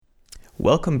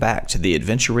Welcome back to the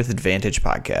Adventure with Advantage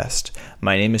podcast.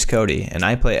 My name is Cody, and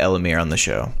I play Elamir on the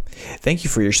show. Thank you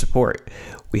for your support.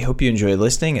 We hope you enjoy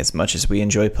listening as much as we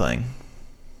enjoy playing.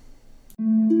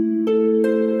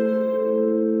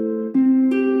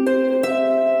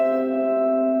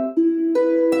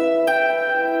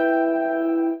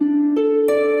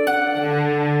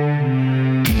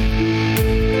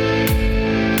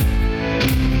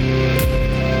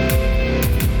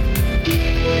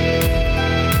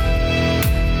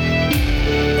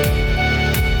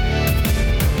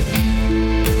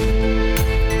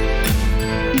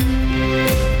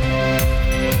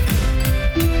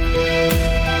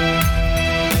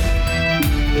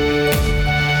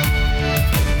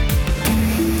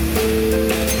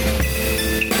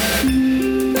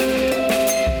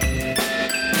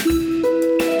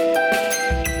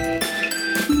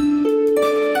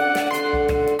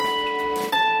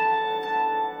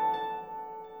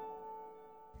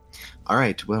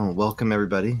 Well, welcome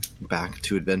everybody back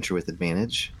to Adventure with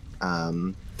Advantage,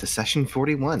 to session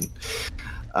 41.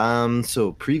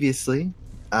 So previously,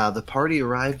 the party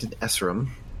arrived in Esserum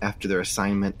after their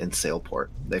assignment in Sailport.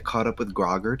 They caught up with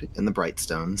Groggard and the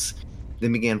Brightstones,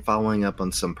 then began following up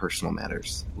on some personal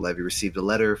matters. Levy received a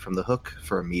letter from the Hook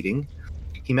for a meeting.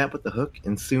 He met with the Hook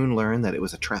and soon learned that it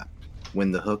was a trap,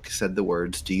 when the Hook said the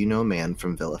words, "Do you know a man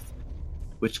from Villith?"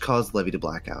 which caused Levy to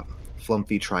black out.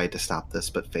 Flumpy tried to stop this,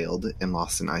 but failed, and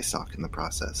lost an eye stalk in the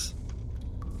process.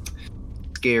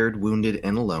 Scared, wounded,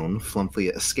 and alone, Flumpy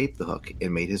escaped the Hook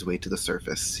and made his way to the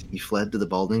surface. He fled to the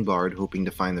Balding Bard, hoping to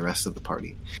find the rest of the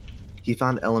party. He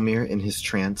found Elamir in his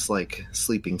trance-like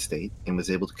sleeping state, and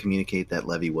was able to communicate that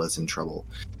Levy was in trouble.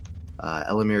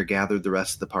 Elamir gathered the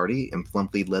rest of the party, and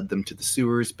Flumpy led them to the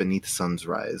sewers beneath Sun's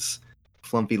Rise.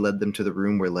 Flumpy led them to the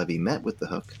room where Levy met with the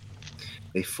Hook.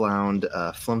 They found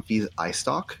Flumpy's eye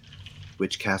stalk,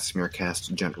 which Casimir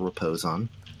cast Gentle Repose on,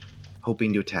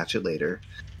 hoping to attach it later.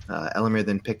 Elamir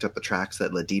then picked up the tracks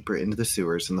that led deeper into the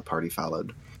sewers, and the party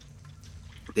followed.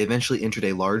 They eventually entered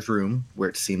a large room where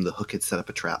it seemed the Hook had set up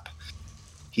a trap.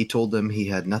 He told them he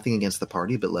had nothing against the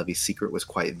party, but Levy's secret was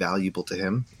quite valuable to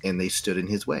him, and they stood in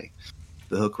his way.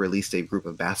 The Hook released a group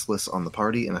of basilisks on the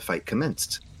party, and a fight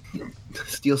commenced.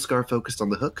 Steelscar focused on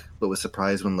the Hook, but was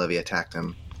surprised when Levy attacked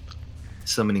him,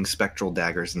 summoning spectral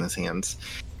daggers in his hands.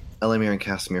 Elamir and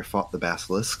Casimir fought the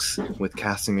basilisks, with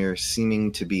Casimir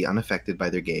seeming to be unaffected by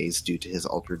their gaze due to his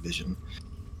altered vision.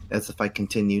 As the fight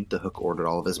continued, the Hook ordered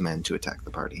all of his men to attack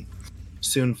the party.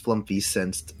 Soon Flumpy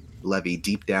sensed Levy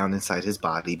deep down inside his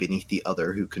body, beneath the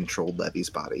other who controlled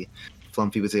Levy's body.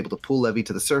 Flumpy was able to pull Levy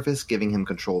to the surface, giving him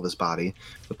control of his body.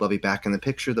 With Levy back in the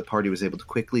picture, the party was able to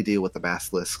quickly deal with the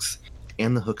basilisks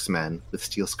and the Hook's men, with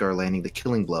Steelscar landing the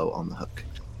killing blow on the Hook.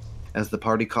 As the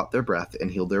party caught their breath and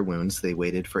healed their wounds, they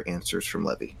waited for answers from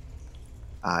Levy.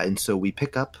 And so we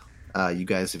pick up. You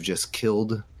guys have just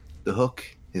killed the Hook,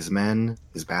 his men,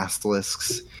 his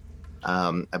basilisks.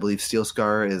 I believe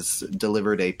Steelscar has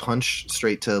delivered a punch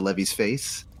straight to Levy's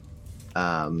face.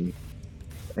 As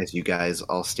you guys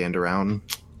all stand around.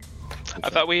 I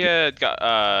thought we had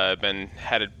been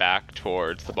headed back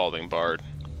towards the Balding Bard.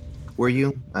 Were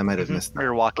you? I might have missed that. We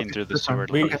were walking through the sewer.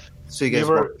 So you guys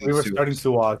we were starting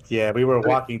to walk. Yeah, we were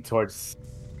walking towards.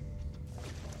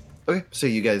 Okay, so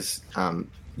you guys,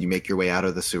 you make your way out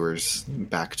of the sewers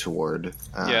back toward.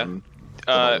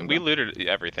 We looted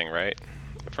everything, right,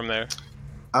 from there.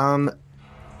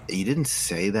 You didn't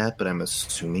say that, but I'm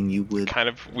assuming you would.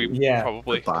 Probably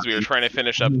because we were trying to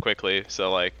finish up quickly.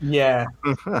 So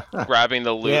grabbing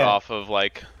the loot off of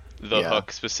the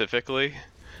Hook specifically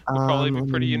would probably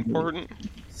be pretty important.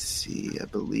 Let's see, I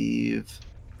believe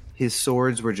his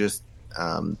swords were just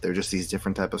they're just these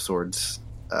different type of swords.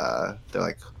 They're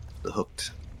like the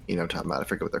hooked, you know what I'm talking about. I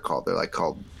forget what they're called. They're like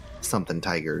called something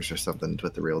tigers or something,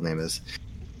 what the real name is.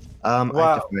 I have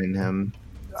to find him.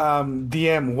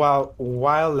 DM,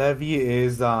 while Levy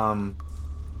is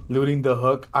looting the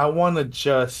Hook, I want to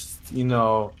just,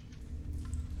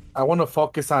 I want to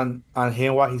focus on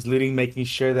him while he's looting, making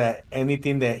sure that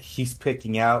anything that he's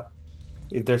picking out,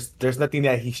 there's nothing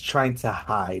that he's trying to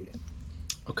hide.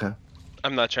 Okay.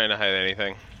 I'm not trying to hide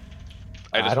anything.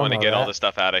 I just want to get all the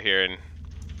stuff out of here and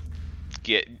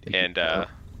get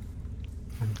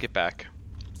back.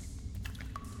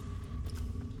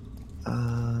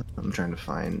 I'm trying to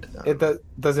find. It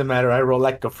doesn't matter. I roll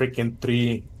like a freaking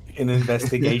 3 in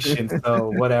investigation,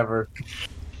 so whatever.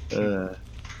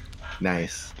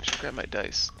 Nice. I should grab my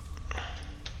dice.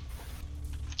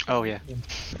 Oh yeah,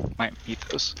 might need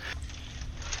those.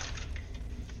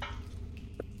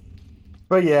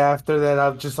 But yeah, after that,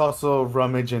 I'll just also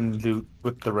rummage and loot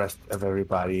with the rest of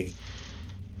everybody.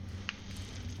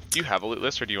 Do you have a loot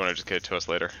list, or do you want to just get it to us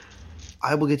later?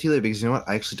 I will get to you later because you know what?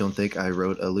 I actually don't think I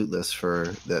wrote a loot list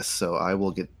for this, so I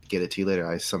will get it to you later.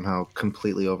 I somehow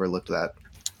completely overlooked that.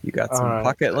 You got some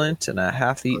pocket lint and a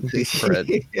half-eaten piece of bread.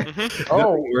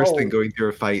 Nothing worse than going through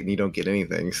a fight and you don't get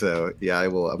anything. So yeah,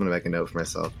 I'm gonna make a note for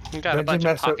myself. You got a bunch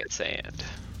of pocket sand.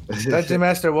 Dungeon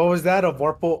Master, what was that? A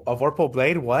Vorpal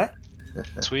blade? What?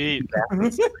 Sweet.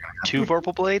 2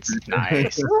 Vorpal blades?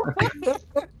 Nice.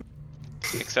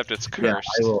 Except it's cursed.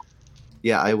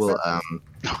 I will.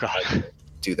 Oh god.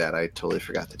 Do that. I totally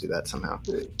forgot to do that somehow.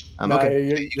 No,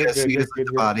 okay. You're good,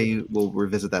 the body. We'll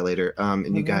revisit that later.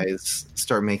 And you guys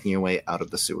start making your way out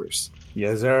of the sewers.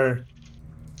 Yes, sir.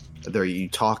 Are you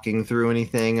talking through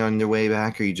anything on your way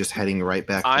back, or are you just heading right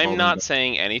back? I'm not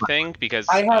saying anything because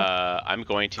I'm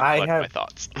going to collect my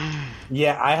thoughts.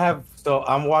 Yeah, I have. So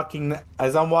I'm walking.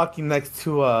 As I'm walking next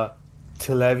to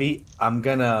Levy, I'm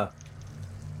gonna.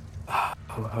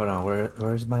 Hold on.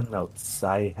 Where's my notes?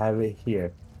 I have it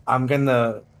here. I'm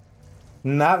gonna,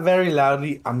 not very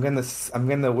loudly. I'm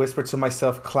gonna whisper to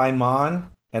myself, "Climb on,"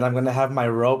 and I'm gonna have my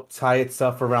rope tie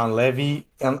itself around Levy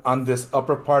and on this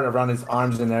upper part around his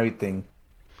arms and everything.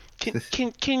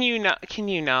 Can you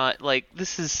not like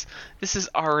this is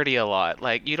already a lot.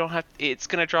 Like you don't have. It's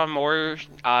gonna draw more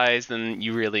eyes than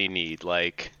you really need.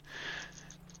 Like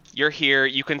you're here.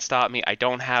 You can stop me. I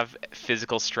don't have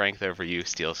physical strength over you,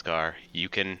 Steel Scar. You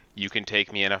can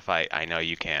take me in a fight. I know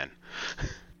you can.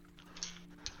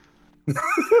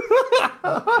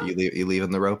 You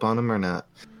leaving the rope on him or not?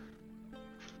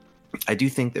 I do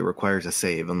think that requires a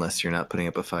save unless you're not putting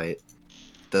up a fight.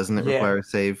 Doesn't it require a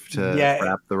save to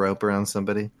wrap the rope around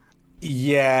somebody?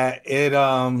 Yeah, it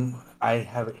I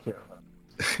have it here.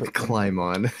 Climb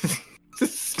on.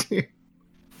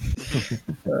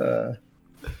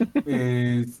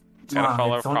 Gotta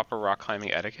follow proper rock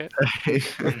climbing etiquette.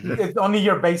 It's only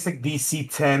your basic DC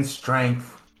 10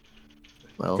 strength.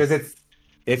 Well, because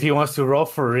if he wants to roll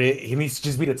for it, he needs to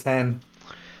just beat a 10.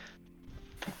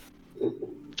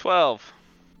 12.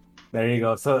 There you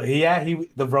go. So the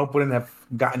rope wouldn't have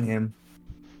gotten him.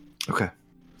 Okay.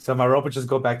 So my rope would just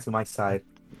go back to my side.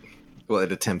 Well,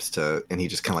 it attempts to, and he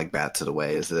just kind of like bats it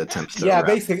away as it attempts to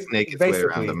snake its way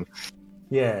around him.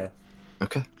 Yeah.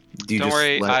 Okay. Don't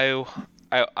worry.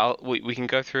 We can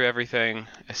go through everything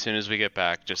as soon as we get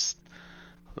back. Just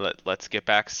let's get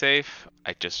back safe.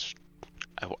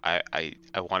 I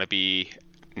want to be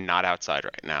not outside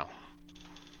right now.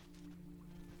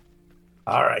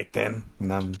 All right then.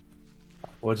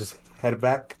 We'll just head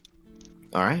back.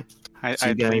 All right.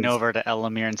 I'd lean over to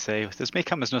Elamir and say, "This may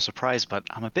come as no surprise, but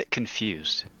I'm a bit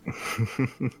confused."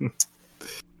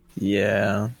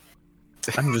 Yeah.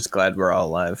 I'm just glad we're all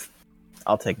alive.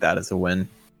 I'll take that as a win.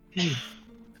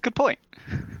 Good point.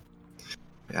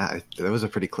 Yeah, that was a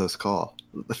pretty close call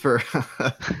for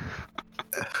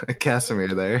Casimir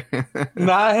there.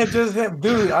 Nah, I had just hit,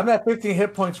 dude. I'm at 15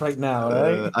 hit points right now.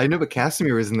 Right? I know, but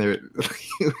Casimir was in there.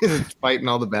 He was fighting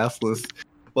all the basilisks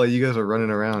while you guys are running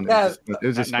around. Yeah, it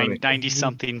was just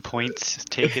 90-something points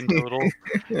taken total,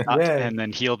 and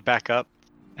then healed back up,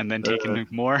 and then taken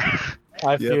more.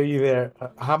 I feel you there.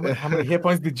 How many hit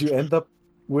points did you end up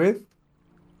with?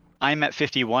 I'm at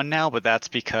 51 now, but that's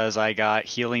because I got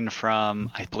healing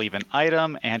from, I believe, an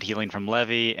item and healing from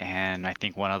Levy and I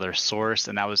think one other source,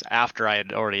 and that was after I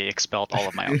had already expelled all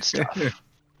of my own stuff.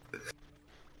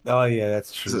 Oh yeah,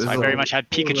 that's true. So I very much had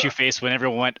Pikachu face when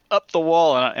everyone went up the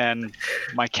wall and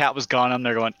my cat was gone. I'm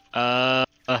there going,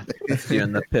 You're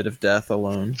in the pit of death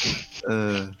alone.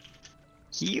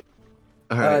 Yep.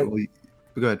 All right,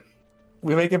 go ahead.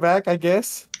 We make it back, I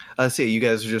guess. So you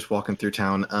guys are just walking through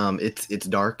town. It's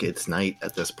dark. It's night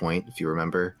at this point, if you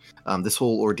remember. This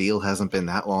whole ordeal hasn't been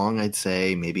that long. I'd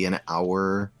say maybe an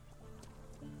hour,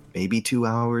 maybe 2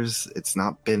 hours. It's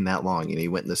not been that long. You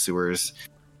went in the sewers,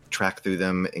 tracked through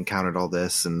them, encountered all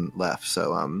this, and left.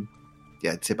 So,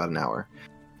 yeah, I'd say about an hour.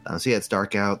 So yeah, it's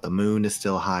dark out. The moon is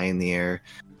still high in the air.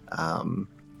 I'd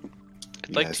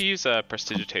like to use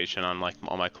prestidigitation on like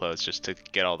all my clothes just to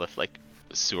get all the like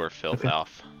sewer filth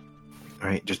off. All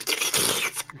right, just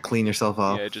clean yourself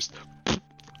off. Yeah,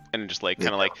 and just like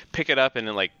kind of like pick it up and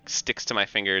then like sticks to my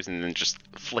fingers and then just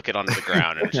flick it onto the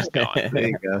ground and it's just gone. There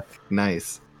you go.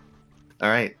 Nice. All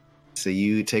right. So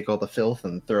you take all the filth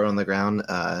and throw it on the ground.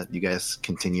 You guys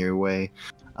continue your way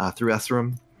through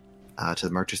Esserum to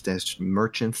the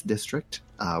Merchants District,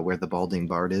 where the Balding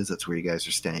Bard is. That's where you guys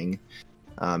are staying.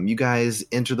 You guys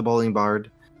enter the Balding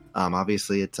Bard.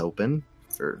 Obviously, it's open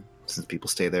since people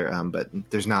stay there, but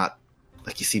there's not,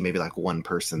 like, you see maybe like one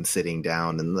person sitting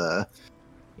down in the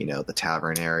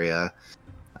tavern area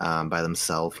by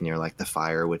themselves near like the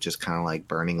fire, which is kind of like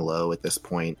burning low at this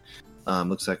point.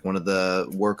 Looks like one of the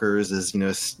workers is,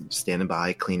 standing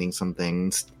by, cleaning some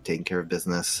things, taking care of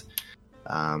business,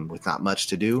 with not much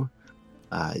to do.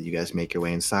 You guys make your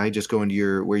way inside. Just go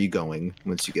into where are you going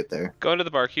once you get there? Go into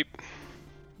the barkeep.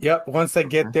 Yep. Once I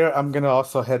get there, I'm gonna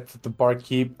also head to the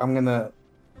barkeep. You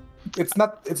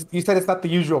said it's not the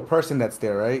usual person that's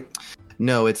there, right?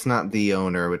 No, it's not the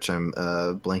owner, which I'm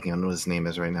blanking on what his name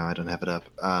is right now. I don't have it up.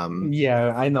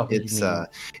 Yeah, I know. It's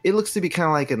it looks to be kind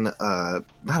of like an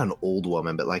not an old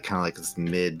woman, but like kind of like this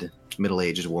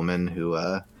middle-aged woman who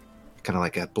kind of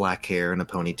like a black hair and a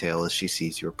ponytail as she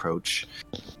sees you approach.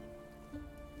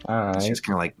 All right. She just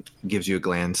kind of like gives you a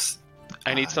glance.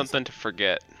 I need something to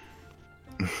forget.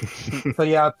 So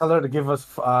yeah, I'll tell her to give us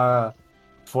 4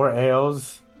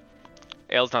 ales.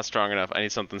 Ale's not strong enough. I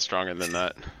need something stronger than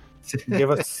that.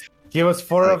 Give us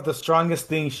 4 of the strongest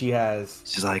things she has.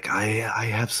 She's like, I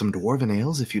have some dwarven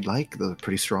ales if you'd like. They're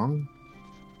pretty strong.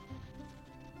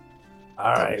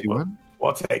 All right, If you want.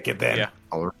 we'll take it then. Yeah.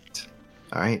 All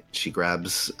right. She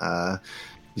grabs.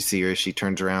 You see her. She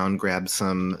turns around, grabs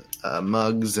some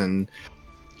mugs, and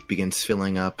begins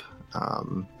filling up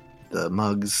the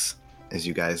mugs. As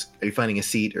you guys, are you finding a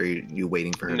seat, or are you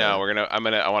waiting for her? No,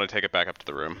 I want to take it back up to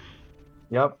the room.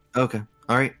 Yep. Okay.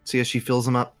 All right. So yeah, she fills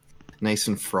them up, nice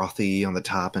and frothy on the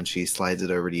top, and she slides it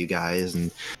over to you guys.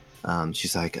 And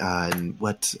she's like, and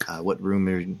what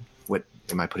room what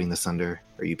am I putting this under?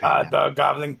 Are you paying? The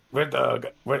goblin.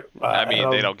 I mean,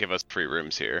 they don't give us free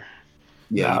rooms here.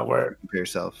 Yeah, Nah, you we're for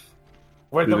yourself.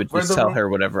 we're We the, would we're just the tell room- her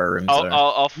whatever our rooms I'll are.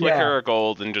 I'll flick Yeah. her a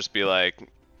gold and just be like,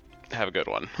 "Have a good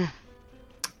one."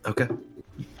 Okay.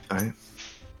 All right.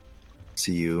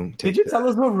 So you. Did you tell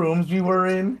us what rooms we were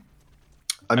in?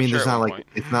 I mean, sure there's at not one like point.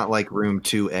 it's not like room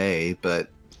 2A, but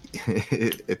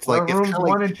it's Or like it's rooms kind of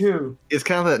 1 like and 2. it's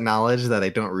kind of that knowledge that I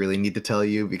don't really need to tell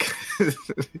you because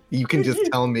you can just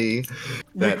tell me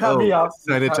that caught me off-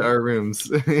 sign you it to caught- our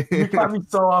rooms. You caught me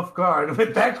so off guard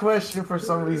with that question for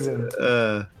some reason.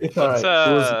 It's all Let's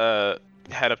right.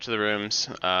 head up to the rooms.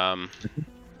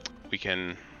 We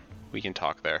can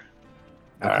talk there.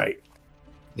 All right.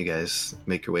 You guys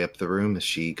make your way up the room as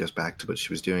she goes back to what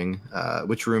she was doing.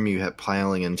 Which room you have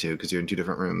piling into? Because you're in 2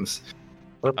 different rooms.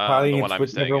 We're probably the in one I'm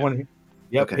whichever staying one.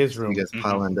 Yep, Okay, his so room. you guys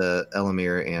pile into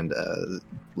Elamir and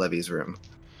Levy's room.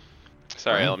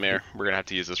 Sorry, Alright. Elmir. We're gonna have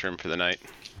to use this room for the night.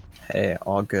 Hey,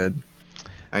 all good.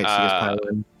 All right, so you guys pile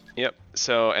in. Yep.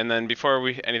 So, and then before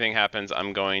anything happens,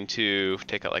 I'm going to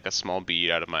take a small bead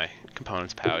out of my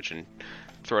components pouch and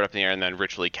throw it up in the air, and then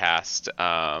ritually cast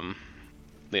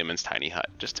Liamon's tiny hut,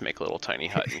 just to make a little tiny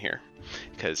hut in here,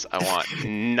 because I want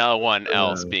no one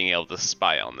else being able to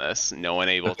spy on this. No one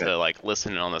able Okay. to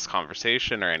listen in on this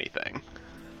conversation or anything.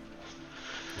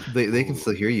 They can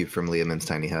still hear you from Liamon's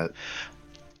tiny hut.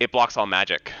 It blocks all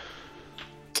magic.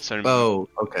 So Oh,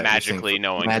 okay. magically,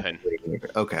 no one can.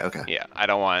 Okay. Yeah, I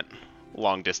don't want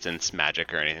long distance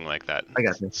magic or anything like that. I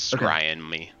got you. Okay. Scrying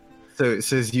me. So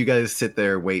as you guys sit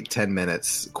there, wait 10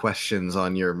 minutes, questions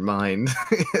on your mind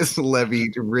as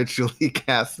Levy ritually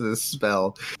casts this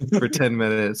spell for 10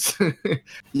 minutes.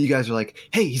 You guys are like,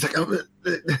 hey, he's like,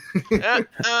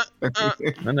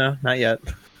 No, not yet.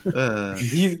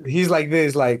 He's like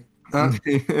this, like, huh?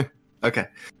 Okay.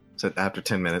 So after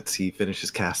 10 minutes, he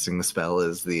finishes casting the spell.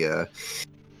 Is it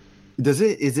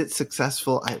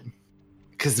successful?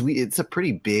 Because it's a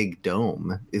pretty big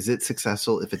dome. Is it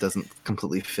successful if it doesn't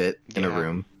completely fit in a Yeah.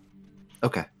 room?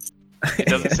 Okay. It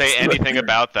doesn't say anything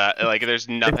about that. There's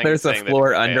nothing. If there's a saying that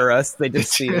floor it can under fail. us, they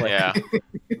just see like Yeah.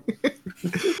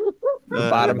 the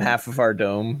bottom half of our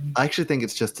dome. I actually think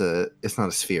it's not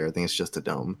a sphere. I think it's just a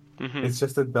dome. Mhm. It's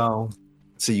just a dome.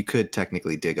 So you could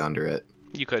technically dig under it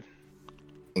You could,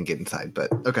 and get inside,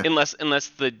 but okay. unless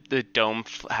the dome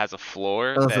has a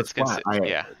floor. Oh, so That's it's flat.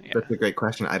 yeah. That's a great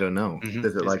question. I don't know. Mhm.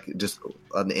 Is it like just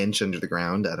an inch under the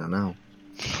ground? I don't know.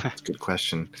 That's a good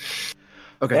question.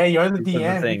 Okay. Hey, you're the These are the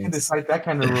DM. You can things. decide that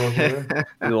kind of rule here.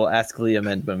 We will ask Liam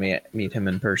and when we meet him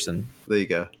in person. There you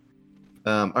go.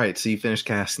 All right, so you finish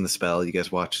casting the spell. You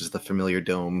guys watch as the familiar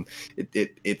dome.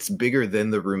 It's bigger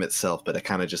than the room itself, but it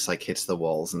kind of just like hits the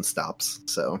walls and stops.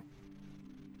 So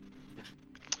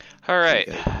All right.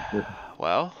 Okay.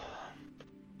 Well,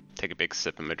 take a big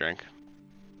sip of my drink.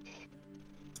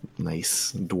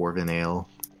 nice dwarven ale.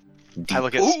 I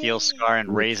look at Steel Scar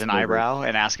and raise an eyebrow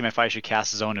and ask him if I should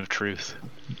cast Zone of Truth.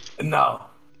 No,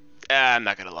 I'm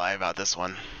not gonna lie about this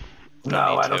one.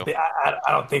 no, I don't think. I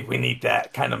don't think we need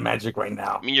that kind of magic right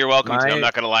now. I mean, you're welcome to. My- I'm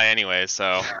not gonna lie anyway,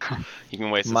 so you can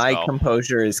waste the My spell.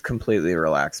 composure is completely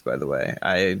relaxed, by the way.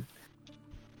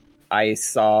 I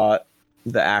saw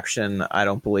the action. I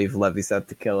don't believe Levy's out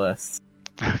to kill us.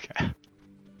 Okay.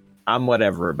 I'm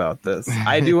whatever about this.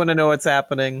 I do want to know what's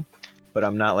happening, but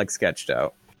I'm not like sketched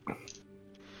out.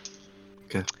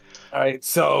 Okay. All right,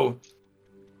 so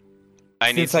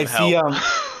I need since some help.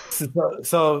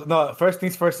 no. First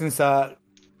things first, since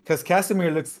because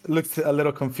Casimir looks a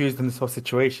little confused in this whole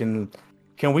situation.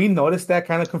 Can we notice that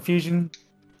kind of confusion?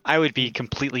 I would be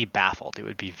completely baffled. It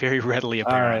would be very readily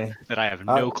apparent right. that I have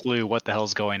no clue what the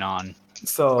hell's going on.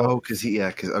 So okay.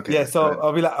 yeah, so go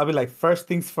ahead. I'll be like first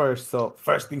things first. So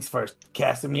first things first,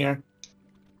 Casimir.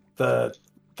 The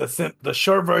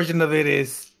short version of it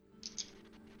is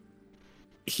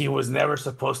he was never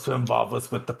supposed to involve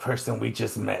us with the person we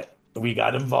just met. We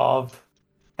got involved,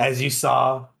 as you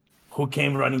saw, who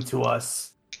came running to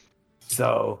us.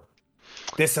 So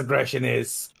this aggression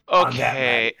is on that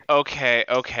matter.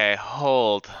 Okay.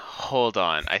 Hold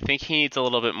on. I think he needs a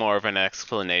little bit more of an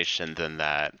explanation than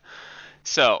that.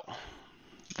 So,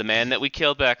 the man that we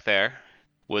killed back there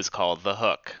was called the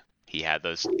Hook. He had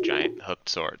those giant hooked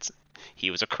swords.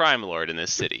 He was a crime lord in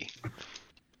this city.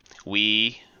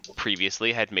 We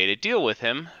previously had made a deal with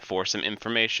him for some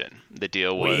information. The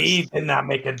deal was... We did not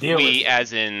make a deal with We, him.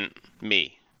 as in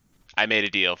me. I made a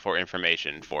deal for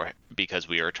information because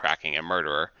we were tracking a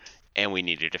murderer, and we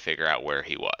needed to figure out where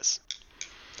he was.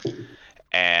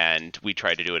 And we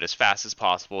tried to do it as fast as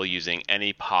possible using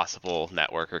any possible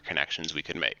network or connections we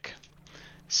could make.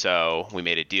 So we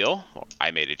made a deal,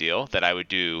 I made a deal, that I would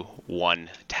do one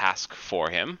task for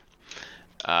him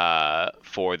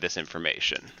for this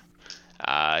information.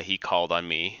 He called on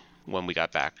me when we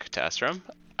got back to Esram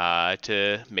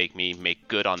to make me make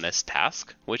good on this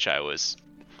task, which I was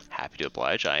happy to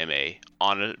oblige. I am a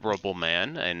honorable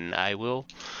man, and I will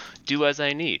do as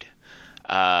I need.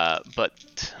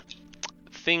 But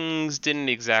things didn't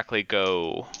exactly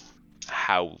go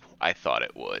how I thought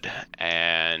it would,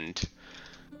 and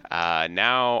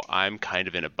now I'm kind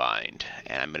of in a bind,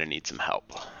 and I'm going to need some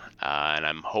help. And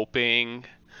I'm hoping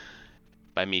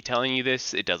by me telling you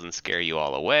this, it doesn't scare you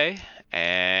all away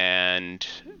and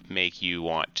make you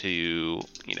want to,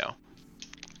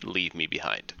 leave me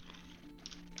behind.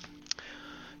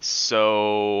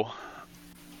 So,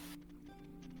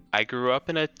 I grew up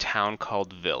in a town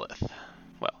called Villith.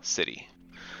 Well, city.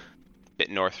 Bit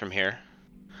north from here.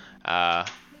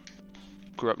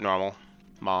 Grew up normal.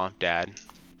 Mom, dad,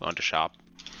 going to shop.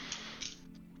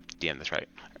 DM this right.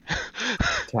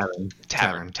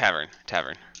 Tavern.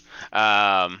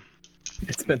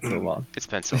 It's been so long. It's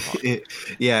been so long.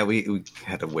 Yeah, we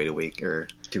had to wait a week or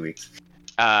 2 weeks.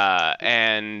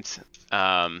 And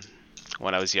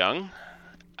when I was young,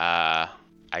 I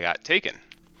got taken.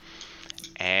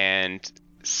 And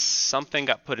something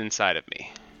got put inside of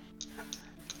me.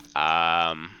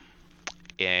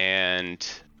 And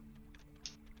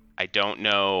I don't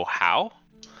know how.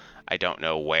 I don't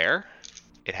know where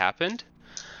it happened.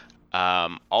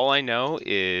 All I know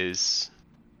is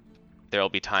there will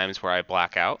be times where I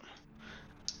black out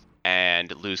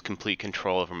and lose complete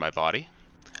control over my body.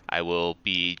 I will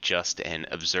be just an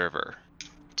observer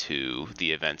to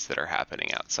the events that are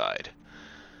happening outside.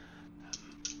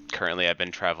 Currently, I've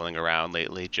been traveling around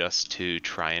lately just to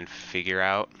try and figure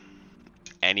out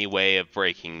any way of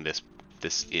breaking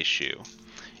this issue.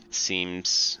 It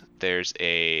seems there's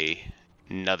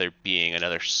another being,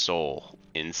 another soul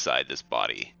inside this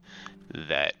body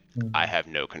that I have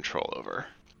no control over.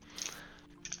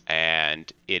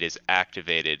 And it is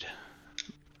activated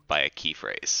by a key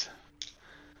phrase.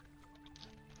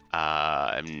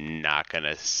 I'm not going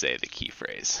to say the key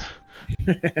phrase.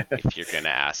 If you're going to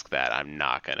ask that, I'm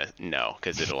not going to know,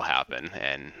 because it'll happen,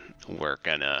 and we're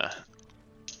going to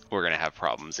have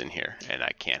problems in here, and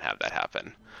I can't have that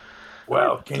happen.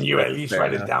 Well, can you at least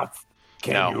write it down?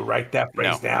 Can you write that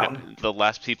phrase down? No. The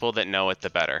less people that know it, the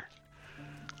better.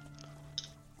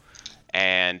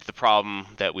 And the problem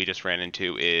that we just ran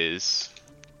into is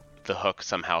the Hook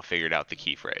somehow figured out the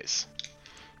key phrase.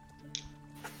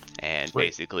 And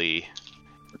basically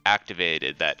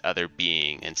activated that other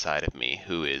being inside of me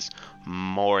who is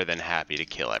more than happy to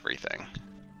kill everything.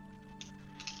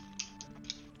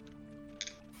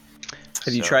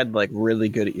 Have you tried like really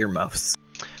good earmuffs?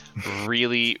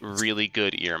 Really, really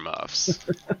good earmuffs.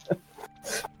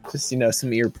 Just, some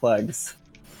earplugs.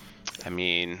 I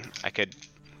mean, I could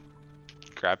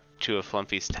grab two of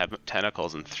Flumpy's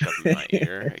tentacles and shove them in my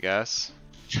ear, I guess.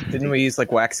 Didn't we use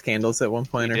like wax candles at one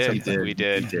point or something? We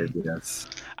did. Yes.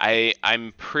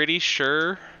 I'm pretty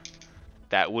sure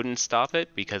that wouldn't stop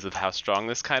it because of how strong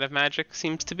this kind of magic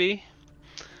seems to be.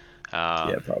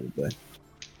 Yeah, probably.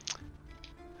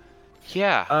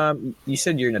 Yeah. You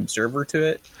said you're an observer to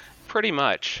it? Pretty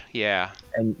much, yeah.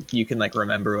 And you can like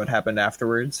remember what happened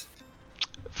afterwards?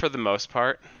 For the most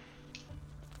part.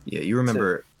 Yeah, you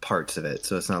remember parts of it,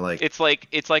 so it's not like It's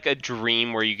like a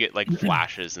dream where you get like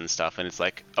flashes and stuff, and it's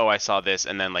like, oh, I saw this,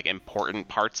 and then like important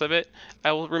parts of it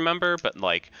I will remember, but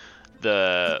like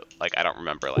I don't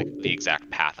remember like the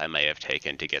exact path I may have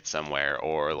taken to get somewhere,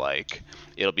 or like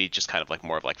it'll be just kind of like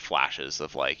more of like flashes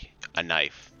of like a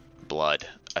knife, blood,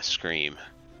 a scream.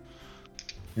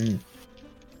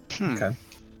 Okay.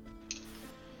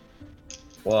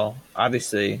 Well,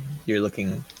 obviously you're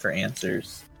looking for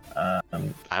answers.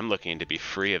 I'm looking to be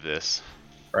free of this.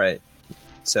 Right.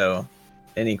 So,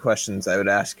 any questions I would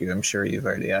ask you, I'm sure you've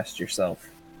already asked yourself.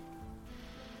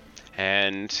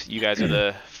 And you guys are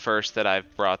the first that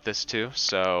I've brought this to,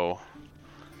 so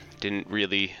didn't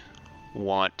really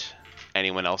want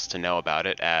anyone else to know about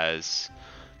it, as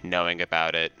knowing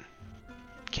about it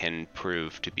can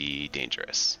prove to be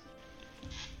dangerous.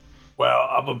 Well,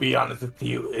 I'm gonna be honest with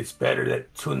you. It's better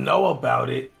to know about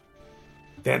it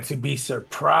than to be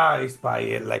surprised by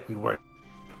it like we were.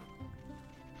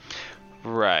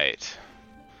 Right.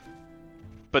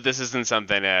 But this isn't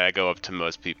something that I go up to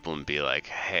most people and be like,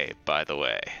 hey, by the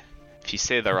way, if you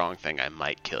say the wrong thing, I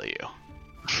might kill you.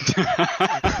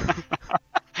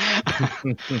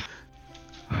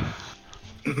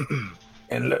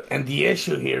 And look, and the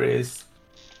issue here is,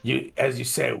 as you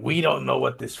said, we don't know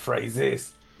what this phrase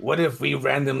is. What if we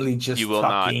randomly just You will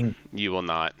talking? not. You will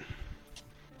not.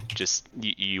 Just,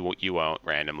 you won't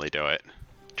randomly do it.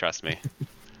 Trust me.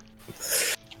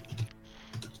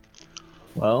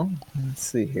 Well, let's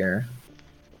see here.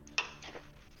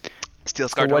 Steel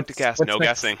Scar So to cast, what's no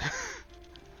next? guessing.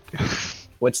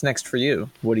 What's next for you?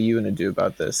 What are you going to do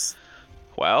about this?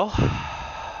 Well,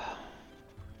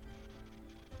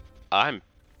 I'm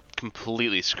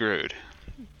completely screwed.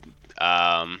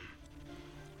 The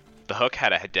Hook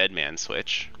had a dead man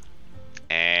switch,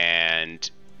 and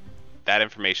that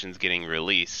information's getting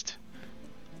released,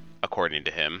 according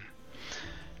to him,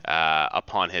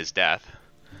 upon his death,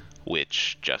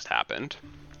 which just happened.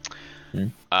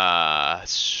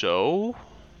 So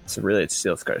really, it's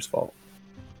Steel Scar's fault.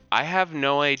 I have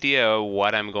no idea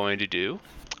what I'm going to do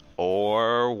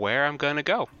or where I'm going to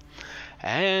go.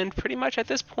 And pretty much at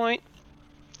this point,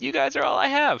 you guys are all I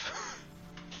have.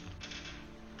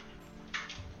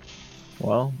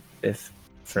 Well, if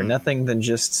for nothing than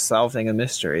just solving a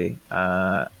mystery,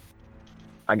 I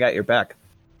got your back.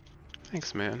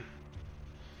 Thanks, man.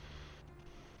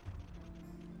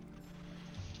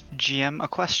 GM, a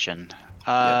question.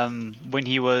 When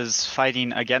he was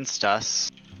fighting against us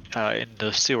in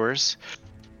the sewers,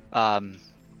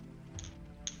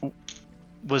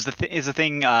 is the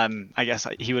thing? I guess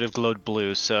he would have glowed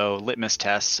blue. So litmus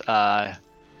test.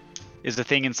 Is the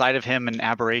thing inside of him an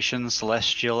aberration,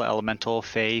 celestial, elemental,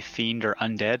 fey, fiend, or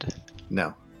undead?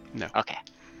 no. Okay.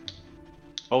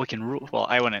 Well, we can rule. Well,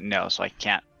 I wouldn't know, so I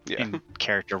can't in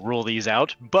character rule these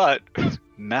out. But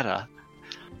meta.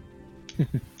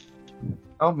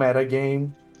 Oh, meta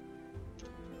game.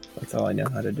 That's all I know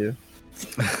how to do.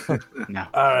 No.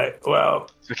 All right. Well,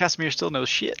 So Casimir still knows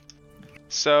shit.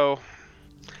 So,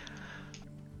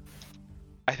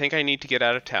 I think I need to get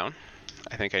out of town.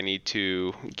 I think I need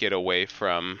to get away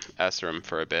from Esrim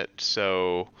for a bit.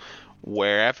 So,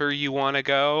 wherever you want to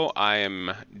go, I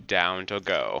am down to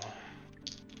go.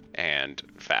 And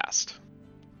fast.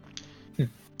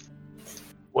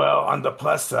 well, on the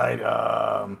plus side,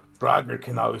 Roger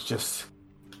can always just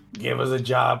give us a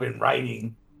job in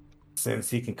writing, since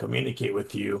he can communicate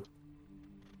with you.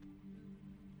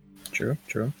 True.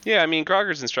 Yeah, I mean,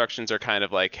 Grogger's instructions are kind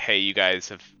of like, hey, you guys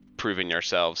have proven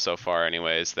yourselves so far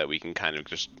anyways that we can kind of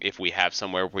just, if we have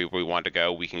somewhere we want to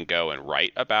go, we can go and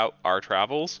write about our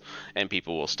travels, and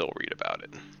people will still read about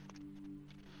it.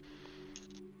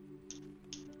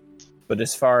 But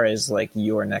as far as like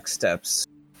your next steps,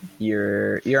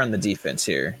 you're on the defense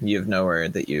here. You have nowhere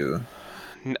that you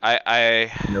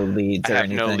I no leads I or have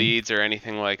anything. no leads or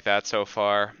anything like that so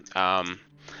far.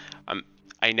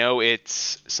 I know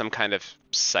it's some kind of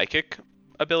psychic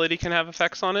ability can have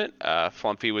effects on it.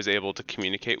 Flumpy was able to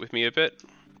communicate with me a bit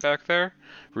back there.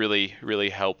 Really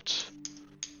helped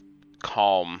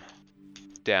calm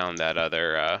down that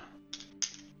other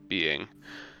being.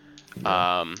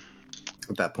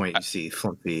 At that point, you see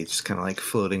Flumpy just kind of like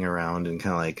floating around and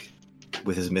kind of like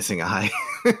with his missing eye,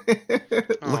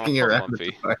 looking poor around.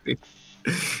 Flumpy. At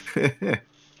the party.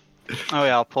 Oh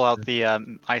yeah, I'll pull out the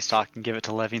eye stock and give it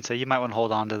to Levy and say, you might want to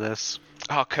hold on to this.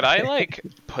 Oh, could I like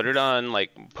put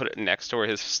it next to where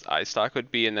his eye stock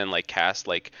would be, and then like cast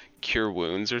like Cure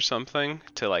Wounds or something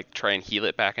to like try and heal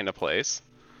it back into place?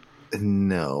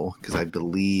 No, because I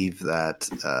believe that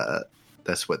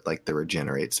that's what like the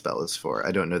regenerate spell is for.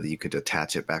 I don't know that you could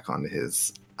attach it back onto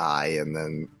his eye and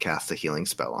then cast a healing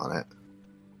spell on it.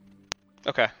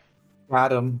 Okay.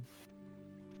 Got him.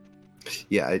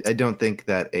 Yeah, I don't think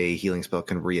that a healing spell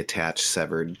can reattach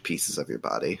severed pieces of your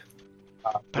body.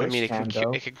 But I mean, it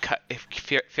could cut,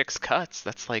 fix cuts.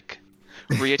 That's like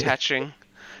reattaching.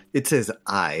 It says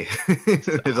eye.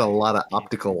 There's a lot of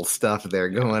optical stuff there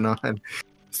going on.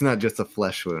 It's not just a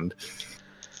flesh wound.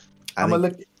 I'm gonna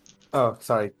look. Oh,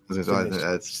 sorry. I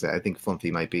think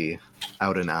Flumpy might be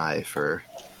out an eye for.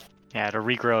 Yeah, to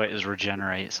regrow it is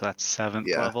regenerate, so that's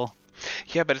 7th level.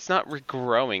 Yeah, but it's not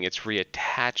regrowing; it's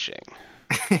reattaching.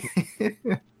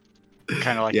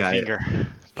 Kind of like a finger.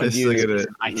 Just look at it.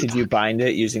 Could you bind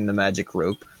it using the magic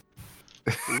rope?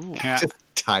 Ooh. Yeah. Just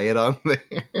tie it on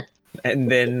there.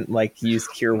 And then, like, use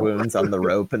cure wounds on the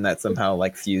rope, and that somehow,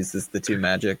 like, fuses the two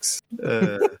magics.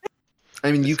 I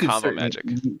mean, you It's could combo magic.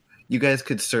 You guys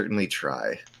could certainly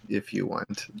try if you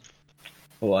want.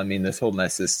 Well, I mean, this whole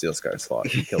mess is Steel Scar's fault.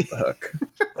 He killed the hook.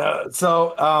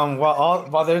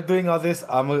 While they're doing all this,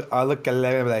 I'll look at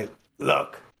Levy and be like,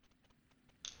 look,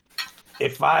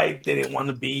 if I didn't want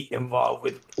to be involved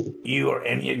with you or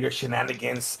any of your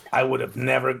shenanigans, I would have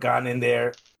never gone in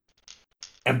there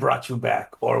and brought you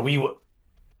back. Or we would.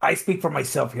 I speak for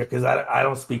myself here because I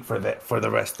don't speak for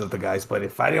the rest of the guys. But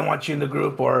if I didn't want you in the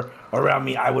group or around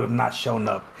me, I would have not shown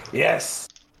up. Yes,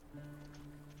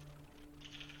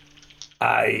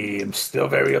 I am still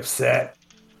very upset.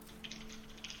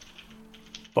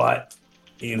 But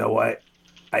you know what?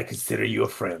 I consider you a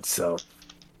friend, so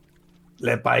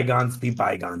let bygones be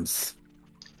bygones.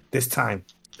 This time.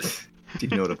 Do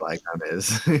you know what a bygone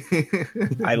is?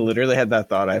 I literally had that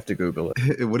thought. I have to Google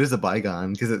it. What is a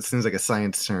bygone? Because it seems like a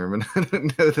science term, and I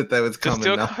don't know that was common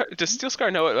enough. Does Steel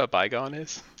Scar know what a bygone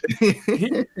is?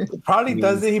 He probably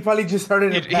doesn't. He probably just heard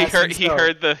it.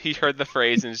 He heard the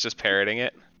phrase and is just parroting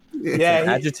it. Yeah,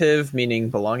 Adjective meaning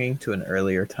belonging to an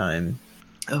earlier time.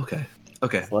 Okay.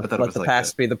 Let the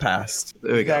past be the past.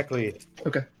 There we exactly. go.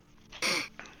 Okay.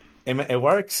 It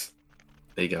works.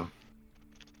 There you go.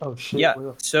 Oh shit. Yeah.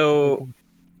 So,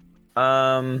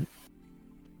 yeah,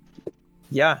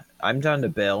 I'm down to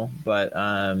bail, but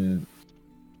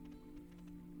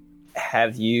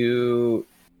have you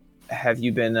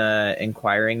been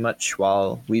inquiring much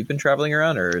while we've been traveling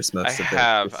around, or is most of it?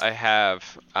 I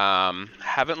have.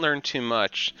 Haven't learned too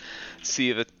much.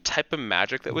 See, the type of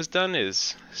magic that was done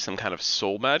is some kind of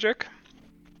soul magic,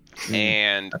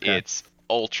 and it's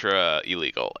ultra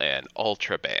illegal and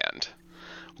ultra banned,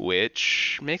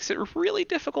 which makes it really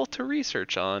difficult to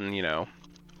research on,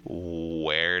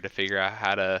 where to figure out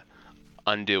how to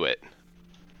undo it.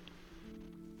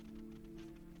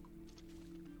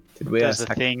 Does the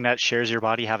thing that shares your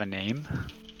body have a name?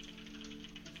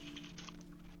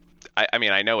 I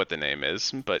mean, I know what the name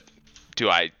is, but do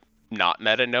I not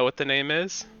meta know what the name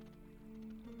is?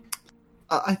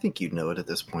 I think you know it at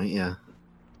this point, yeah.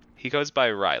 He goes by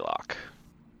Rylock.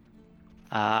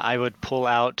 I would pull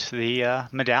out the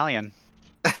medallion.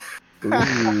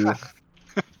 Ooh.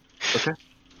 Okay.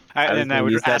 I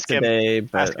would ask him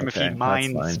if he okay,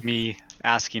 minds me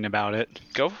asking about it.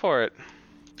 Go for it.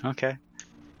 Okay.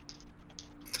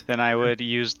 Then I would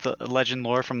use the legend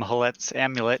lore from Halet's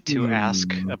amulet to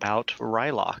ask about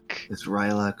Rylock. Is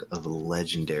Rylock of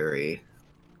legendary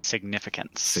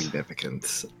significance?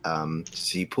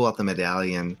 So you pull out the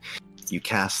medallion, you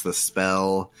cast the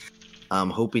spell,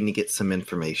 hoping to get some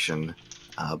information,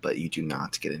 but you do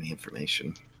not get any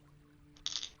information.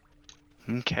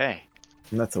 Okay.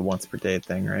 And that's a once per day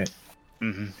thing, right?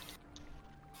 Mm-hmm.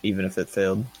 Even if it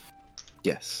failed?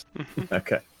 Yes.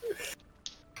 Okay.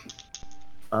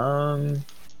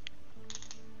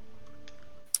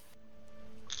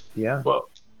 Yeah. Well,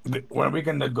 when are we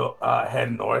gonna go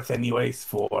head north anyways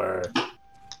for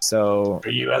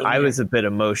you, Elamir? I was a bit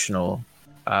emotional.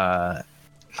 I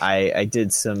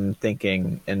did some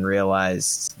thinking and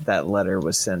realized that letter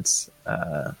was sent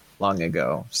long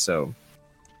ago. So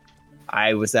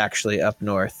I was actually up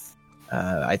north.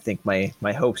 I think my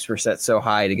hopes were set so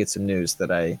high to get some news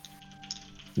that I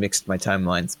mixed my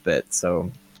timelines a bit.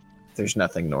 So there's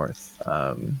nothing north.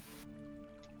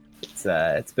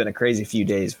 It's been a crazy few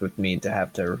days with me to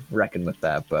have to reckon with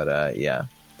that, but yeah,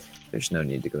 there's no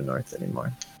need to go north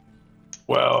anymore.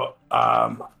 Well,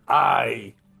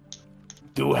 I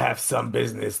do have some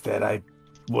business that I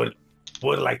would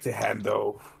like to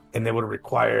handle, and it would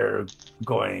require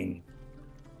going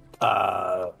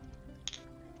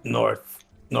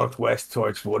northwest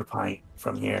towards Woodpine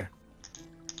from here.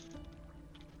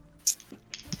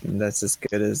 That's as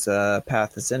good as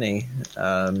path as any.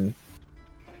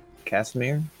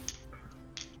 Casimir,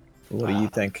 what do you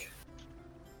think?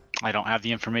 I don't have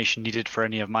the information needed for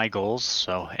any of my goals,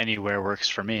 so anywhere works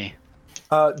for me.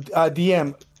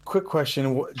 DM, quick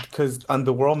question, because on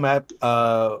the world map,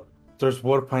 there's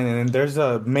Waterpine, and then there's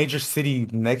a major city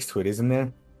next to it, isn't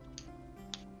there?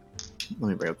 Let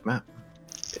me bring up the map.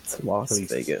 It's Las Please.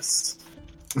 Vegas.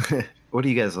 What are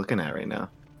you guys looking at right now?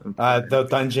 The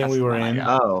dungeon That's we the were one I in.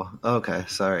 got. Oh, okay.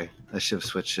 Sorry, I should have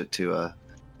switched it to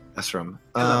Esram.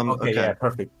 Okay, yeah,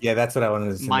 perfect. Yeah, that's what I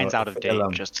wanted to know. Mine's out of date,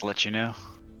 Ilum. just to let you know.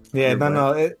 Yeah, Your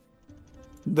no.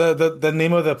 The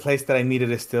name of the place that I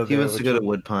needed is still He there. wants to go to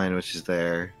Woodpine, which is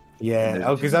there. Yeah, And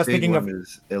oh, because I was the big thinking of one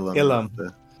is Ilum. Ilum.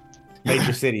 The-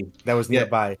 major city that was Yeah.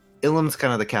 nearby. Ilum's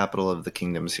kind of the capital of the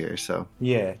kingdoms here, so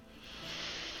Yeah.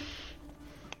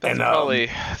 That's And, probably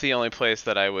the only place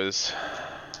that I was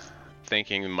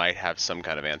thinking might have some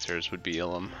kind of answers would be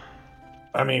Ilum.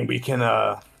 I mean, we can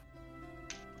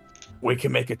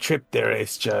make a trip there.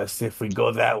 It's just if we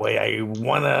go that way, I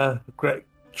wanna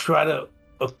try to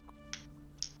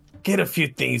get a few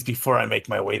things before I make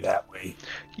my way that way.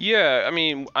 Yeah, I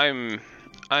mean, I'm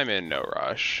in no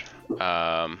rush.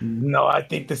 No, I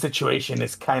think the situation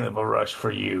is kind of a rush for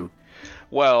you.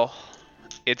 Well,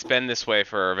 it's been this way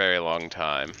for a very long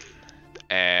time,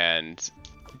 and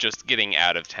just getting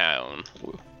out of town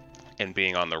and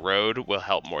being on the road will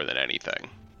help more than anything.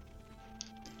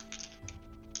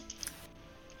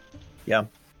 Yeah.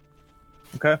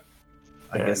 Okay.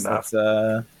 I Fair guess enough.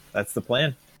 that's the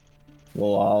plan.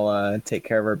 We'll all take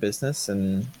care of our business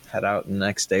and head out in the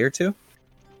next day or two.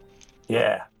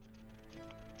 Yeah.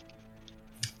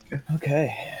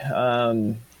 Okay.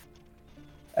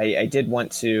 I did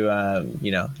want to,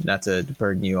 not to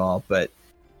burden you all, but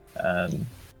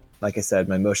like I said,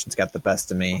 my emotions got the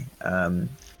best of me. I'm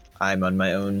on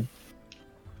my own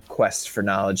quest for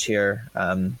knowledge here.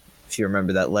 If you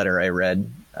remember that letter I read,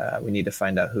 we need to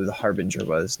find out who the Harbinger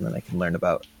was, and then I can learn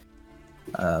about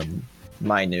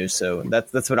my news. So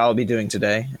that's what I'll be doing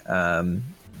today.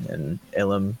 And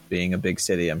Ilum being a big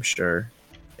city, I'm sure,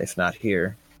 if not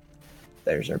here,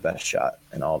 there's our best shot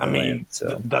in all the I mean, land.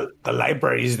 So the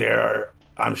libraries there are,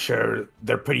 I'm sure,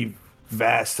 they're pretty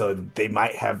vast, so they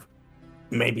might have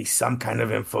maybe some kind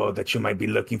of info that you might be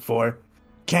looking for.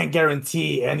 Can't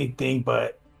guarantee anything,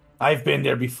 but I've been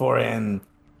there before, and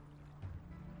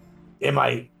it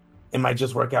might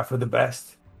just work out for the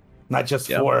best. Not just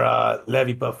Yeah. for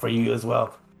Levy, but for you as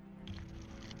well.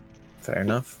 fair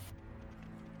enough.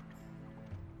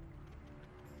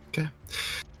 okay.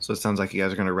 So it sounds like you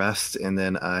guys are going to rest and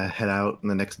then head out in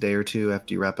the next day or two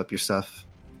after you wrap up your stuff.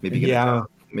 Maybe get a Yeah. job.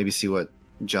 Maybe see what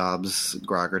jobs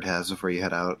Grogard has before you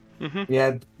head out.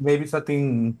 Yeah, maybe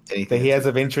something Anything that he has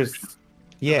of interest.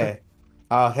 Yeah.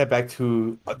 I'll head back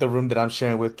to the room that I'm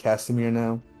sharing with Casimir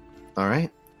now. All right.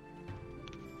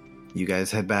 You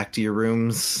guys head back to your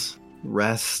rooms,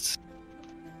 rest.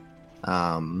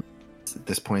 At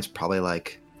this point, it's probably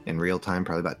like in real time,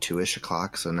 probably about 2-ish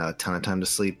o'clock, so not a ton of time to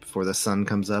sleep before the sun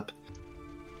comes up.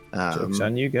 Joke's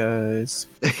on you guys.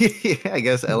 Yeah, I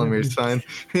guess Elamir's fine.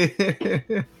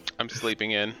 I'm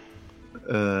sleeping in.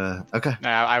 Okay.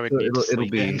 I would So need to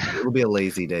sleep in. it'll be a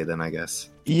lazy day then, I guess.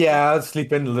 Yeah, I'll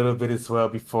sleep in a little bit as well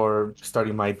before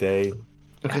starting my day.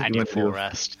 Okay, I you need want to full do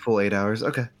rest. full 8 hours.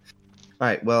 Okay. All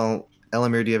right. Well,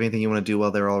 Elamir, do you have anything you want to do while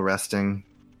they're all resting?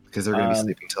 Because they're going to be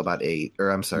sleeping till about 8, or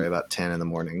I'm sorry, about 10 in the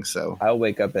morning. So. I'll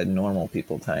wake up at normal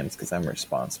people times because I'm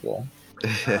responsible.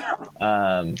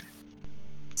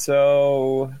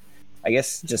 So I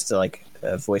guess just to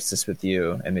voice this with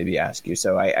you and maybe ask you.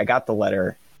 So I got the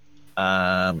letter.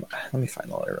 Let me find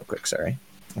the letter real quick. Sorry,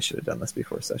 I should have done this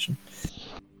before session.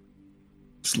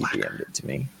 You DM'd it to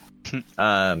me.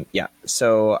 Yeah.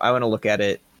 So I want to look at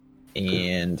it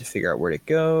and figure out where to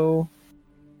go.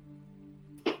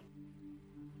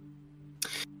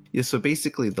 Yeah. So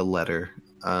basically, the letter.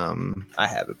 I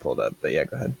have it pulled up, but yeah,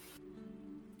 go ahead.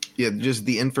 Yeah, just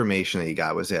the information that you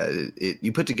got was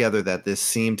you put together that this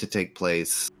seemed to take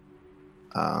place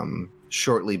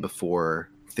shortly before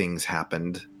things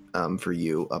happened for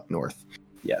you up north.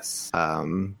 Yes.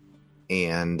 And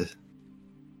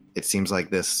it seems like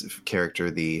this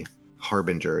character, the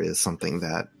Harbinger, is something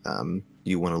that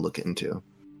you want to look into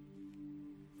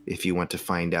if you want to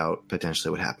find out potentially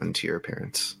what happened to your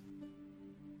parents.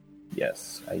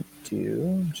 Yes, I do.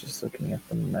 I'm just looking at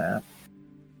the map.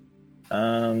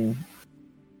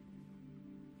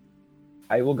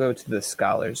 I will go to the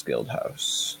Scholars Guild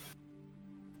house.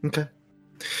 Okay.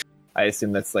 I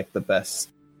assume that's like the best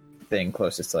thing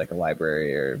closest to like a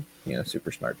library or,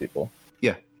 super smart people.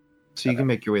 Yeah. So you can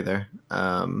make your way there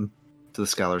to the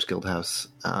Scholars Guild house.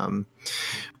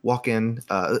 Walk in.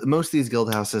 Most of these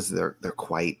guild houses, they're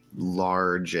quite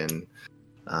large and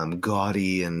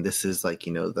gaudy, and this is like,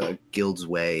 the Guild's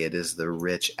Way. It is the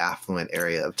rich, affluent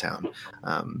area of town.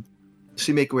 So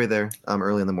you make your way there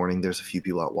early in the morning. There's a few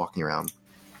people out walking around.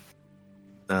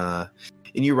 And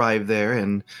you arrive there,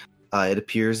 and it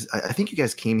appears... I think you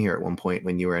guys came here at one point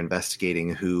when you were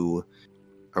investigating who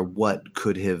or what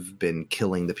could have been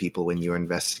killing the people when you were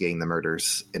investigating the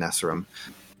murders in Esserum.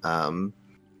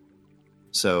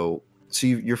 So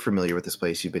you're familiar with this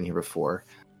place. You've been here before.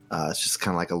 It's just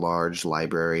kind of like a large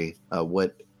library.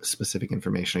 What specific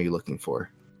information are you looking for?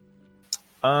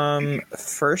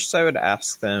 First, I would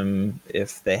ask them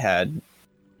if they had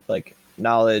like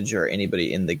knowledge or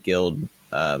anybody in the guild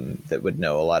that would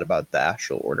know a lot about the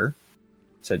Astral Order.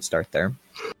 So I'd start there.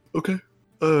 Okay.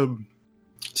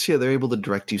 So yeah, they're able to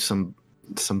direct you some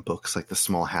books, like the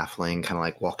small halfling kind of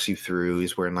like walks you through.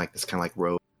 He's wearing like this kind of like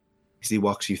robe. He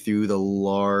walks you through the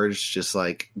large, just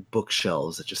like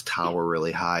bookshelves that just tower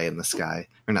really high in the sky,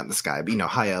 or not in the sky, but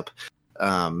high up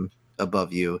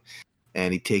above you.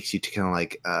 And he takes you to kind of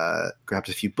like grabs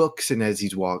a few books, and as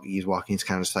he's walking, he's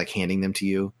kind of just like handing them to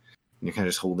you, and you're kind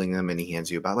of just holding them, and he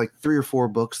hands you about like 3 or 4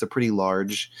 books. They're pretty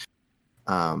large,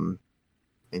 and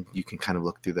you can kind of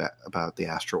look through that about the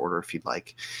Astral Order if you'd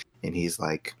like. And he's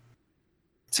like,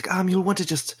 it's like, you'll want to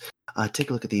just take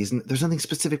a look at these. And there's nothing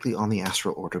specifically on the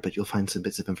Astral Order, but you'll find some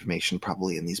bits of information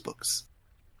probably in these books.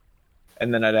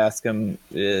 And then I'd ask him,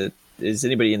 is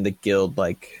anybody in the guild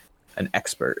like an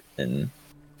expert in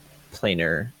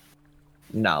planar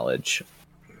knowledge?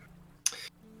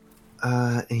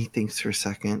 And he thinks for a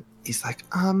second. He's like,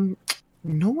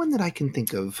 no one that I can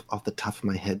think of off the top of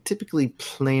my head. Typically,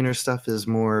 planar stuff is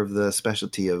more of the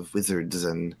specialty of wizards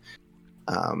and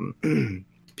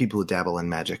people who dabble in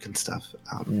magic and stuff.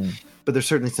 But there's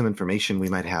certainly some information we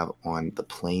might have on the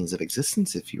planes of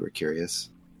existence if you were curious.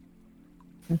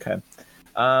 Okay.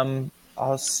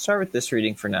 I'll start with this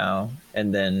reading for now,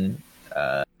 and then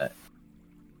I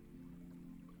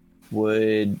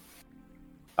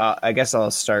guess I'll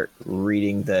start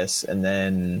reading this, and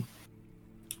then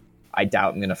I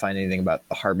doubt I'm going to find anything about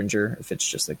the Harbinger if it's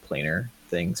just like planar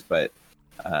things, but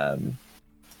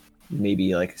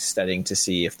maybe like studying to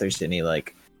see if there's any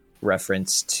like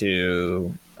reference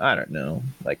to, I don't know,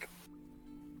 like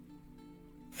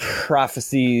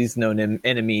prophecies, known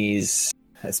enemies,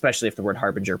 especially if the word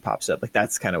Harbinger pops up. Like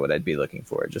that's kind of what I'd be looking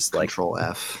for. Just like Control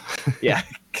F. Yeah,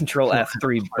 Control F,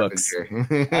 3 books.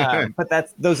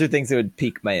 But those are things that would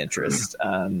pique my interest.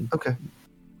 Okay.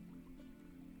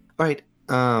 All right.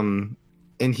 And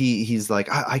he's like,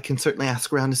 I can certainly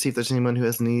ask around to see if there's anyone who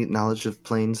has any knowledge of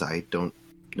planes. I don't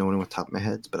know anyone off the top of my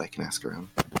head, but I can ask around.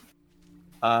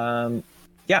 I'll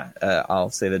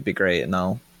say that'd be great, and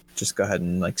I'll just go ahead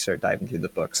and like start diving through the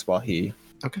books while he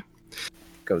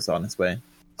goes on his way.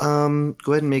 Go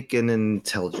ahead and make an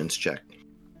intelligence check,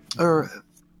 or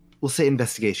we'll say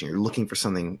investigation. You're looking for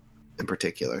something in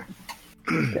particular.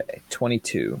 Okay,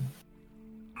 22.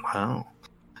 Wow.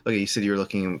 Okay, you said you were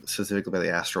looking specifically by the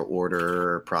Astral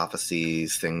Order,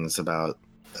 prophecies, things of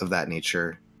that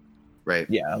nature, right?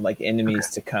 Yeah, like enemies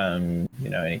to come,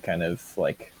 any kind of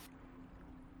like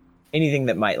anything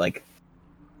that might like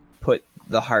put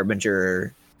the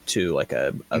Harbinger to like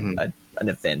an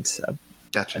event,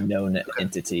 Gotcha. a known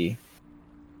entity.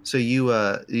 So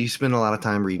you spend a lot of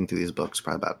time reading through these books,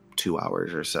 probably about 2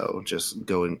 hours or so, just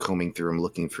going combing through them,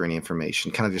 looking for any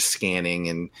information, kind of just scanning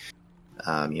and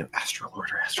Astral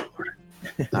Order.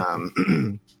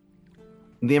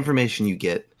 The information you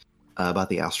get about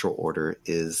the Astral Order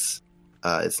is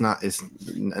it's not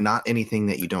anything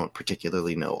that you don't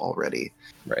particularly know already.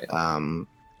 Right.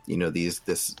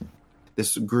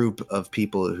 This group of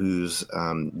people whose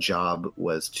job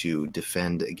was to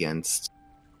defend against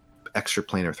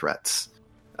extraplanar threats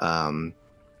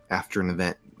after an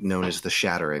event known as the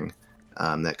Shattering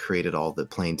that created all the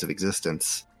planes of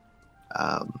existence.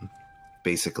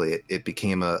 Basically, it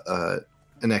became an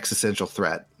existential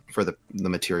threat for the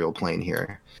material plane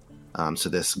here. So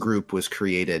this group was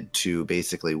created to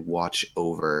basically watch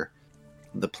over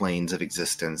the planes of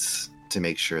existence to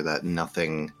make sure that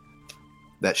nothing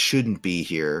that shouldn't be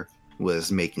here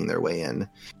was making their way in.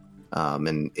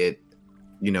 And it,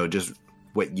 just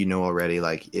what you know already,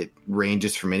 like it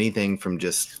ranges from anything from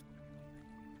just,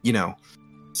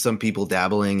 some people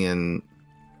dabbling in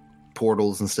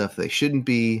portals and stuff they shouldn't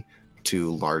be,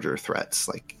 to larger threats,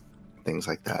 like things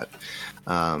like that.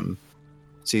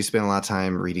 So you spend a lot of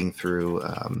time reading through.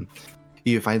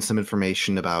 You find some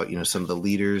information about, some of the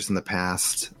leaders in the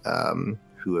past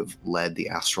who have led the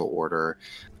Astral Order,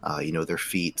 their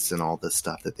feats and all this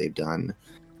stuff that they've done.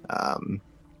 And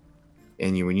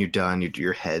when you're done,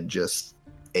 your head just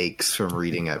aches from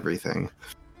reading everything.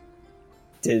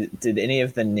 Did any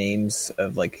of the names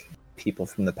of like people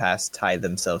from the past tie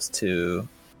themselves to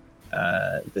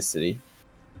the city,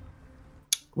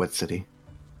 What city?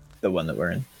 the one that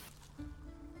we're in?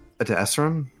 To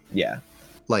Esram? Yeah,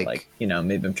 Like,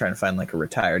 maybe I'm trying to find like a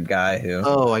retired guy who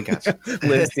oh, I got you.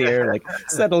 lives here, like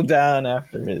settled down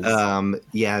after his.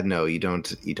 Yeah, no, you don't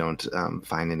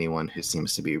find anyone who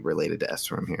seems to be related to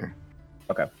Esram here.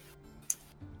 Okay.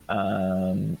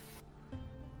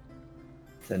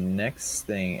 The next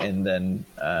thing, and then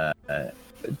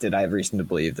did I have reason to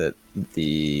believe that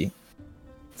the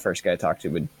first guy I talked to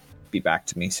would be back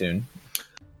to me soon?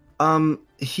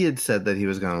 He had said that he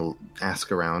was going to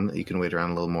ask around. You can wait around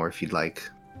a little more if you'd like.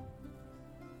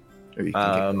 Or you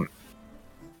can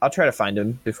I'll try to find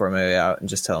him before my way out and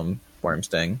just tell him where I'm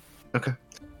staying. Okay.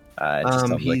 Just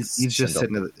tell him, he's just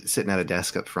Sindel. sitting at a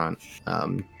desk up front,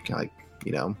 kind of like,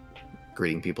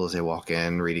 greeting people as they walk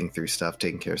in, reading through stuff,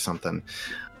 taking care of something.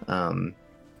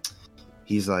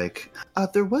 He's like,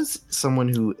 there was someone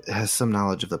who has some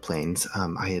knowledge of the plains.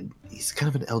 He's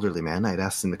kind of an elderly man. I'd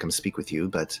asked him to come speak with you,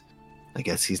 but I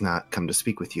guess he's not come to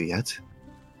speak with you yet.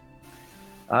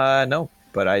 No,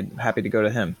 but I'm happy to go to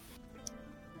him.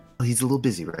 Well, he's a little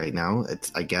busy right now,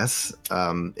 I guess,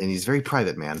 and he's a very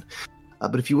private man.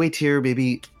 But if you wait here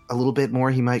maybe a little bit more,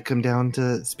 he might come down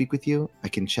to speak with you. I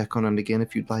can check on him again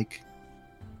if you'd like.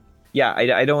 Yeah,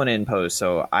 I don't want to impose,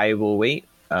 so I will wait.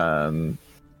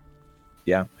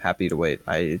 Yeah, happy to wait.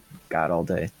 I got all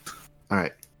day. All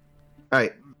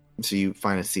right. So you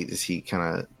find a seat as he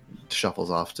kind of shuffles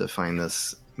off to find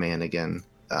this man again.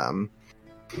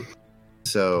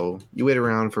 So you wait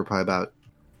around for probably about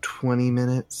 20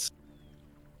 minutes.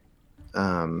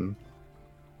 And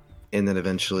then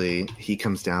eventually he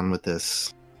comes down with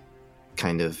this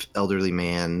kind of elderly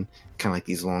man, kind of like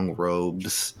these long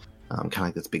robes, kind of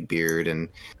like this big beard, and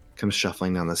comes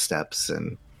shuffling down the steps.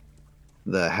 And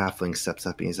the halfling steps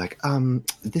up and he's like,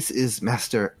 this is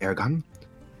Master Ergon.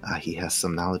 He has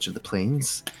some knowledge of the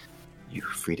plains. You're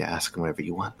free to ask him whatever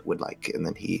you would like. And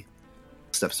then he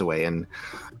steps away, and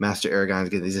Master Aragon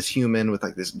is this human with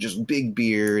like this just big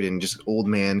beard and just old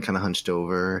man kind of hunched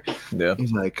over. Yeah.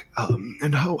 He's like,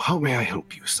 and how may I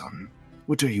help you, son?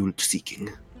 What are you seeking?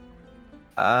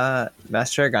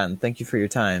 Master Aragon, thank you for your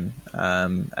time.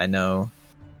 I know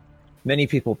many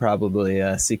people probably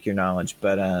seek your knowledge,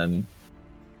 but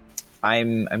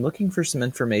I'm looking for some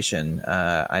information.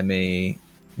 I'm a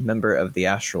member of the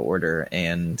Astral Order,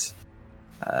 and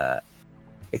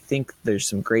I think there's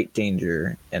some great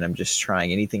danger, and I'm just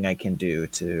trying anything I can do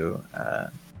to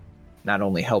not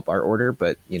only help our order,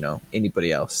 but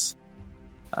anybody else.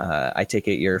 I take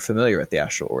it you're familiar with the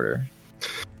Astral Order.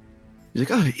 He's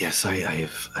like, oh yes,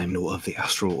 I know of the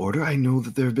Astral Order. I know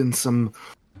that there have been some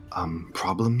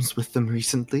problems with them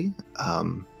recently.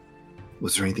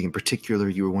 Was there anything in particular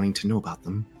you were wanting to know about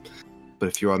them? But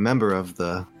if you're a member of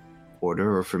the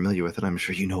Order or familiar with it, I'm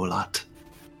sure you know a lot.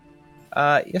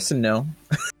 Yes and no.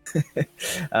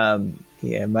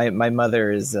 Yeah, my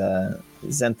mother is Zentha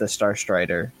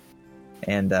Starstrider,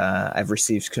 and I've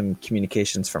received some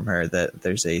communications from her that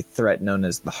there's a threat known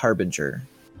as the Harbinger,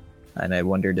 and I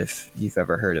wondered if you've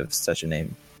ever heard of such a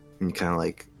name. And kind of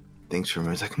like thinks for a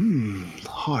minute, like,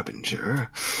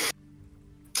 Harbinger.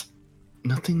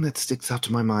 Nothing that sticks out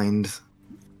to my mind.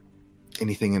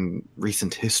 Anything in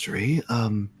recent history.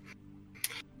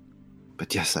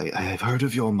 But yes, I've heard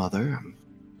of your mother. I'm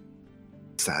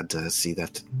sad to see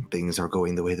that things are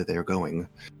going the way that they're going.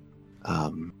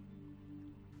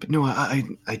 But no,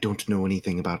 I don't know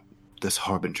anything about this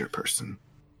Harbinger person.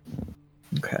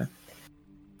 Okay.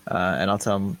 And I'll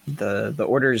tell him the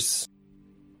order's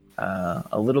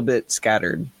a little bit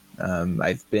scattered.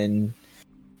 I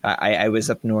was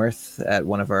up north at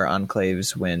one of our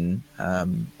enclaves when a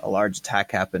large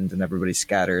attack happened and everybody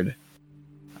scattered.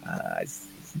 I've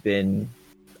been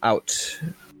out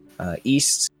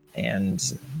east, and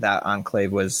that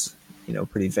enclave was,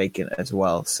 pretty vacant as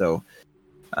well. So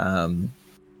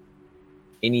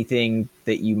anything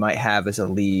that you might have as a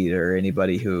lead or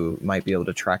anybody who might be able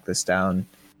to track this down,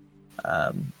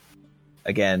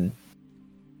 again,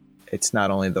 it's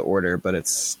not only the order, but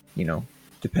it's,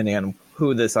 depending on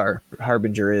who this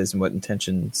Harbinger is and what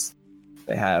intentions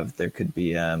they have, there could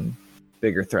be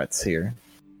bigger threats here.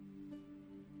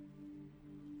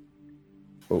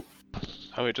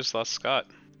 Oh, we just lost Scott.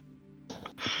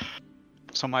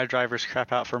 So my drivers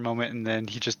crap out for a moment, and then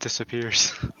he just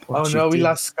disappears. Oh no, we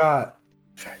lost Scott.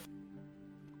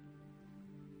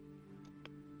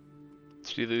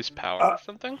 Did you lose power or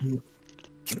something?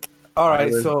 All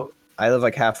right, so I live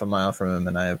like half a mile from him,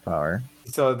 and I have power.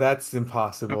 So that's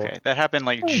impossible. Okay, that happened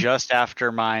like just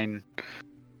after mine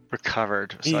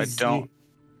recovered, so I don't.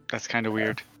 That's kind of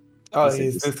weird. Oh, Is it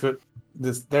he's just- Discord.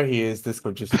 There he is.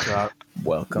 Discord just dropped.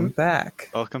 Welcome back.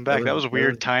 Welcome back. That was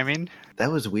weird timing.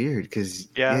 That was weird because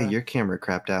Yeah. your camera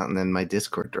crapped out and then my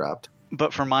Discord dropped.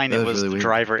 But for mine, That it was was really the weird.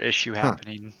 driver issue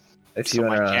happening. If So you my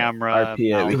want to camera RP it, we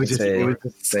It can was just, say it was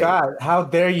just Scott, how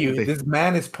dare you? They- This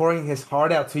man is pouring his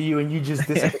heart out to you, and you just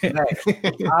disconnect.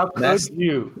 How could That's-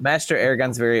 you? Master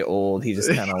Aragon's very old. He just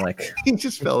kind of like he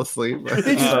just fell asleep. He just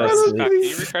fell Scott, asleep. can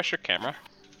you refresh your camera?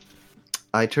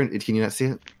 I turned. Can you not see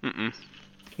it? Mm-mm.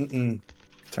 Mm-mm.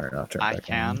 turn it off. Turn it I back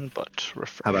on. can, but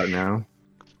refresh. How about now?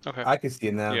 Okay. I can see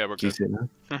it now. Yeah, we're Can you good. see it now?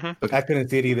 Mm-hmm. I couldn't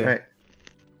see it either.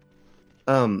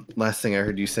 All right. Last thing I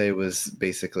heard you say was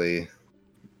basically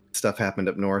stuff happened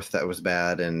up north that was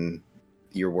bad, and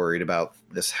you're worried about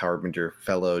this Harbinger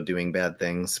fellow doing bad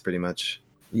things. Pretty much.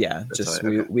 Yeah, That's just all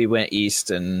right, okay. we went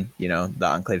east, and the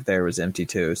enclave there was empty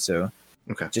too. So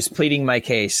Okay. just pleading my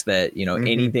case that Mhm.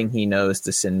 anything he knows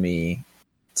to send me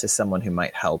to someone who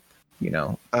might help.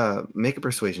 Make a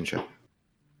persuasion check.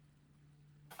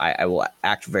 I will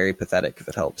act very pathetic if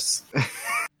it helps.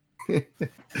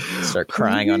 Start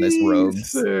crying on his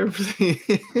robes. Sir, please.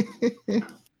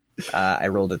 I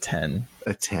rolled a 10.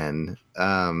 A 10.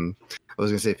 I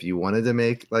was gonna say if you wanted to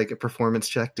make like a performance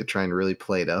check to try and really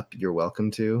play it up, you're welcome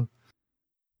to.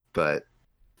 But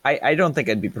I don't think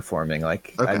I'd be performing.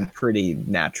 Like Okay. I'm pretty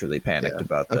naturally panicked Yeah,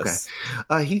 about okay. this.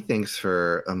 he thinks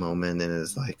for a moment and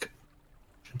is like,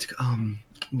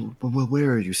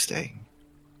 where are you staying?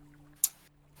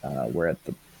 We're at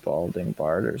the Balding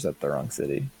Bard, or is that the wrong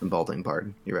city? In Balding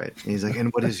Bard. You're right. And he's like,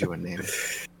 and what is your name?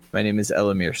 My name is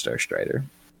Elamir Starstrider.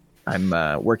 I'm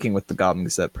working with the Goblin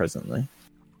Gazette presently.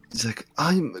 He's like,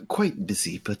 I'm quite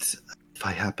busy, but if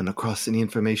I happen across any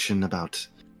information about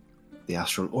the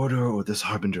Astral Order or this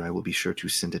Harbinger, I will be sure to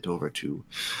send it over to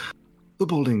the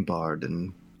Balding Bard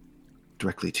and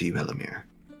directly to you, Elamir.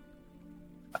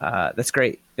 That's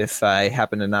great. If I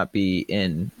happen to not be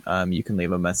in, you can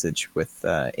leave a message with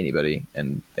anybody,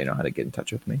 and they know how to get in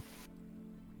touch with me.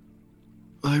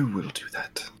 I will do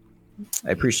that.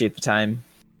 I appreciate the time.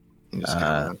 He just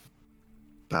kind of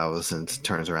bows and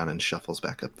turns around and shuffles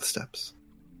back up the steps.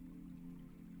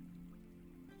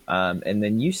 And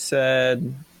then you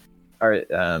said,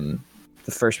 the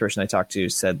first person I talked to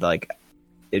said like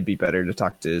it'd be better to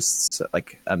talk to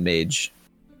like a mage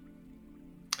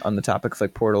on the topic of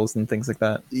like portals and things like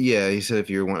that. Yeah, he said if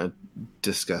you want to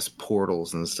discuss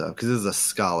portals and stuff, because this is a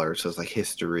scholar, so it's like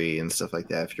history and stuff like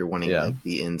that. If you're wanting like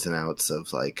the ins and outs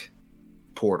of like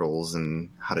portals and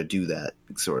how to do that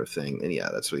sort of thing, then yeah,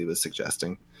 that's what he was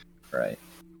suggesting. Right.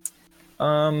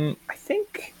 I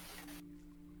think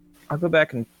I'll go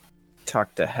back and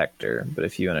talk to Hector, but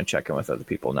if you want to check in with other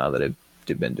people now that I've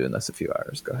been doing this a few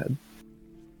hours, go ahead.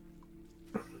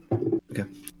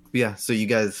 Yeah, so you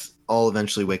guys all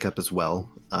eventually wake up as well,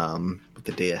 with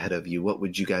the day ahead of you. What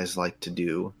would you guys like to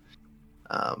do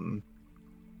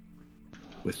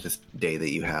with this day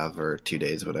that you have, or 2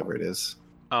 days, whatever it is?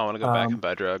 I want to go back and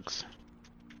buy drugs.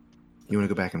 You want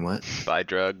to go back and what? Buy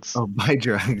drugs. Oh, buy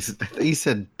drugs. I thought you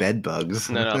said bed bugs.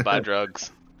 No, buy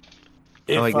drugs.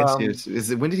 Oh, I guess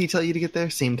is it, when did he tell you to get there?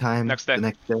 Same time? Next day. The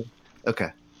next day?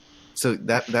 Okay. So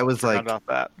that was like Forgot about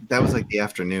that. that was like the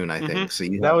afternoon, I think. So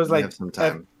you That have, was you like have some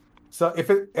time. So if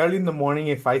it early in the morning,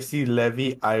 if I see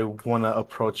Levy, I want to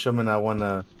approach him and I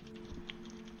like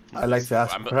to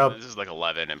ask for help. This is like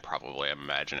 11, and probably I'm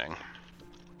imagining.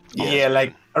 Yeah,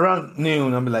 like around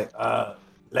noon, I'm like,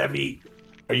 Levy,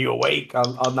 are you awake?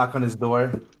 I'll knock on his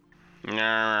door.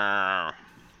 Barely.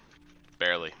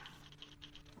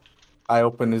 I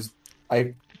open his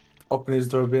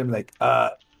door a bit. I'm like,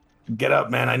 get up,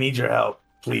 man. I need your help,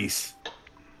 please.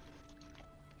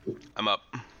 I'm up.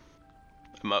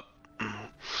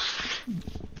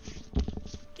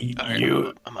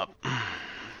 You. I'm up.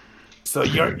 So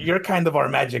you're kind of our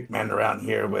magic man around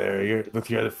here, where you're with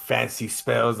your fancy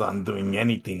spells on doing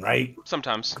anything, right?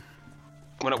 Sometimes.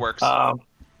 When it works.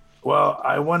 Well,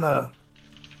 I'm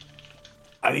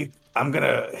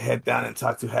gonna head down and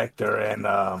talk to Hector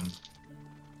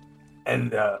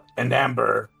and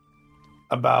Amber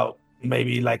about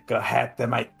maybe like a hat that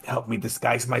might help me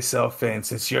disguise myself. And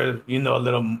since you know a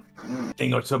little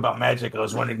thing or two about magic, I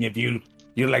was wondering if you'd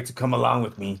like to come along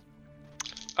with me.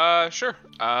 Sure.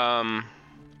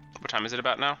 What time is it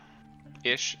about now?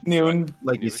 Ish? Noon.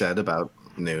 Like you said, about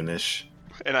noonish.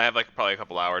 And I have like probably a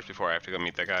couple hours before I have to go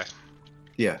meet that guy.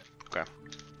 Yeah. Okay.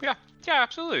 Yeah,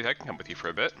 absolutely. I can come with you for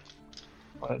a bit.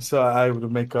 So I would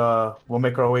we'll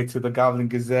make our way to the Goblin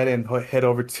Gazette and head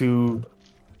over to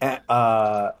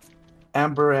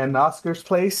Amber and Oscar's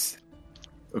place.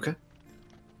 Okay.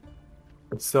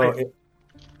 So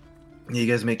You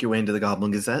guys make your way into the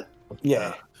Goblin Gazette.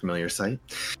 yeah. familiar sight.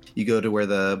 You go to where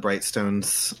the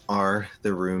Brightstones are,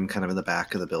 the room kind of in the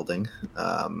back of the building.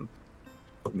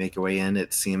 Make your way in.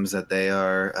 It seems that they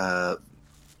are...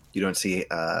 you don't see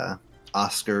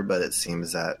Oscar, but it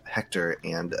seems that Hector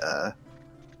and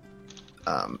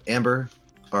Amber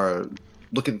are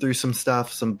looking through some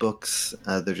stuff, some books.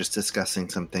 They're just discussing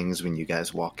some things when you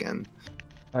guys walk in.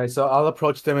 All right, so I'll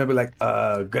approach them and be like,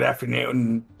 good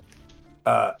afternoon,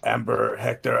 Amber,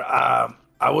 Hector. I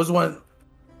was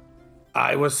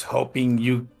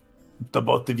hoping the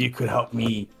both of you could help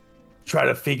me try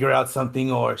to figure out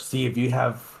something or see if you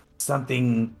have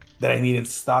something that I need in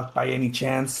stock by any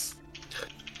chance.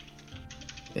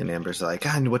 And Amber's like,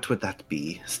 and what would that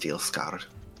be, Steel Scar?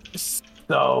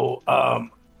 So,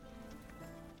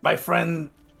 my friend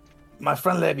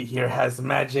Levy here has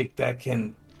magic that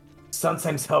can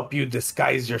sometimes help you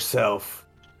disguise yourself.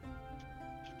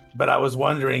 But I was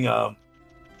wondering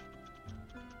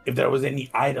if there was any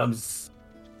items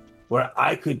where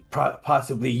I could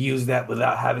possibly use that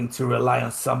without having to rely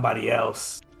on somebody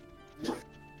else.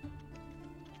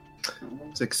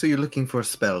 It's like, so you're looking for a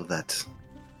spell that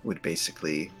would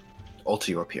basically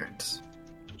alter your appearance?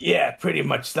 Yeah, pretty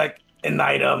much like an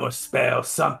item or spell,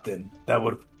 something that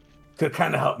could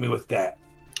kind of help me with that.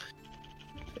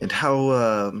 And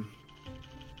how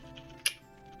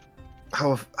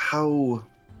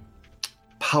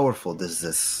powerful does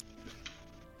this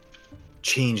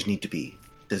change need to be?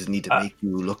 Does it need to make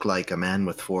you look like a man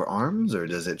with 4 arms, or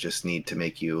does it just need to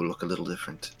make you look a little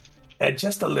different?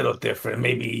 Just a little different.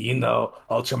 Maybe,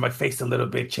 alter my face a little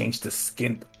bit, change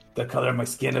the color of my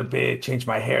skin a bit, change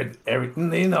my hair,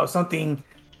 everything,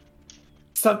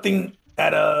 something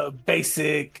at a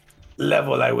basic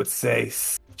level, I would say.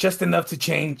 Just enough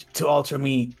to alter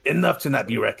me, enough to not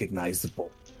be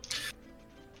recognizable.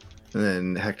 And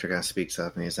then Hector kind of speaks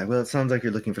up and he's like, well, it sounds like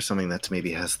you're looking for something that maybe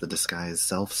has the disguise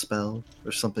self spell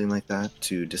or something like that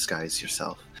to disguise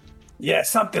yourself. Yeah,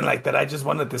 something like that. I just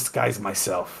want to disguise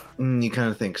myself. You kind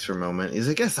of thinks for a moment. He's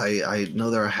like, yes, I know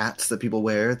there are hats that people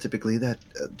wear typically that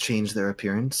change their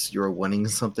appearance. You're wanting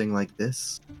something like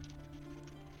this?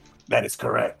 That is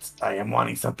correct. I am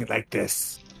wanting something like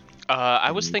this. I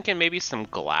was thinking maybe some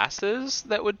glasses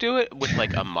that would do it with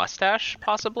like a mustache,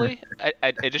 possibly,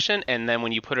 addition, and then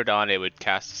when you put it on, it would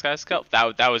cast Disguise Scout.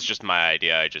 That was just my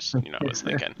idea. I just, was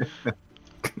thinking.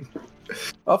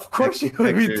 Of course you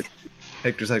would.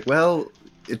 Hector's like, well,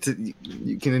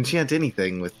 you can enchant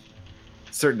anything with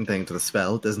certain things with a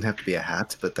spell. It doesn't have to be a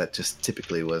hat, but that just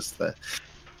typically was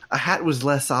a hat was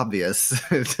less obvious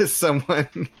to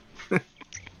someone.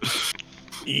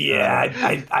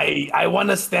 Yeah, I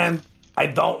want to stand. I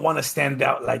don't want to stand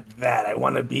out like that. I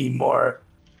want to be more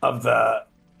of the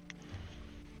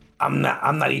I'm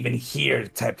not even here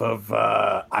type of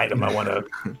item I want to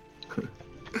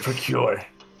procure.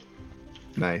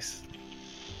 Nice.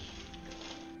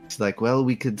 It's like, well,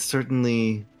 we could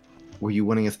certainly. Were you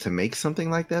wanting us to make something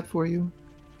like that for you?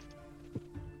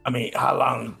 I mean, how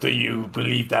long do you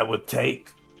believe that would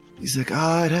take? He's like,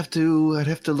 I'd have to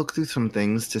look through some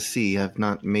things to see. I've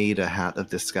not made a hat of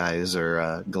disguise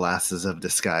or glasses of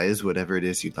disguise, whatever it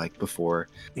is you'd like before.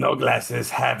 No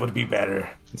glasses, hat would be better.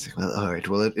 He's like, well, all right.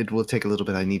 Well, it will take a little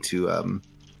bit. I need to. I've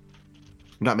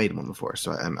not made one before,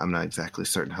 so I'm not exactly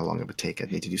certain how long it would take.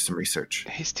 I'd need to do some research.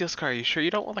 Hey, Steel Scar, are you sure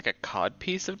you don't want like a cod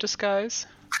piece of disguise?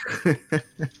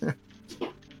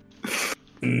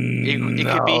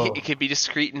 It could be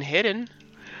discreet and hidden.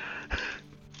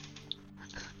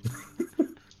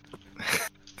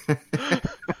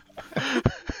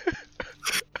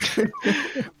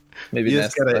 Maybe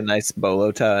that's a nice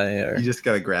bolo tie. Or... You just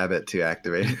gotta grab it to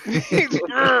activate it.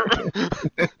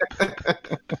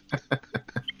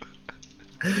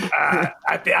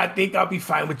 I think I'll be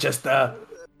fine with just a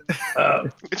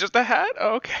hat.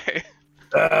 Oh, okay.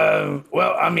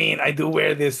 Well, I mean, I do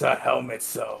wear this helmet,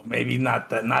 so maybe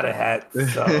not a hat.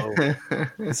 So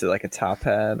is it like a top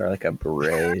hat or like a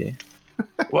beret?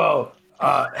 Well,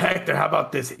 Hector, how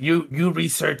about this? You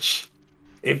research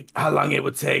how long it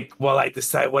would take while I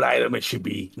decide what item it should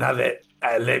be. Now that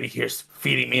Levy here's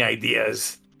feeding me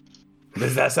ideas,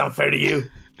 does that sound fair to you?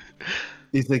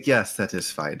 He's like, yes, that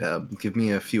is fine. Give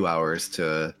me a few hours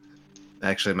to.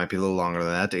 Actually, it might be a little longer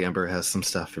than that. Amber has some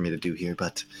stuff for me to do here,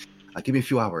 but give me a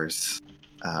few hours.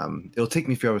 It'll take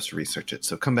me a few hours to research it,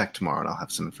 so come back tomorrow and I'll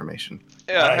have some information.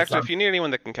 Yeah, right, Hector, if you need anyone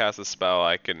that can cast a spell,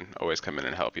 I can always come in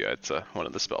and help you. It's one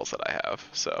of the spells that I have,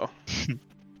 so.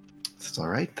 It's all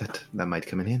right. That might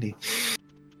come in handy.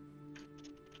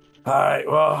 All right,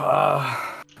 well,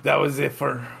 that was it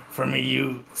for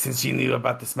me. Since you knew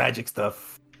about this magic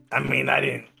stuff. I mean, I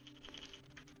didn't.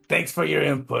 Thanks for your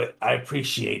input. I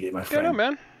appreciate it, my friend. Yeah, no,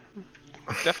 man.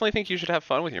 definitely think you should have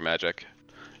fun with your magic.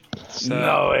 So,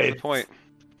 No, that's the it's- point.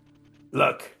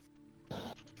 Look,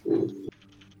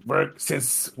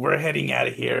 since we're heading out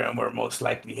of here and we're most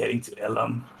likely heading to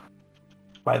Elam,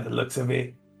 by the looks of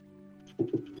it,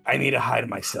 I need to hide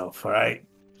myself. All right.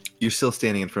 You're still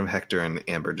standing in front of Hector and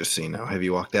Amber, just so you know. Have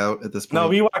you walked out at this point? No,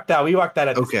 we walked out. We walked out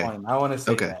at Okay. this point. I want to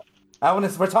say Okay. that.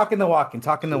 We're talking the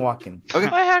walking. Okay.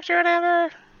 Bye, Hector and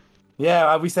Amber.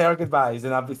 Yeah, we say our goodbyes,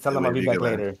 and I'll tell them I'll be Wave back you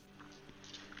goodbye. later.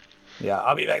 Yeah,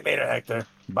 I'll be back later, Hector.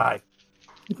 Bye.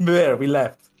 There, we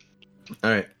left.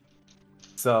 All right.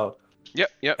 So, Yep.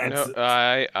 And No,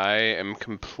 s- I am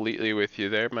completely with you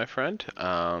there, my friend.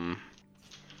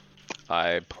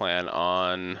 I plan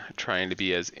on trying to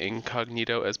be as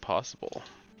incognito as possible.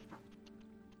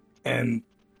 and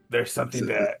there's something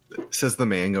that Says the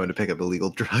man going to pick up illegal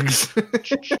drugs.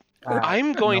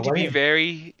 I'm going to be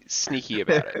very. very sneaky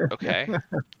about it. Okay.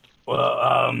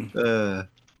 Well, uh,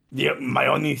 my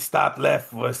only stop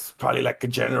left was probably like a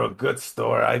general goods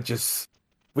store.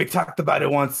 We talked about it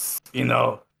once,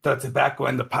 the tobacco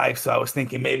and the pipe. So I was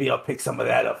thinking maybe I'll pick some of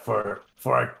that up for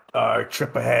our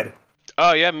trip ahead.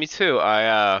 Oh yeah, me too.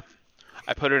 I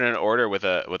put in an order with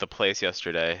a place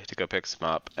yesterday to go pick some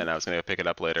up, and I was gonna go pick it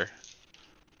up later.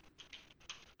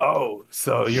 Oh,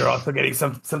 so you're also getting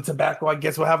some tobacco? I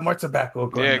guess we'll have more tobacco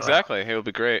going Yeah, around. exactly. It would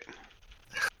be great.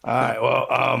 All right.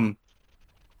 Well,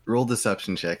 roll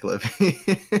deception check, Livy.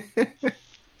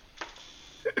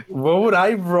 what would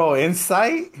I roll?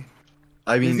 Insight?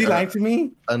 I mean, Is he lying to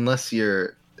me? unless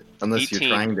you're 18.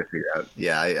 trying to figure out.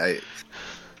 Yeah,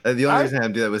 the only reason I had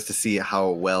to do that was to see how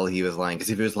well he was lying. Because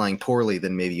if he was lying poorly,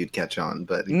 then maybe you'd catch on.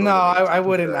 But No, I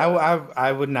wouldn't.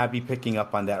 I would not be picking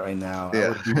up on that right now. I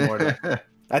would be more.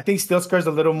 I think Stillscar's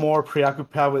a little more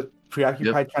preoccupied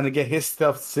trying to get his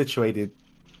stuff situated.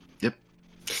 Yep.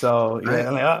 So yeah, Right.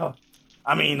 I'm like, oh,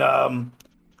 I mean,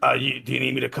 do you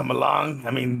need me to come along?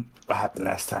 I mean, what happened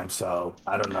last time? So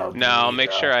I don't know. No, I'll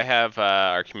make sure I have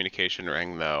our communication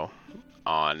ring though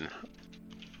on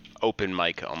open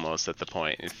mic almost at the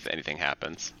point if anything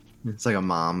happens. It's like a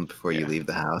mom before you Yeah. leave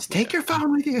the house. Take your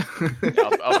phone with you.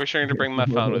 I'll be sure to bring my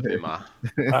phone with me, Ma.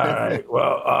 All right.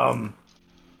 Well,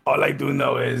 all I do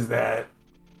know is that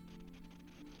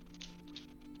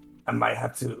I might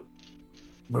have to.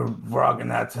 We're all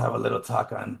gonna have to have a little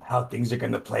talk on how things are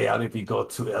gonna play out if we go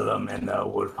to Elam and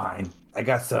Woodpine. I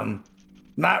got some,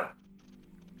 not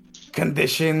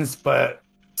conditions, but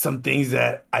some things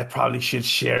that I probably should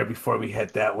share before we head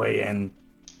that way, and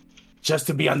just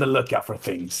to be on the lookout for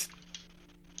things.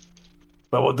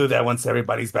 But we'll do that once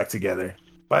everybody's back together.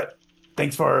 But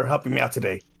thanks for helping me out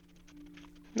today.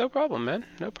 No problem, man.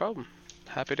 No problem.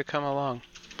 Happy to come along.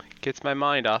 Gets my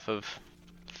mind off of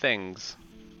things.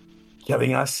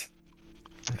 Killing us.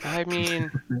 I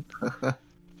mean,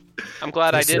 I'm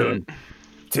glad I didn't.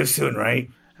 Too soon, right?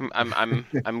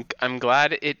 I'm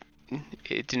glad it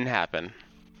didn't happen.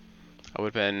 I would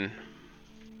have been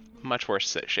much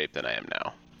worse shape than I am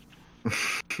now.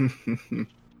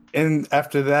 And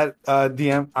after that,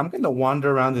 DM, I'm gonna wander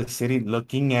around the city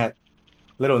looking at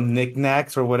little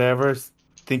knickknacks or whatever,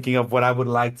 thinking of what I would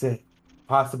like to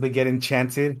possibly get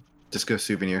enchanted. Just go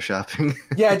souvenir shopping.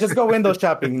 Yeah, just go window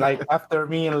shopping. Like after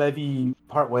me and Levy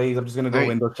part ways, I'm just gonna go Alright.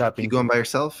 window shopping. You going by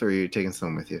yourself, or are you taking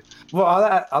someone with you? Well,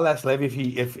 I'll ask Levy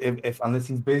if unless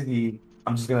he's busy,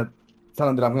 I'm just gonna tell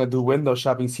him that I'm gonna do window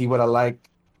shopping, see what I like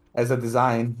as a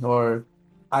design or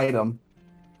item,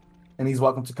 and he's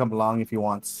welcome to come along if he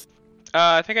wants.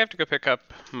 I think I have to go pick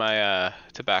up my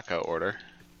tobacco order.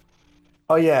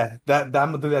 Oh yeah, that I'm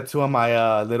gonna do that too on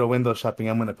my little window shopping.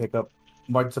 I'm gonna pick up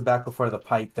more tobacco for the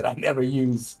pipe that I never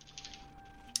use.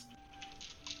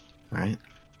 All right.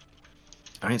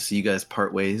 So you guys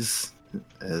part ways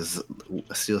as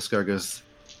Steelscar goes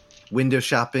window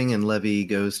shopping, and Levy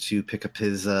goes to pick up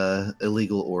his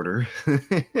illegal order.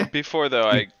 Before though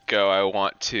I go, I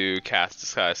want to cast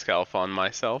Disguise Self on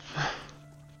myself.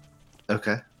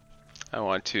 Okay. I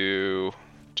want to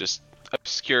just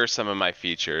obscure some of my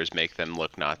features, make them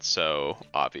look not so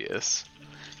obvious.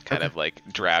 Kind of like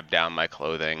drab down my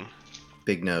clothing.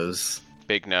 Big nose.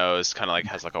 Big nose, kind of like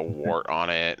has like a wart on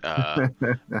it.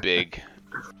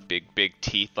 Big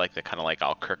teeth, like they're kind of like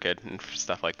all crooked and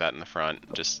stuff like that in the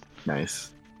front. Just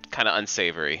Nice. kind of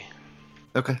unsavory.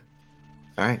 Okay.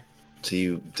 All right. So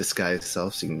you disguise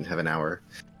yourself so you can have an hour.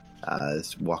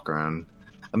 Just walk around.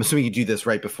 I'm assuming you do this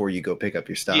right before you go pick up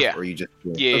your stuff, Yeah. or you just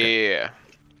Yeah, Okay. yeah.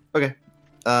 Okay.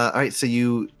 All right. So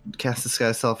you cast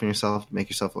disguise self on yourself, make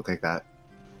yourself look like that.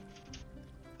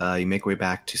 You make your way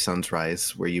back to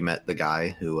Sunrise, where you met the guy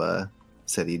who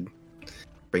said he'd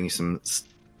bring you some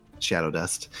shadow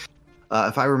dust.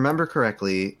 If I remember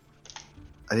correctly,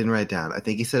 I didn't write it down. I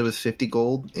think he said it was 50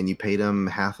 gold, and you paid him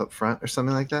half up front or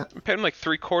something like that. I paid him like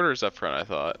 3/4 up front, I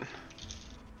thought. Is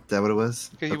that what it was?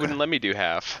 Because he wouldn't let me do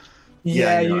half.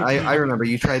 Yeah, you- I remember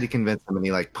you tried to convince him, and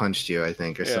he like punched you, I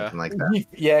think, or Yeah. something like that.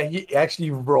 he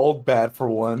actually rolled bad for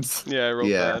once. Yeah, I rolled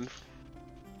Yeah. bad.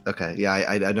 Okay, yeah,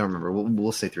 I don't remember.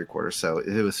 We'll say 3/4. So if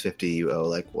it was 50, you owe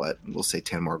like what? We'll say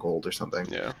 10 more gold or something.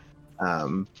 Yeah.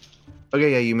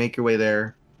 Okay, yeah, you make your way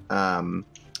there.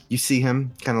 You see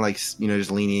him kind of like, just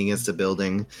leaning against a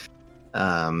building.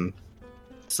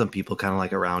 Some people kind of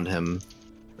like around him,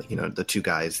 the two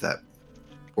guys that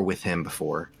were with him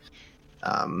before.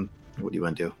 What do you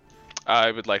want to do?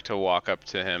 I would like to walk up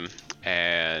to him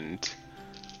and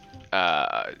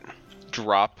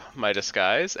drop my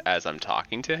disguise as I'm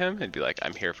talking to him and be like,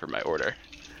 I'm here for my order.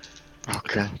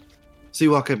 Okay. So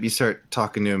you walk up, you start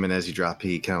talking to him, and as you drop,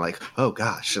 he kind of like, oh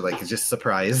gosh, like he's just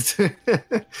surprised.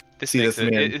 This See makes this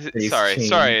man face sorry,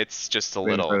 change it's just a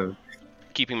right in front little of-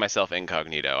 keeping myself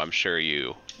incognito. I'm sure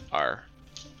you are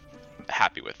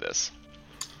happy with this.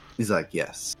 He's like,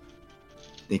 yes.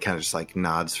 He kind of just like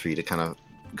nods for you to kind of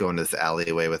go into this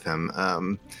alleyway with him.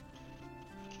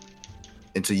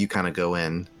 And so you kind of go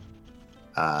in.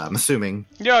 I'm assuming.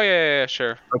 Yeah,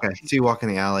 sure. Okay. So you walk in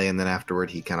the alley, and then afterward,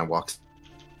 he kind of walks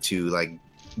to like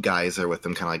guys that are with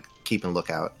him, kind of like keeping a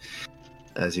lookout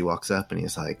as he walks up, and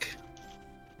he's like,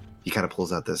 he kind of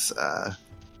pulls out this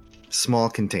small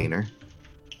container.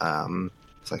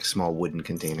 It's like a small wooden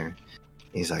container.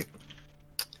 He's like,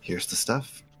 here's the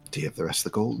stuff. Do you have the rest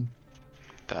of the gold?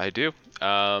 I do.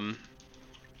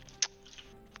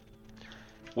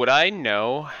 Would I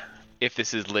know if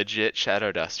this is legit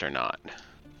Shadow Dust or not?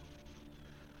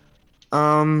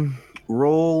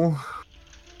 Roll.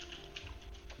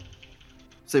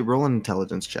 Say roll an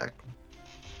intelligence check.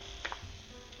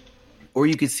 Or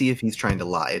you could see if he's trying to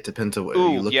lie. It depends on what you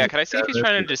Ooh, look yeah. at. Can I see if he's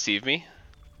trying to deceive me?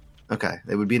 Okay,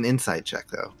 it would be an insight check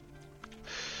though.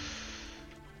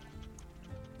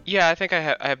 Yeah, I think I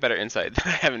have better insight than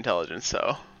I have intelligence.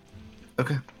 So,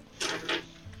 Okay.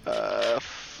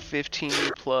 15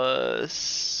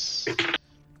 plus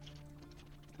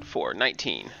 4,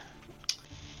 19.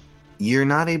 You're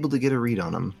not able to get a read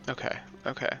on him. Okay.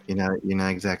 You're not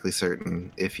exactly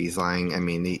certain if he's lying. I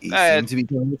mean, he Uh, seems to be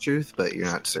telling the truth, but you're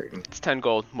not certain. It's 10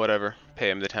 gold. Whatever. Pay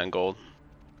him the 10 gold.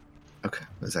 Okay,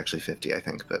 it's actually 50, I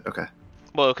think, but okay.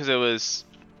 Well, because it was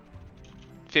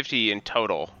 50 in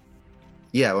total.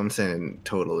 Yeah, what I'm saying in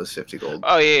total is 50 gold.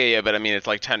 Oh yeah. But I mean, it's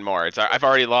like 10 more. I've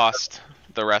already lost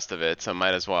the rest of it, so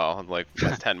might as well. Like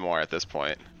that's 10 more at this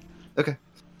point. Okay.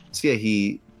 So yeah,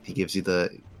 he gives you the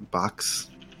box.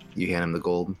 You hand him the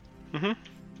gold. Mhm.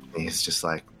 And he's just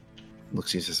like, looks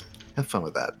at you and says, have fun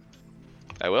with that.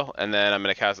 I will, and then I'm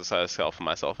gonna cast a side spell for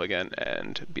myself again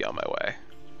and be on my way.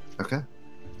 Okay.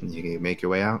 And you can make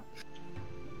your way out.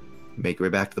 Make your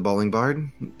way back to the bowling bard.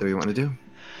 That what you want to do?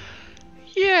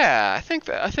 Yeah, I think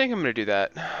I'm gonna do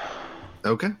that.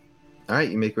 Okay. All right.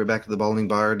 You make your way back to the bowling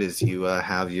bard as you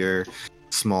have your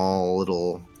small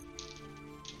little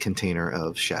container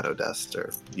of shadow dust,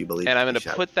 or you believe. And I'm to be gonna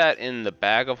shadow- put that in the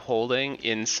bag of holding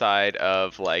inside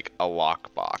of like a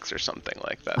lockbox or something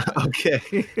like that,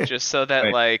 Okay. just so that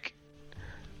Right. like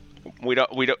we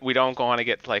don't go on to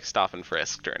get like stop and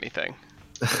frisked or anything.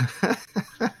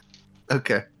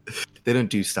 Okay. They don't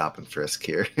do stop and frisk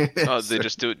here. Oh, they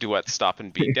just do what? Stop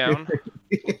and beat down?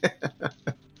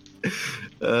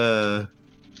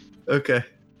 Okay.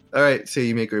 All right. So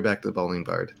you make your way back to the bowling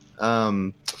bard.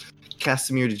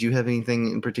 Casimir, did you have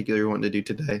anything in particular you wanted to do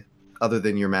today, other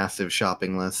than your massive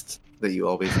shopping list that you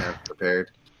always have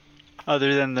prepared?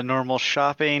 Other than the normal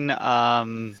shopping,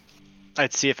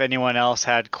 I'd see if anyone else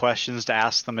had questions to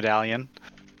ask the medallion.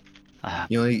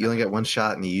 You only got one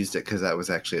shot, and you used it because that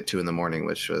was actually at 2 a.m,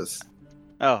 which was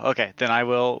Oh, okay. Then I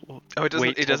will. Oh, it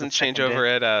wait till doesn't the change second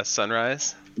over day. at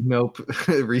sunrise. nope.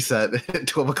 Reset at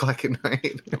 12 o'clock at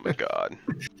night. Oh my god.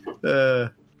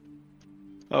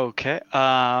 Okay.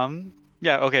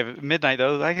 Yeah. Okay. Midnight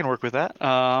though, I can work with that.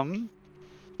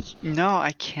 No,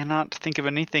 I cannot think of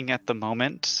anything at the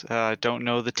moment. I don't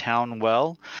know the town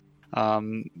well.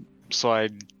 So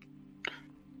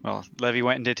Levy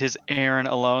went and did his errand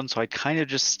alone, so I'd kind of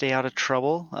just stay out of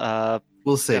trouble.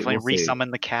 We'll say Definitely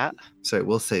resummon the cat. Sorry,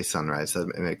 we'll say sunrise.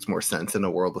 That makes more sense in a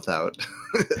world without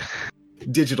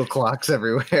digital clocks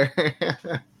everywhere.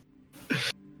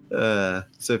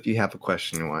 So if you have a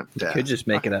question you want to Could just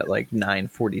make it at like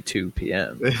 9:42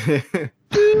 p.m.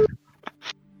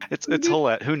 It's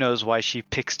Holette. Who knows why she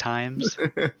picks times?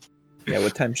 Yeah,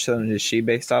 what time zone is she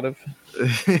based out of?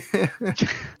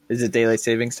 Is it daylight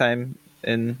savings time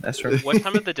in Esra? What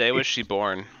time of the day was she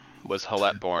born? was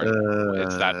Halette born?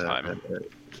 It's that time.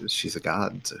 She's a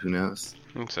god, so who knows?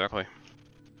 Exactly.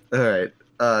 All right.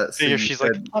 So Figure you she's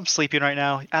said- like, I'm sleeping right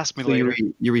now. Ask me so later.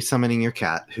 you're resummoning your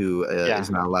cat, who Yeah. is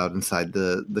not allowed inside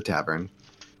the tavern.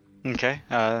 Okay.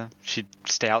 She'd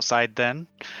stay outside then.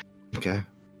 Okay.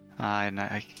 And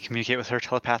I communicate with her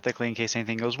telepathically in case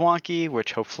anything goes wonky,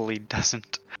 which hopefully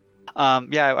doesn't.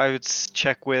 Yeah, I would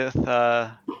check with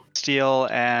Steel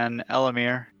and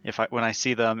Elamir when I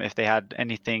see them if they had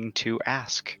anything to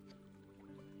ask.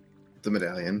 The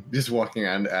medallion. Just walking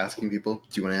around asking people,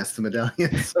 do you want to ask the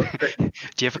medallion something?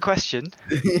 Do you have a question?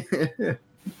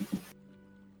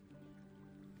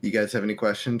 You guys have any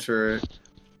questions for...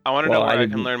 I want to Well, know where I I-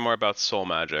 can learn more about soul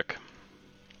magic.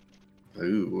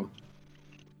 Ooh.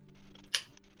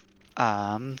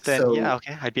 Then So- yeah,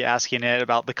 okay. I'd be asking it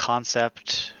about the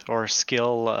concept or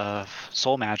skill of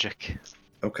soul magic.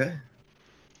 Okay.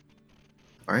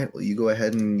 All right. Well, you go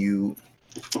ahead and you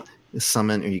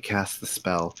summon or you cast the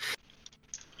spell,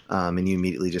 and you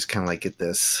immediately just kind of like get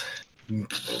this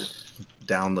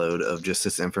download of just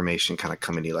this information kind of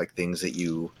coming to you, like things that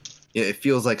it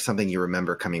feels like something you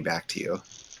remember coming back to you,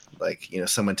 like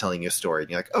someone telling you a story, and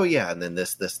you're like, oh yeah, and then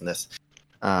this, and this.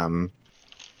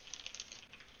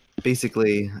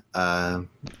 Basically, the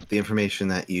information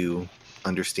that you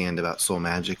understand about soul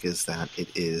magic is that it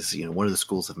is, one of the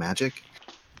schools of magic.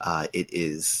 It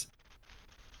is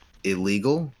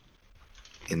illegal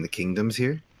in the kingdoms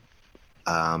here,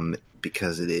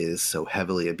 because it is so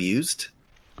heavily abused.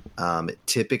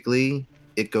 Typically,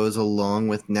 it goes along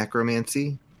with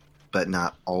necromancy, but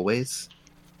not always.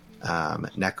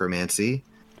 Necromancy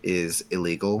is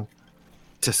illegal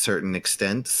to certain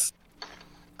extents,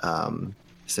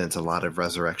 since a lot of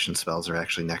resurrection spells are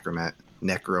actually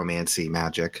necromancy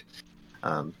magic.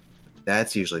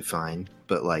 That's usually fine,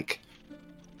 but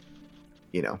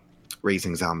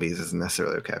raising zombies isn't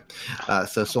necessarily okay.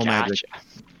 So soul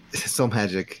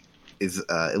magic is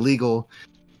illegal.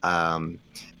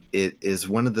 It is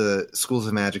one of the schools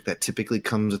of magic that typically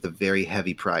comes with a very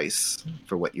heavy price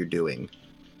for what you're doing.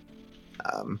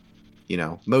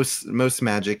 Most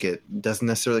magic, it doesn't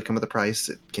necessarily come with a price.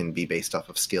 It can be based off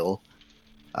of skill,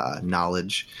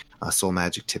 knowledge. Soul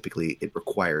magic, typically it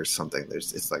requires something.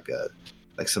 It's like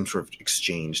some sort of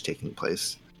exchange taking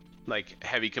place. Like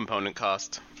heavy component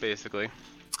cost, basically.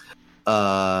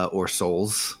 Or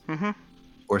souls, Mm-hmm.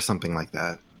 or something like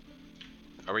that.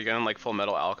 Are we going like Full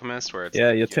Metal Alchemist, where it's Yeah,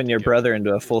 like you'll turn your brother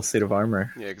into a full suit of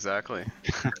armor. Yeah, exactly.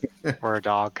 Or a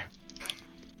dog.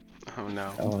 Oh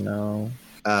no. Oh no.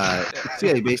 So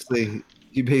yeah, you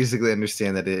basically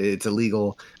understand that it's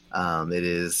illegal. It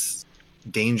is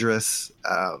dangerous.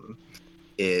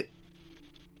 It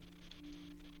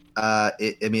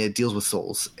deals with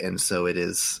souls, and so it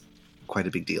is quite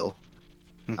a big deal.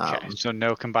 Okay, so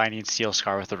no combining Steel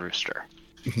Scar with a rooster.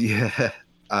 Yeah.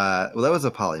 Well, that was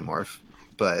a polymorph,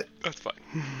 but That's fine.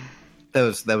 that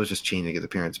was just changing its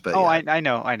appearance. But Oh, yeah, I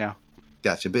know.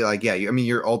 gotcha. But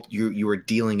you are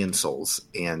dealing in souls,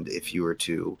 and if you were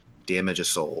to damage a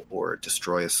soul or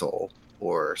destroy a soul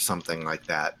or something like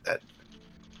that,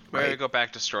 We're right. gonna go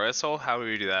back destroy a soul. How do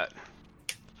we do that?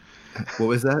 What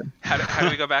was that? How do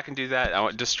we go back and do that? I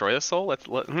want destroy a soul. That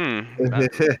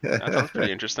sounds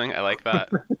pretty interesting. I like that.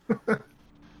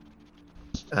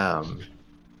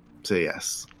 So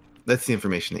yes, that's the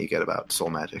information that you get about soul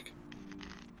magic.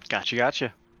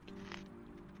 Gotcha.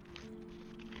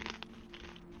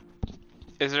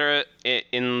 Is there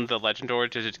in the legend lore,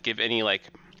 did it give any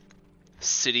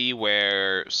city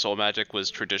where soul magic was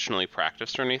traditionally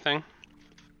practiced or anything?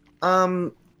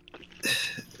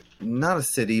 Not a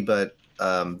city, but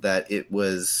that it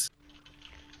was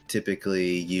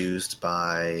typically used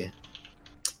by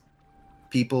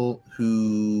people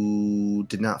who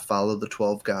did not follow the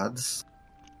 12 gods,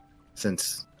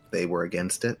 since they were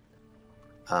against it.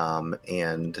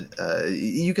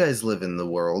 You guys live in the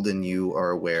world, and you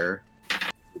are aware.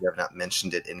 We have not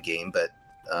mentioned it in game, but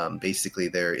basically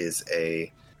there is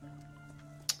a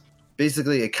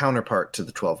counterpart to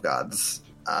the 12 gods.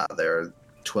 There are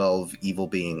 12 evil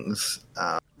beings,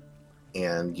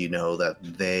 and you know that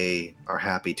they are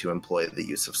happy to employ the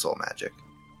use of soul magic.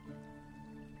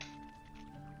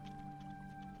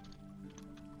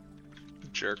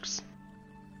 Jerks.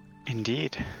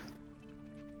 Indeed.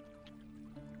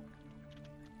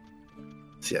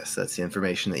 So yes, that's the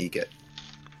information that you get.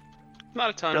 Not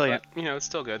a ton, Brilliant. but it's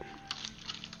still good.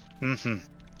 Mm-hmm.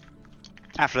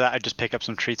 After that, I'd just pick up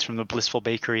some treats from the Blissful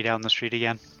Bakery down the street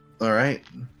again. All right,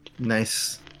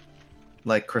 nice,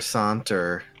 like croissant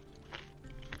or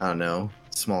I don't know,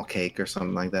 small cake or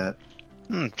something like that.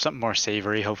 Something more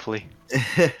savory, hopefully.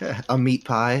 A meat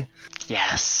pie.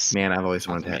 Yes. Man, I've always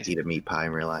wanted Sounds to eat a meat pie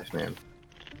in real life, man.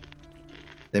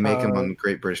 They make them on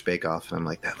Great British Bake Off, and I'm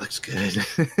like, that looks good.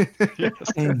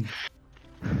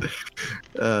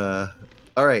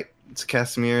 All right, it's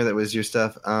Casimir. That was your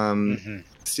stuff.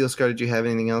 Steel Scar, did you have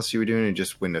anything else you were doing, or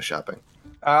just window shopping?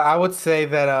 I would say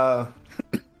that.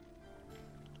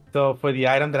 So for the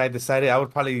item that I decided, I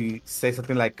would probably say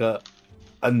something like a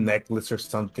necklace or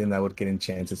something that would get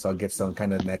enchanted. So I'll get some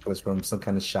kind of necklace from some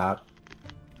kind of shop.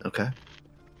 Okay.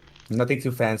 Nothing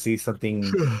too fancy. Something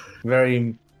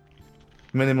very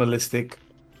minimalistic.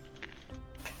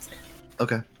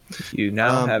 Okay. You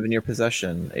now have in your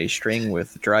possession a string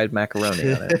with dried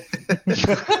macaroni on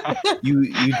it.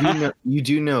 You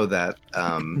do know that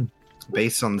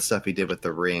based on the stuff he did with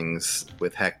the rings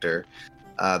with Hector,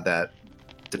 that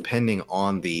depending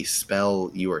on the spell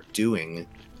you are doing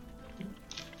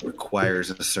requires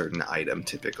a certain item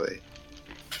typically.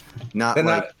 Not Then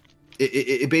like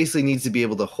it basically needs to be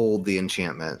able to hold the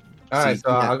enchantment. All right, so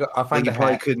I'll find you the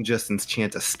probably hat. couldn't just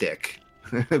enchant a stick,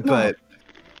 but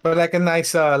like a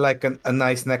nice a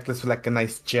nice necklace with like a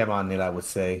nice gem on it, I would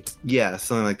say. yeah,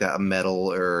 something like that, a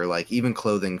metal or like even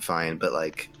clothing, fine, but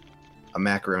like a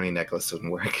macaroni necklace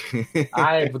wouldn't work.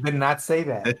 I did not say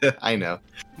that. I know.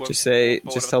 Just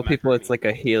What just about tell the people macaroni? it's like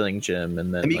a healing gem,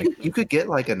 and then I mean, like you could get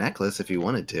like a necklace if you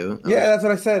wanted to. Yeah, that's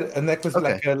what I said. A necklace with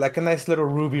Okay. like a nice little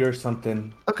ruby or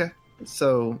something. Okay.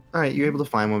 So, all right, you're able to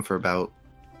find one for about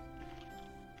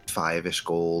 5-ish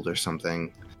gold or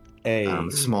something. Hey,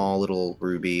 Small little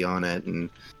ruby on it, and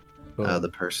the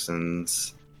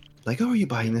person's like, "Oh, are you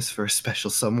buying this for a special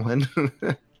someone?"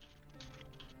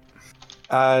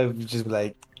 I just be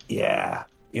like, yeah,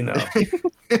 you know.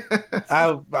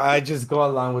 I just go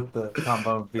along with the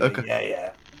combo. And be like, Okay.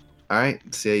 yeah. All right.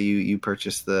 So yeah, you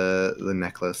purchase the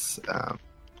necklace.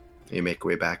 You make your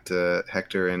way back to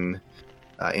Hector and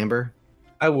Amber.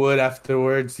 I would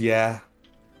afterwards. Yeah,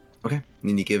 Okay.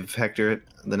 And you give Hector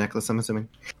the necklace, I'm assuming.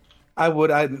 I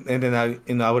would. And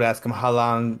then I would ask him how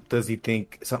long does he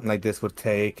think something like this would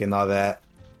take and all that.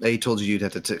 He told you you'd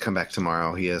have to come back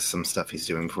tomorrow. He has some stuff he's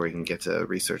doing before he can get to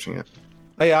researching it.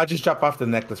 Oh yeah, I'll just drop off the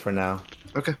necklace for now.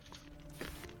 Okay.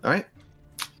 All right.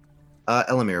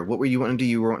 Elamir, what were you wanting to do?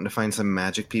 You were wanting to find some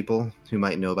magic people who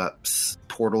might know about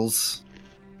portals.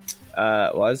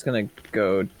 well, I was gonna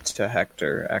go to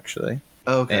Hector actually,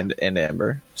 Oh, okay. and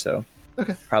Amber. So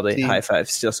Okay. probably See- high five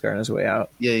Steel Scar on his way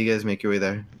out. Yeah, you guys make your way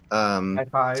there. High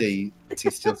five. So you see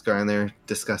Steel Scar in there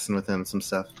discussing with him some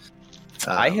stuff.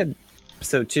 I had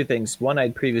two things. One,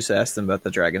 I'd previously asked them about the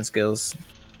dragon skills.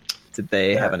 Did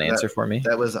they have an answer for me?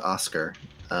 That was Oscar.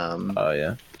 Oh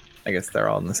yeah, I guess they're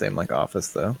all in the same like office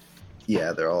though.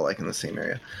 Yeah, they're all like in the same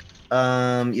area.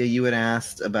 Yeah, you had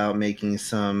asked about making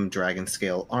some dragon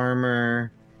scale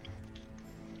armor.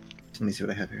 Let me see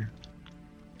what I have here.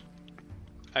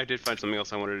 I did find something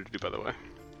else I wanted to do, by the way.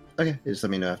 Okay, just let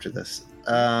me know after this.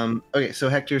 Okay, so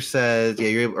Hector says, yeah,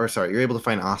 you're able to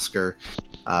find Oscar,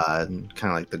 kind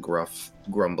of like the gruff,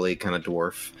 grumbly kind of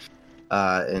dwarf,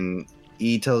 and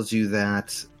he tells you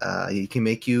that he can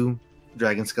make you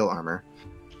dragon scale armor.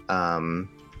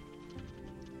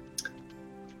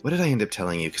 What did I end up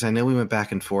telling you? Because I know we went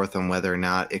back and forth on whether or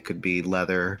not it could be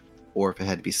leather or if it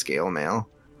had to be scale mail.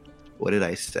 What did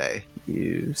I say?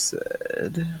 You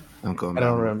said I'm going. I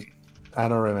don't remember.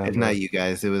 It's not you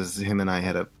guys. It was him and I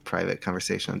had a private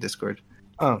conversation on Discord.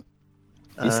 Oh,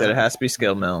 you said it has to be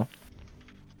scale mill.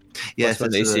 Yes,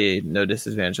 Plus when AC, no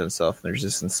disadvantage on self and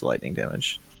resistance to lightning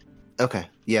damage. Okay,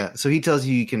 yeah. So he tells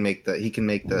you he can make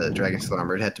the dragon scale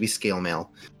armor. It had to be scale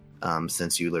mail,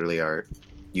 since you literally are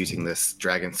using this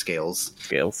dragon scales.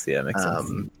 Scales, yeah, makes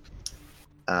sense.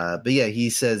 But yeah, he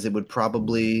says it would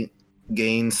probably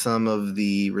gain some of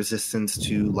the resistance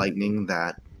to lightning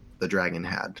that the dragon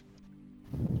had.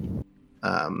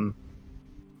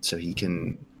 So he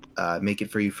can make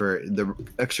it for you. For the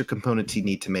extra components you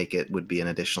need to make it would be an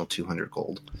additional 200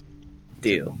 gold.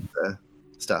 Deal.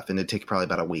 Stuff, and it'd take probably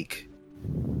about a week.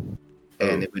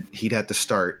 And he'd have to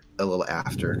start a little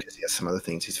after because he has some other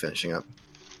things he's finishing up.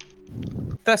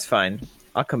 That's fine.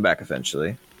 I'll come back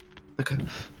eventually. Okay.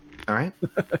 All right.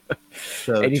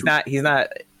 So And he's not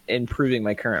improving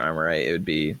my current armor, right? It would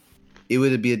be it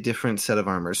would be a different set of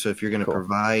armor. So if you're going to Cool.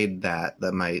 provide that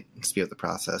might speed up the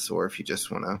process. Or if you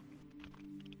just want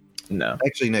to, no.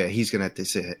 actually, no, he's going to have to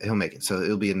say he'll make it. So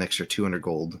it'll be an extra 200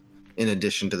 gold in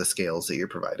addition to the scales that you're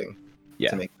providing Yeah.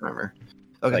 to make the armor.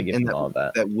 I Okay, give and him all of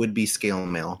that. that would be scale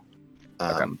mail.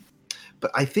 Okay.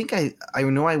 But I think I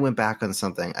know I went back on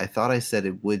something. I thought I said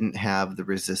it wouldn't have the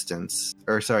resistance,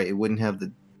 or sorry, it wouldn't have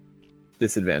the.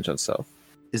 Disadvantage on self.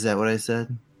 Is that what I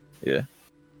said? Yeah.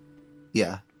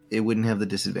 Yeah, it wouldn't have the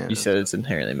disadvantage. You said it's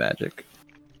inherently magic.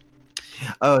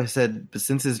 Oh, I said, but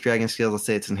since it's dragon scales, I'll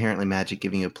say it's inherently magic,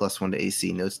 giving you a +1 to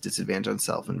AC, no disadvantage on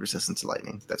self, and resistance to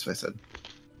lightning. That's what I said.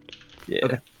 Yeah.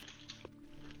 Okay.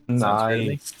 Sounds fair to me.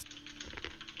 Nice.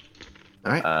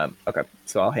 All right. Okay,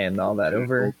 so I'll hand all that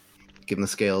over. Give him the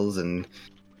scales, and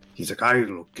he's like,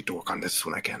 I'll get to work on this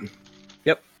when I can.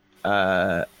 Yep.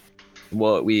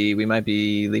 Well, we might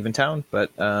be leaving town,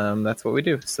 but that's what we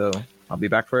do. So I'll be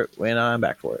back for it when I'm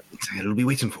back for it. It'll be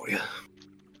waiting for you.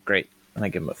 Great. And I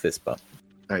give him a fist bump.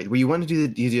 All right. Well, you want to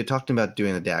do you talked about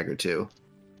doing the dagger too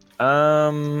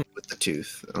with the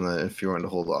tooth. If you want to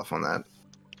hold off on that.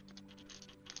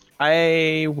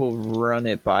 I will run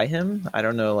it by him. I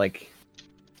don't know,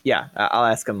 yeah, I'll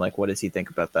ask him, what does he think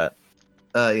about that?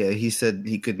 Yeah, he said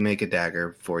he could make a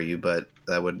dagger for you, but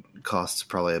that would cost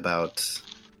probably about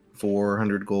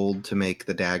 400 gold to make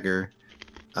the dagger.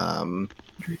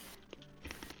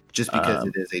 Just because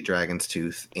it is a dragon's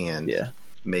tooth, and Yeah,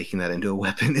 making that into a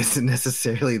weapon isn't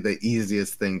necessarily the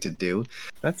easiest thing to do.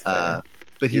 that's fair.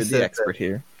 But You're the expert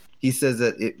here. He says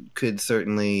that it could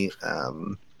certainly.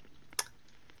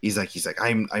 He's like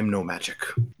I'm no magic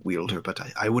wielder, but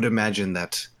I would imagine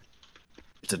that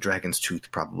it's a dragon's tooth,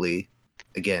 probably.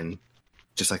 Again,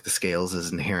 just like the scales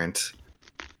is inherent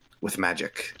with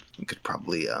magic, it could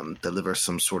probably deliver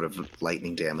some sort of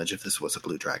lightning damage if this was a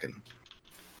blue dragon.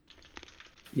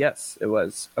 Yes, it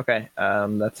was. Okay,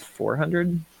 that's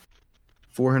 400.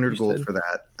 400 You gold said? for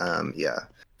that. Yeah.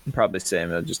 Probably same.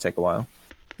 It'll just take a while.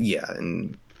 Yeah,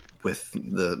 and with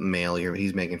the mail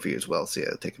he's making for you as well, so yeah,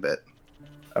 it'll take a bit.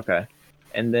 Okay.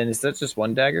 And then is that just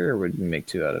one dagger, or would you make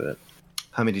two out of it?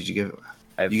 How many did you give?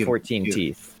 I have You give- 14 you-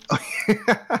 teeth.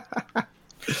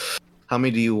 How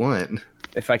many do you want?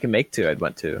 If I can make two, I'd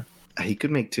want two. He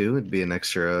could make two. It'd be an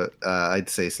extra. I'd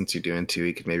say since you're doing two,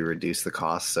 he could maybe reduce the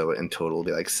cost, so in total,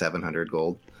 it'd be 700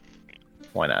 gold.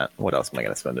 Why not? What else am I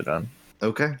going to spend it on?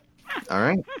 Okay. All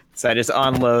right. So I just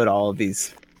unload all of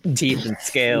these teeth and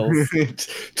scales.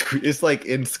 It's like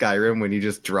in Skyrim when you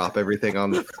just drop everything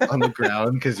on the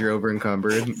ground because you're over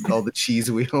encumbered. All the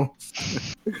cheese wheels.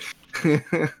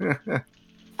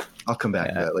 I'll come back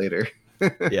to that later.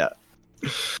 Yeah.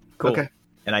 Cool. Okay.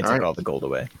 And I All took right. all the gold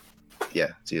away. Yeah,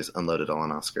 so you just unloaded all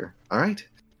on Oscar. All right.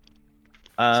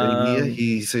 So Um,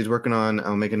 he's working on.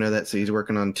 I'll make a note of that. So he's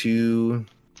working on two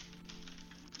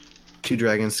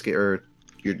dragon scale or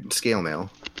your scale mail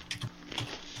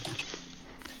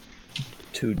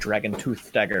two dragon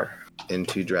tooth dagger. and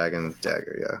two dragon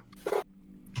dagger. Yeah.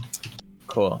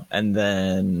 Cool. And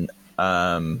then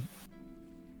I'd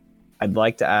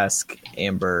like to ask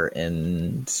Amber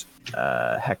and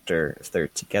Hector if they're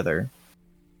together.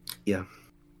 Yeah.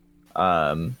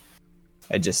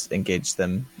 I just engage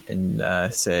them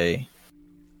and say,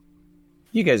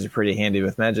 "You guys are pretty handy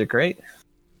with magic, right?"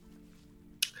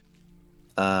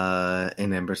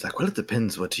 And Amber's like, well, it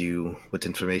depends. What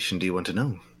information do you want to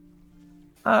know?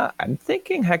 I'm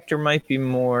thinking Hector might be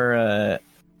more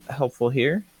helpful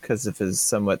here because of his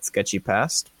somewhat sketchy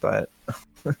past. But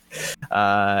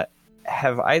have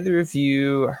either of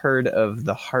you heard of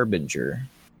the Harbinger?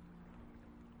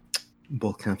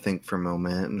 Both kind of think for a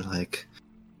moment and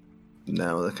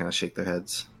no, they kind of shake their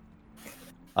heads.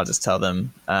 I'll just tell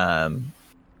them I'm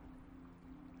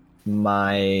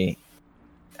looking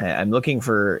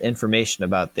for information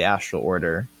about the Astral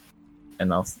Order,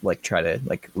 and I'll try to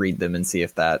read them and see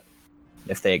if they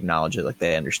acknowledge it,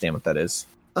 they understand what that is.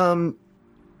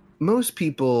 Most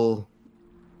people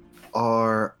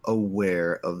are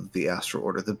aware of the Astral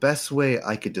Order. The best way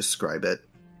I could describe it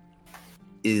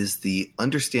is the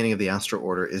understanding of the Astral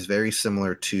Order is very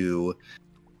similar to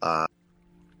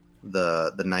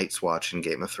the Night's Watch in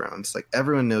Game of Thrones.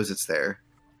 Everyone knows it's there.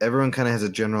 Everyone kind of has a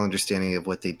general understanding of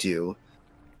what they do,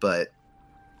 but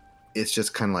it's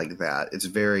just kind of like that. It's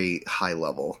very high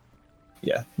level.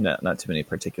 Yeah, not too many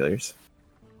particulars.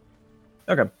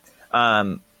 Okay.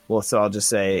 Well, so I'll just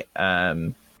say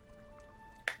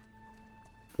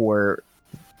we're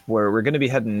going to be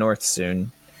heading north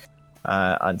soon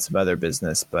on some other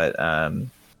business, but I'm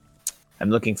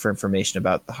looking for information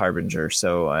about the Harbinger,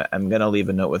 so I'm going to leave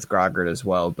a note with Groggart as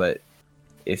well, but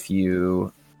if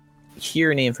you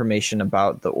hear any information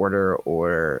about the Order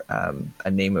or a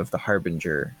name of the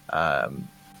Harbinger,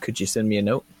 could you send me a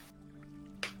note?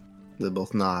 They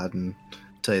both nod and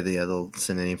tell you they'll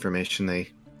send any information.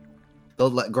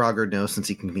 They'll let Groggart know since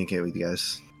he can communicate with you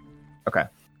guys. Okay.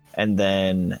 And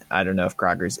then I don't know if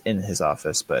Grogger's in his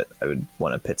office, but I would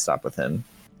want to pit stop with him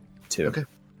too. Okay.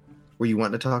 Were you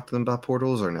wanting to talk to them about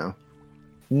portals or no?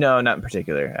 No, not in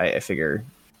particular. I figure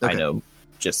I Okay. know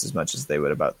just as much as they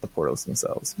would about the portals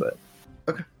themselves, but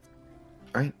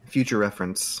All right. Future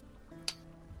reference.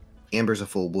 Amber's a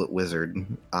full wizard.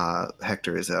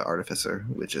 Hector is an artificer,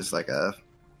 which is like a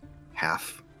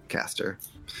half caster.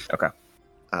 Okay.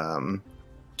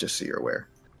 Just so you're aware.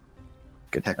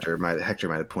 Good. Hector might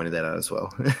have pointed that out as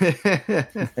well.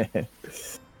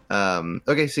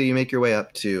 Okay, so you make your way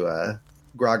up to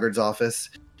Groggard's office.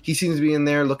 He seems to be in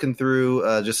there looking through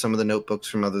just some of the notebooks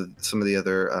from some of the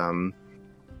other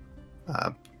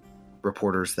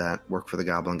reporters that work for the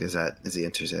Goblin Gazette as he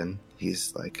enters in.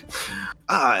 He's like,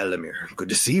 Elamir, good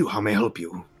to see you. How may I help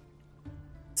you?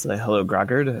 So, hello,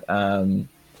 Groggard.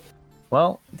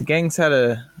 Well, the gang's had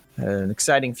an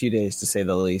exciting few days, to say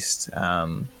the least. He's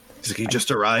like, he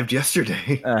just arrived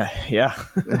yesterday. Yeah.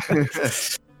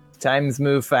 Times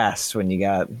move fast when you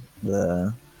got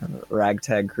the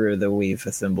ragtag crew that we've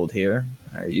assembled here.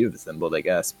 Or you've assembled, I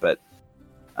guess. But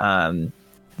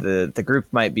the group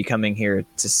might be coming here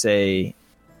to say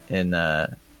in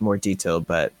more detail,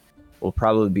 but we'll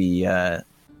probably be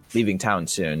leaving town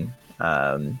soon,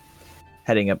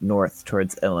 heading up north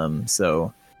towards Ilum.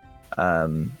 So,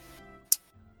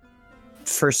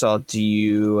 first of all, do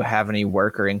you have any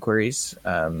work or inquiries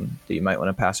that you might want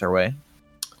to pass our way?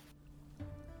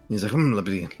 He's like,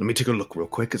 let me take a look real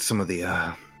quick at some of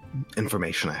the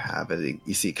information I have. And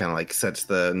you see, kind of like sets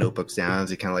the notebooks down as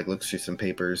he kind of like looks through some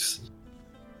papers,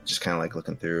 just kind of like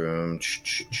looking through them.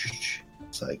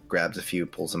 It's like grabs a few,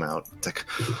 pulls them out. It's like,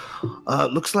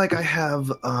 looks like I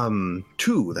have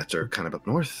 2 that are kind of up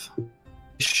north.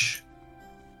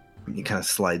 He kind of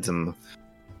slides them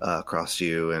across to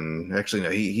you, and actually no,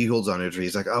 he holds on to it.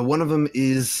 He's like, one of them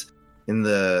is in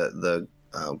the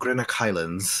Greenock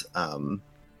Highlands,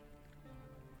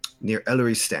 near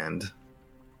Ellery Stand.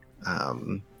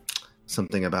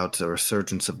 Something about a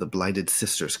resurgence of the Blighted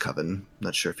Sisters Coven.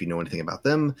 Not sure if you know anything about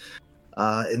them.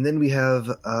 And then we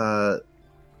have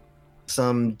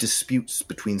some disputes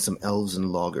between some elves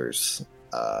and loggers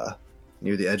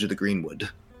near the edge of the Greenwood.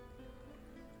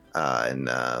 And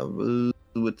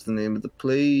what's the name of the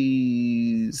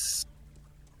place?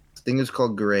 The thing is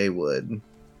called Greywood.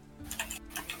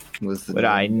 Would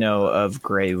I know of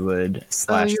Greywood /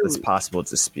 this possible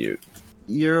dispute?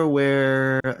 You're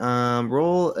aware.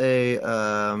 Roll a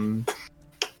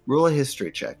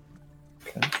history check.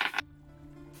 Okay.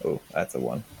 Oh, that's a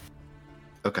 1.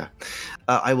 Okay.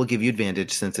 I will give you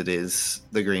advantage since it is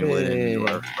the Greenwood and you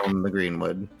are from the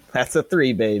Greenwood. That's a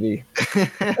 3, baby.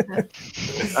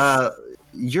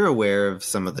 You're aware of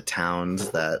some of the towns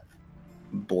that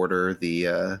border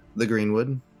the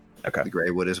Greenwood. Okay. The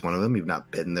Greywood is one of them. You've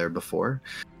not been there before.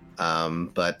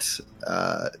 But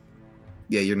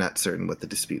you're not certain what the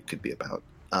dispute could be about.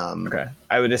 Okay.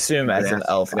 I would assume as an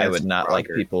elf, I would not like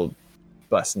people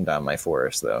busting down my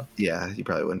forest, though. Yeah, you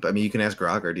probably wouldn't. But I mean, you can ask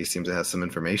Groggard. He seems to have some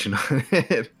information on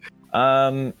it.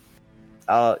 So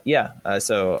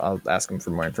I'll ask him for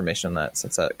more information on that,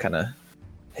 since that kind of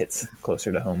hits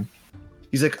closer to home.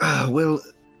 He's like,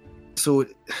 so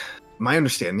my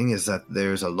understanding is that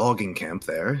there's a logging camp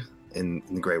there in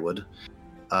Greywood.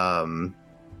 And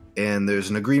there's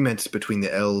an agreement between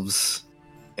the elves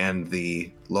and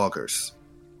the loggers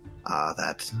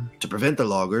that to prevent the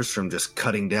loggers from just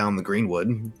cutting down the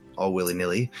Greenwood all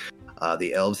willy-nilly,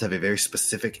 the elves have a very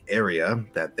specific area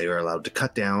that they are allowed to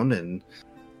cut down, and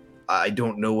I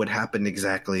don't know what happened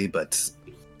exactly, but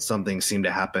something seemed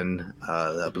to happen.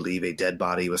 I believe a dead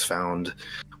body was found,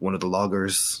 one of the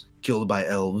loggers killed by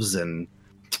elves, and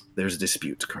there's a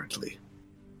dispute currently.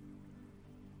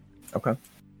 Okay.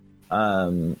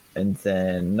 And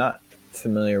then not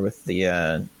familiar with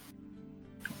the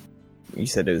you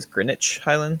said it was Greenwich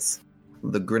Highlands?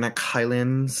 The Greenock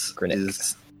Highlands Greenock.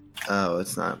 is... Oh,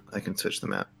 it's not. I can switch the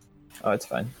map. Oh, it's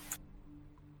fine.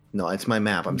 No, it's my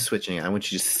map. I'm switching it. I want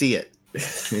you to see it.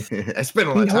 I spent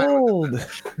a lot of time. Behold!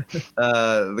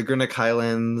 The Greenock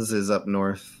Highlands is up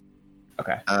north.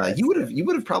 Okay. You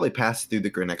would have probably passed through the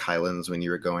Greenock Highlands when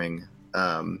you were going.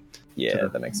 Yeah,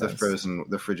 that makes sense.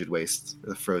 The frozen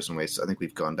wastes. I think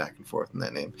we've gone back and forth in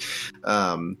that name.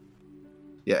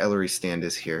 Ellery Stand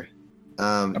is here.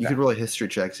 Okay. You could roll a history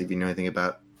check, see if you know anything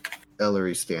about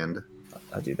Ellery Stand.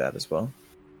 I'll do that as well.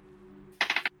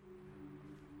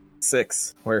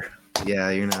 6. Where?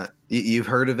 Yeah, you're not. You've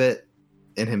heard of it,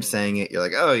 and him saying it, you're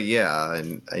like, oh yeah,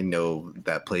 and I know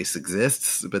that place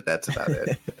exists, but that's about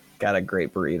it. Got a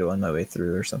great burrito on my way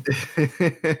through or something.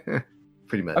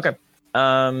 Pretty much. Okay.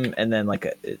 And then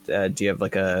do you have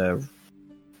a?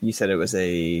 You said it was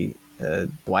a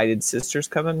Blighted Sisters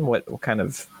Coven. What kind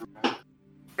of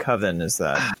coven is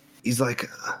that? He's like,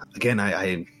 again,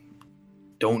 I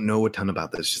don't know a ton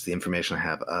about this. Just the information I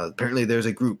have. Apparently, there's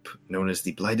a group known as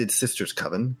the Blighted Sisters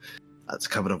Coven. It's a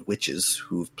coven of witches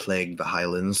who've plagued the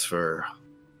Highlands for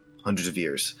hundreds of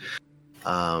years.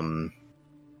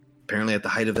 Apparently, at the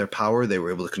height of their power, they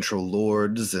were able to control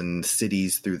lords and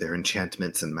cities through their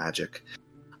enchantments and magic.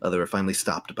 They were finally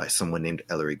stopped by someone named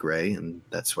Ellery Grey, and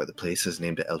that's why the place is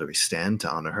named Ellery Stand,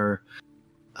 to honor her.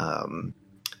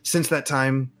 Since that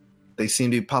time, they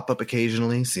seem to pop up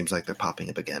occasionally. Seems like they're popping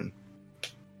up again.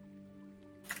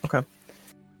 Okay.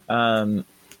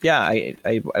 Yeah,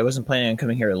 I wasn't planning on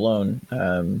coming here alone.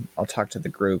 I'll talk to the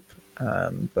group,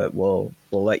 but we'll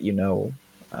let you know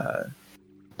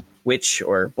which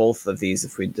or both of these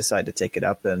if we decide to take it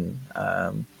up, and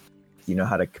you know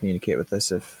how to communicate with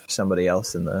us if somebody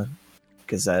else in the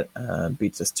Gazette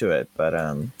beats us to it. But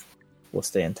we'll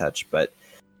stay in touch. But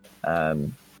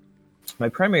my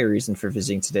primary reason for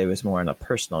visiting today was more on a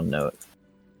personal note.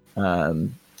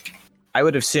 I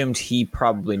would have assumed he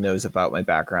probably knows about my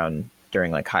background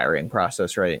during like hiring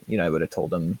process, right? You know, I would have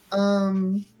told him.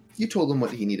 You told him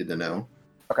what he needed to know.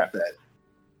 Okay. That,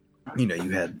 you know,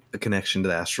 you had a connection to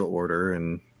the Astral Order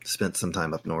and spent some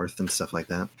time up north and stuff like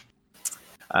that.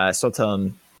 So I'll tell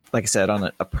him, like I said,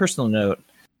 on a personal note,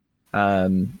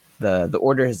 the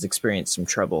Order has experienced some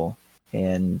trouble,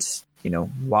 and you know,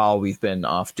 while we've been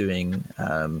off doing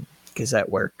Gazette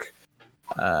work,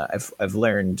 I've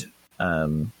learned a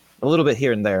little bit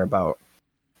here and there about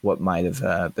what might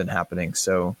have been happening.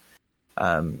 So,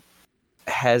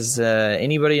 has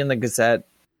anybody in the Gazette,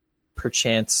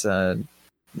 perchance,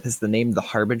 has the name The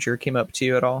Harbinger came up to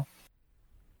you at all?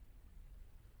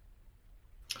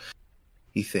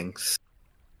 He thinks.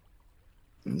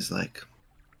 He's like,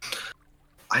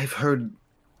 I've heard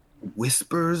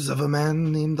whispers of a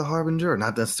man named the Harbinger.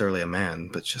 Not necessarily a man,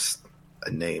 but just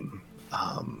a name.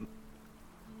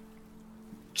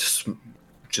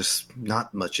 Just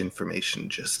not much information.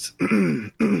 Just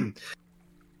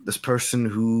this person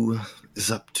who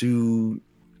is up to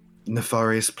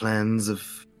nefarious plans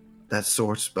of that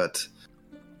sort. But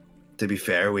to be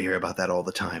fair, we hear about that all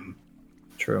the time.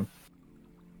 True.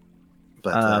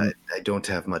 But I don't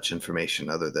have much information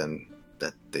other than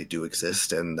that they do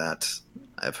exist and that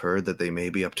I've heard that they may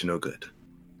be up to no good.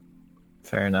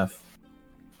 Fair enough.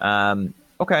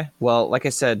 Okay. Well, like I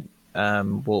said,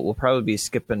 we'll probably be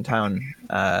skipping town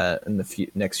in the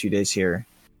next few days here.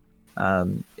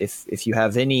 If you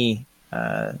have any,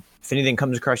 if anything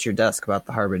comes across your desk about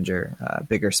the Harbinger,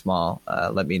 big or small,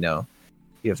 let me know.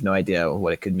 You have no idea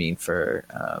what it could mean for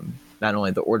not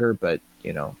only the Order, but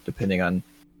you know, depending on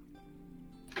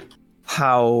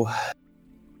how,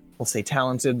 we'll say,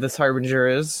 talented this Harbinger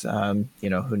is, you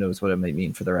know, who knows what it might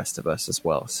mean for the rest of us as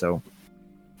well. So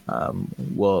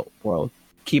we'll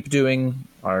keep doing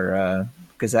our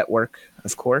Gazette work,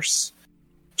 of course.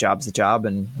 Job's a job,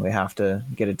 and we have to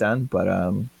get it done. But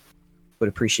would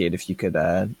appreciate if you could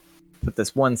put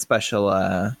this one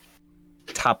special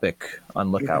topic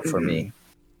on lookout for me.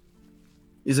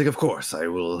 He's like, of course,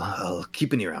 I'll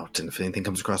keep an ear out, and if anything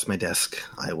comes across my desk,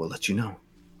 I will let you know.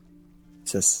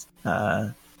 It's just,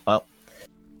 well,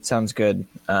 sounds good.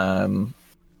 I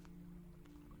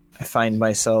find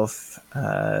myself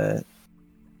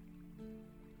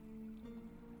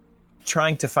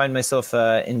trying to find myself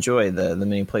enjoy the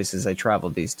many places I travel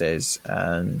these days.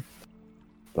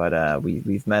 But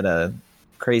we've met a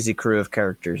crazy crew of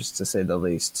characters, to say the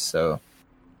least. So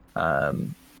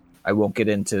I won't get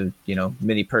into, you know,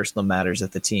 many personal matters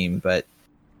of the team, but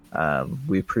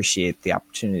we appreciate the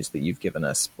opportunities that you've given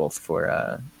us, both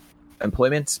for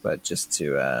employment, but just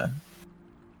to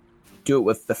do it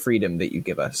with the freedom that you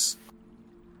give us.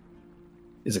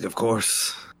 He's like, of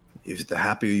course. If the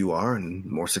happier you are and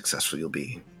more successful you'll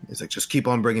be. He's like, just keep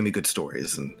on bringing me good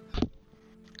stories. And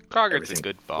Krogger's a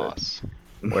good boss.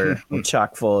 We're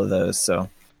chock full of those, so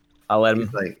I'll let him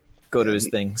like, go to his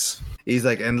things. He's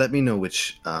like, and let me know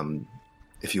which,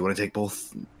 if you want to take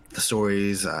both the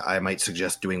stories, I might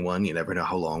suggest doing one. You never know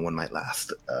how long one might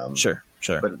last. Sure.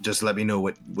 But just let me know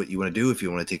what you want to do. If you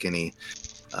want to take any,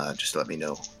 just let me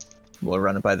know. We'll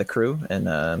run it by the crew, and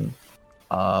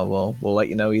we'll let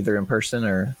you know either in person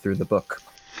or through the book.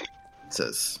 It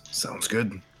says, sounds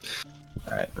good.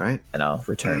 All right. Right. And I'll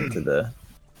return to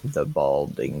the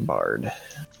Balding Bard.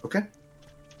 Okay.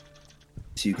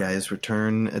 So you guys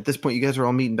return. At this point, you guys are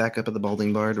all meeting back up at the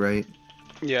Balding Bard, right?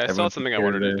 Yeah, I still had something I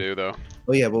wanted to do, though.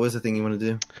 Oh, yeah. What was the thing you wanted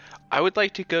to do? I would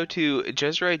like to go to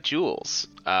Jezrite Jewels.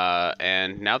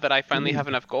 And now that I finally have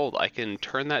enough gold, I can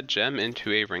turn that gem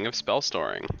into a ring of spell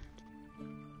storing.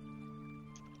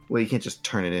 Well, you can't just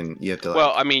turn it in. You have to.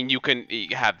 Well, I mean, you can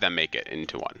have them make it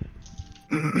into one.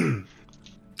 I'm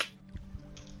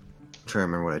trying to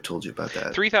remember what I told you about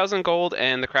that. 3,000 gold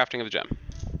and the crafting of the gem.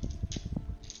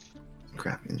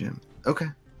 Crafting the gem. Okay.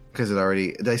 Because it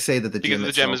already. Did I say that the Because gem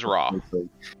the gem itself is raw. was basically-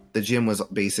 The gem was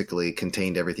basically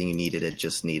contained everything you needed. It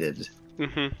just needed.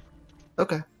 Mm-hmm.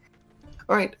 Okay.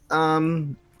 All right.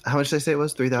 How much did I say it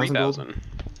was? 3,000 gold. 3,000.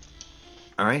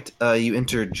 All right. You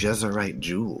enter Jezerite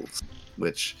Jewels,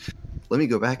 which let me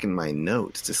go back in my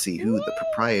notes to see who the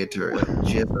proprietor of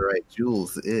Jezerite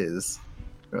Jewels is.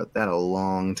 I wrote that a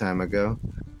long time ago.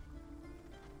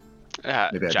 Maybe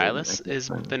I didn't. Gilus I can't is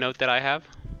find it. the note that I have.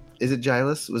 Is it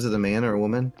Gilus? Was it a man or a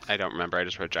woman? I don't remember. I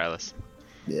just wrote Gilus.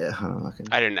 Yeah. Okay.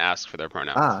 I didn't ask for their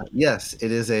pronouns. Ah, yes,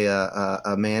 it is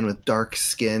a man with dark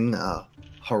skin,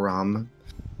 Haram,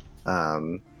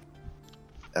 named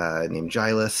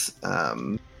Gilus.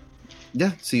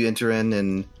 Yeah, so you enter in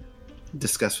and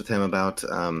discuss with him about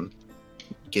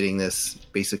getting this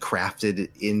basically crafted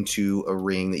into a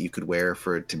ring that you could wear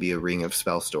for it to be a ring of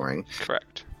spell storing.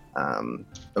 Correct.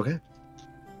 Okay.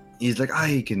 He's like,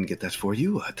 I can get that for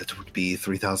you. That would be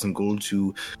 3,000 gold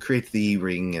to create the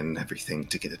ring and everything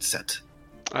to get it set.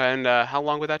 And how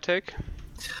long would that take?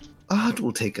 It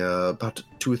will take about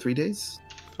 2 or 3 days.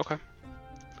 Okay.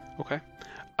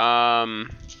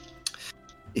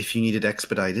 If you need it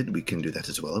expedited, we can do that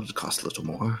as well. It would cost a little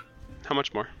more. How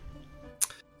much more?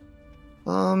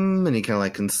 And he kind of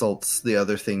like consults the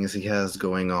other things he has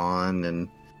going on, and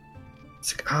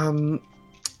it's like,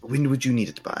 when would you need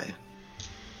it by?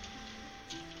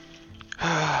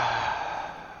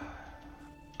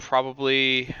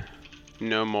 Probably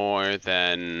no more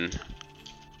than.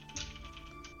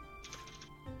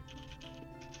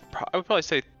 I would probably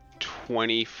say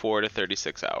 24 to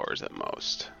 36 hours at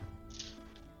most.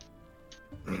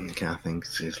 And he kind of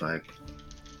thinks, he's like,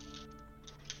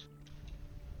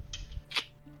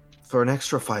 for an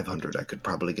extra 500, I could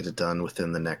probably get it done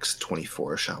within the next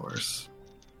 24-ish hours.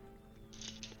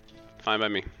 Fine by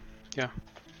me.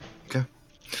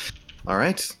 All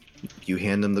right. You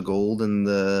hand him the gold and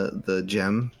the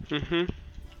gem. Mm-hmm.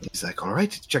 He's like, all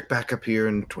right, check back up here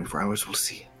in 24 hours. We'll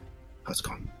see how's it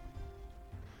going.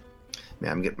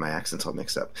 Man, I'm getting my accents all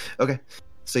mixed up. Okay.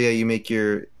 So yeah, you make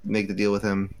the deal with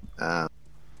him.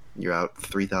 You're out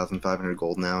 3,500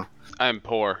 gold now. I'm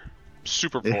poor.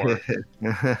 Super poor.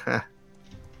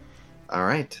 All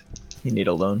right. You need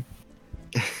a loan.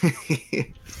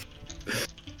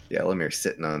 Yeah, Elamir's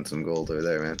sitting on some gold over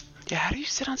there, man. Yeah, how do you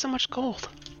sit on so much gold?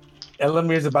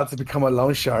 Elamir's about to become a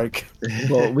loan shark.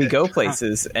 Well, we go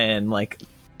places and like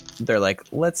they're like,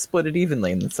 let's split it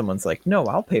evenly, and then someone's like, no,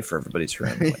 I'll pay for everybody's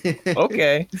room. I'm like,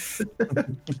 okay.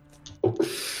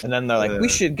 And then they're like, we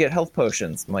should get health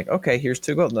potions. I'm like, okay, here's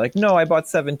 2 gold. And they're like, no, I bought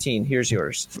 17. Here's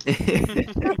yours.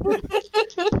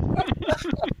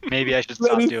 Maybe I should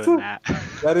stop That is doing so- that.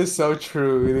 That is so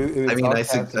true. It is I mean, all I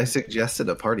fancy. suggested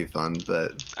a party fund,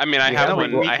 but I mean, I Yeah, have we-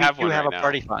 one. we I have do one have right a now.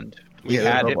 party fund. We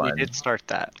Yeah, had we it. one. We did start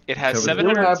that. It has Cover the-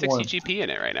 760 one. GP in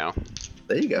it right now.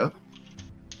 there you go.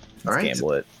 Let's All right.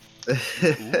 gamble it.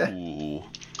 Ooh.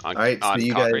 On, All right, so on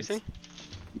you cock guys- racing?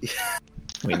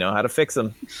 We know how to fix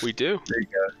them. We do. There you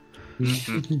go.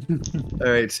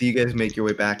 All right, so you guys make your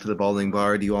way back to the Balding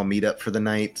Bar. Do you all meet up for the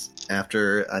night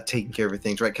after taking care of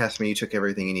everything? Right, Casimir, you took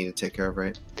everything you needed to take care of,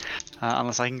 right?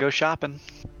 Unless I can go shopping.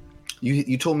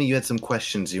 You told me you had some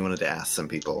questions you wanted to ask some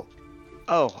people.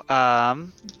 Oh,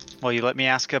 well, you let me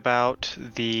ask about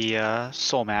the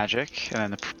soul magic,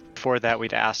 and then before that,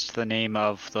 we'd asked the name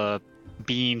of the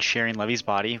being sharing Levy's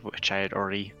body, which I had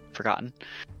already forgotten.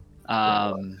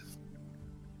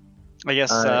 I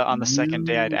guess on the second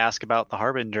day, I'd ask about the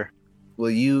Harbinger. Well,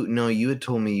 you had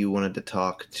told me you wanted to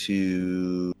talk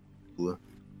to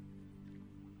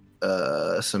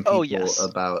some people yes.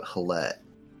 about Halette.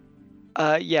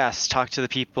 Yes, talk to the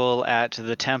people at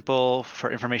the temple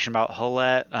for information about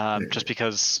Halette, just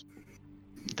because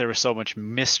there was so much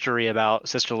mystery about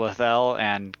Sister Lethel,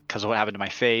 and because of what happened to my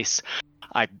face,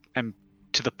 I am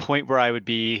to the point where I would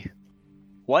be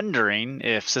wondering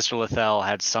if Sister Lethel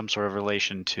had some sort of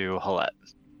relation to Halette.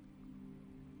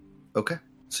 Okay,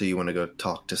 so you want to go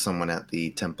talk to someone at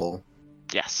the temple?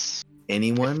 Yes.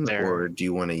 Anyone, If they're- or do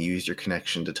you want to use your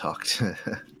connection to talk to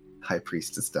High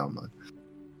Priestess Delma?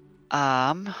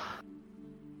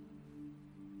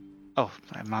 Oh,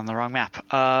 I'm on the wrong map.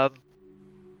 Have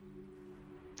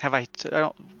I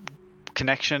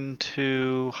connection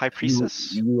to High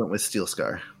Priestess? You went with Steel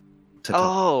Scar to talk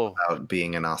Oh, about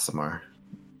being an Aasimar.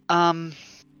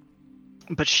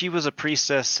 but she was a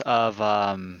priestess of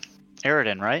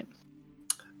Eridan, right?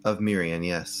 Of Mirian,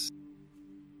 yes.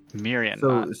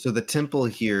 Mirian. So the temple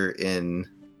here in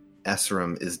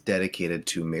Esserum is dedicated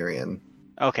to Mirian.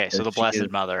 Okay, so and the she Blessed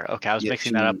is- Mother. Okay, I was yeah,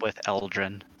 mixing that she- up with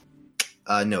Eldrin.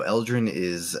 No, Eldrin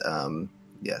is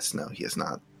yes, no, he is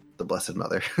not the Blessed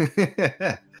Mother.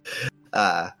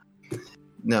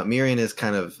 No, Mirian is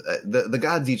kind of the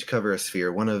gods each cover a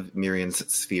sphere. One of Mirian's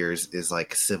spheres is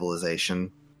like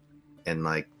civilization and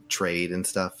like trade and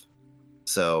stuff.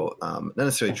 So not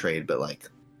necessarily trade, but like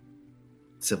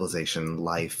civilization,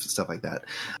 life, stuff like that.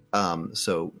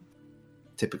 So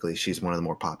typically she's one of the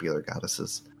more popular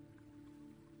goddesses.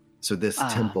 So this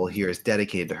temple here is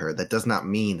dedicated to her. That does not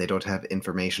mean they don't have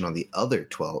information on the other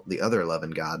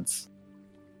 11 gods.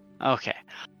 Okay.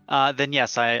 Then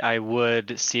yes, I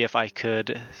would see if I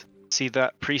could see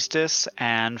that priestess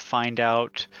and find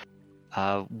out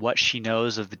what she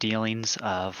knows of the dealings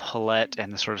of Halette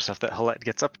and the sort of stuff that Halette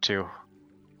gets up to.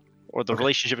 Or the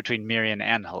relationship between Mirian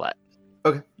and Halette.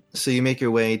 Okay. So you make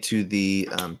your way to the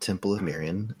Temple of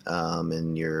Mirian,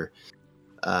 and you're...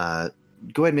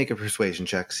 go ahead and make a persuasion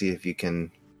check, see if you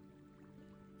can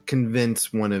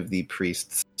convince one of the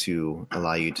priests to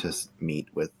allow you to meet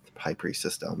with High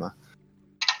Priestess Delma.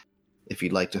 If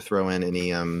you'd like to throw in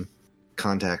any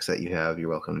contacts that you have, you're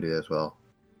welcome to do that as well.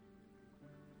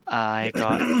 I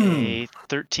got a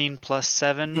 13 plus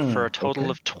 7 for a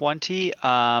total of 20.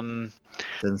 Doesn't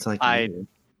sound like you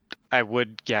I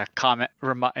would,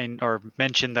 remind or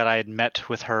mention that I had met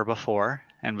with her before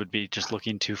and would be just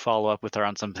looking to follow up with her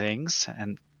on some things.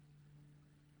 And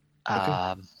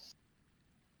no,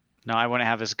 I wouldn't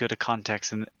have as good a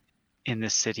context in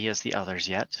this city as the others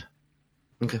yet.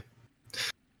 Okay.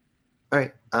 All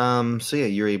right. So yeah,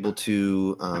 you're able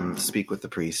to speak with the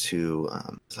priest who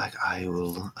is like, I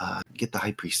will get the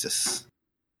High Priestess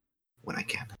when I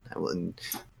can. I will. And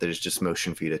there's just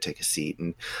motion for you to take a seat,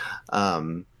 and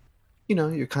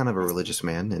you're kind of a religious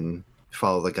man and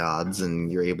follow the gods,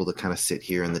 and you're able to kind of sit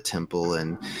here in the temple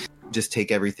and just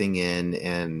take everything in,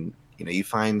 and you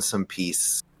find some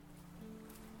peace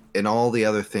in all the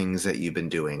other things that you've been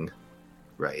doing,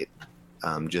 right?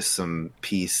 Just some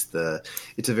peace.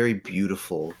 It's a very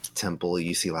beautiful temple.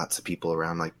 You see lots of people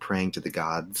around like praying to the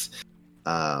gods,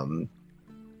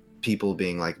 people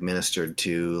being like ministered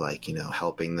to, like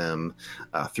helping them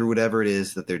through whatever it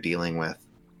is that they're dealing with.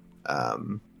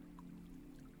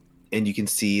 And you can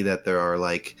see that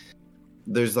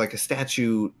there's like a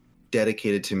statue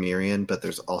dedicated to Mirian, but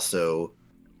there's also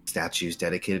statues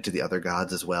dedicated to the other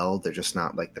gods as well. They're just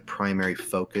not like the primary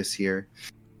focus here.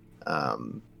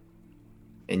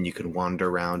 And you can wander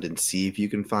around and see if you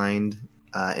can find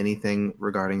anything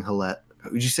regarding Halette.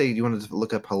 Would you say you wanted to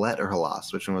look up Halette or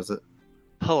Halas? Which one was it?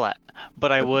 Halette.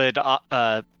 But I would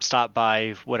stop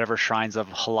by whatever shrines of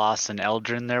Halas and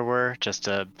Eldrin there were, just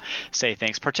to say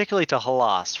thanks, particularly to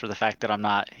Halas for the fact that I'm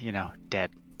not,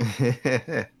 dead.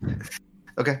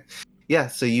 Okay. Yeah,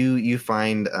 so you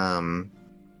find I'm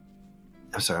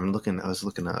sorry, I was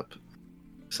looking up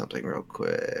something real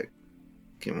quick.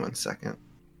 Give me 1 second.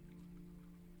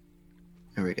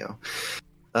 There we go.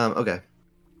 Okay.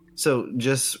 So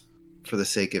just for the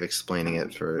sake of explaining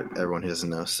it for everyone who doesn't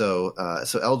know. So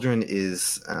Eldrin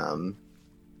is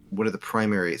one of the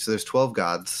primary. So there's 12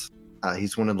 gods.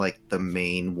 He's one of like the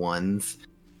main ones.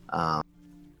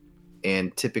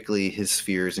 And typically his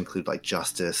spheres include like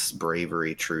justice,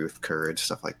 bravery, truth, courage,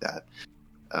 stuff like that.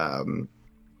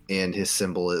 And his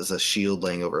symbol is a shield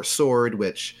laying over a sword,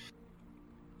 which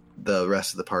the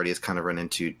rest of the party has kind of run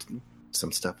into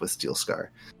some stuff with Steel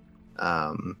Scar.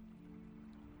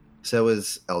 So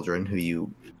is Eldrin, who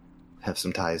you have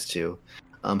some ties to.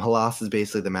 Halas is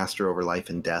basically the master over life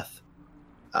and death.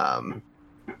 And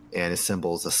his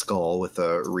symbol is a skull with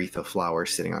a wreath of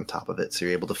flowers sitting on top of it. So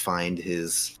you're able to find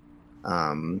his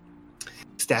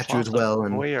statue as well.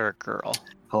 And boy or a girl?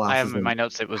 Halas I have in my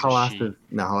notes it was a she.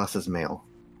 Halas is male.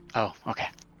 Oh, okay.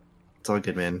 It's all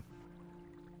good, man.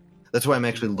 That's why I'm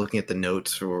actually looking at the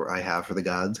notes I have for the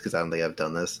gods, because I don't think I've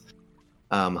done this.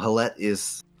 Halette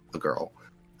is a girl.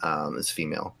 Is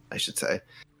female, I should say.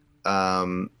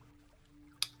 And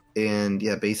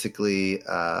yeah, basically,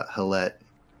 Halette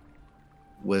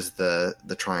was the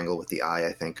triangle with the eye,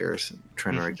 I think, or I'm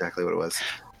trying to remember exactly what it was.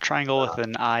 Triangle with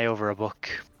an eye over a book.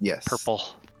 Yes. Purple.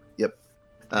 Yep.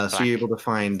 So you're able to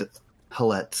find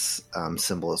Halette's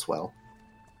symbol as well,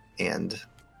 and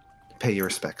pay your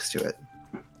respects to it.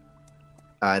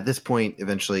 At this point,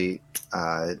 eventually,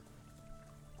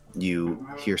 you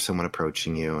hear someone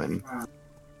approaching you, and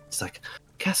it's like,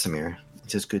 Casimir,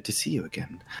 it is good to see you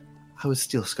again. How is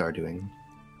Steel Scar doing?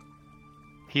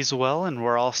 He's well, and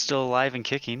we're all still alive and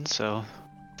kicking, so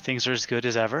things are as good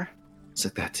as ever. It's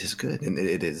like, that is good. And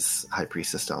it is High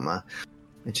Priestess Delma.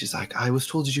 And she's like, I was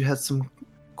told you had some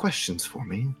questions for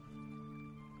me.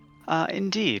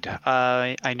 Indeed.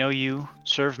 I know you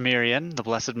serve Mirian, the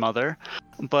Blessed Mother,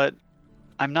 but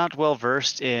I'm not well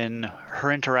versed in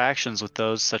her interactions with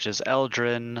those such as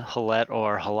Eldrin, Halette,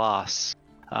 or Halas.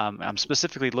 I'm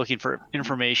specifically looking for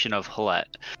information of H'let.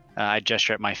 I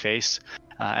gesture at my face.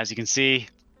 As you can see,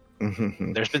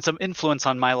 there's been some influence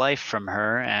on my life from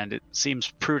her, and it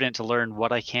seems prudent to learn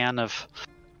what I can of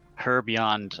her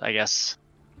beyond, I guess,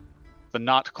 the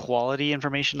not quality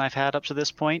information I've had up to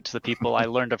this point. The people I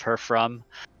learned of her from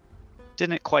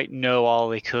didn't quite know all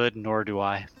they could, nor do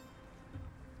I.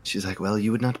 She's like, well,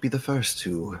 you would not be the first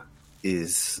who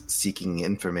is seeking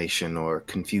information or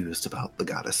confused about the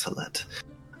goddess H'let.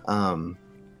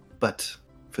 But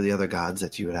for the other gods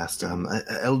that you had asked,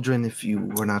 Eldrin, if you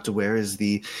were not aware, is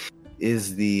the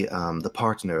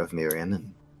partner of Mirian,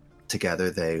 and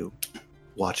together they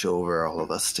watch over all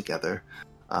of us together.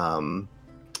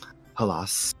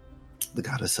 Halas, the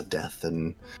goddess of death,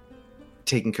 and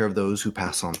taking care of those who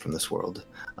pass on from this world.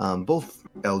 Both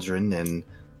Eldrin and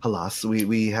Halas,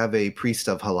 we have a priest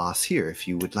of Halas here, if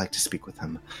you would like to speak with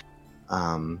him.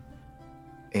 And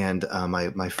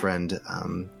my friend,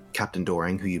 Captain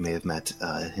Doring, who you may have met,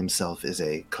 himself is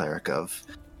a cleric of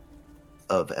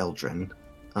Eldrin.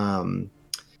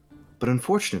 But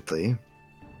unfortunately,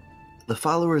 the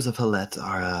followers of H'let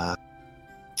are,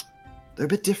 they're a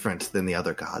bit different than the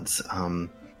other gods.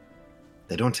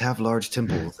 They don't have large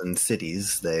temples and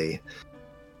cities. They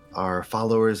are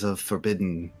followers of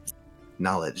forbidden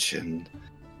knowledge, and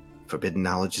forbidden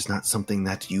knowledge is not something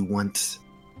that you want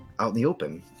out in the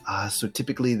open. So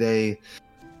typically they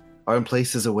are in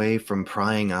places away from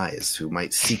prying eyes who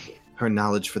might seek her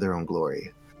knowledge for their own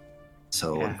glory.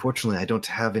 So unfortunately, I don't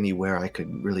have anywhere I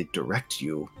could really direct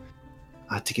you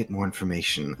to get more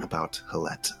information about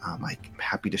H'let. I'm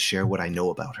happy to share what I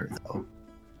know about her, though.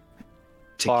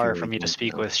 Far for me to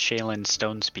speak with Shaylin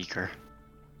Stonespeaker.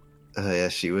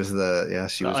 She was the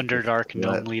Underdark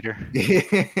gnome leader.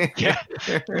 Yeah,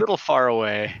 a little far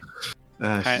away.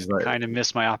 She's like, kind of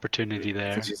missed my opportunity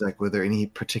there. She's like, were there any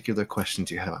particular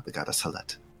questions you had about the goddess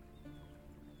H'let?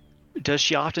 Does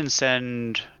she often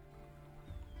send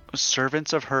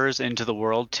servants of hers into the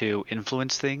world to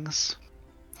influence things?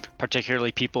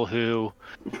 Particularly people who,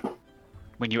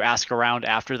 when you ask around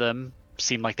after them,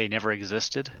 seem like they never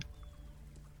existed?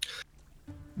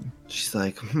 She's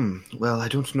like, well, I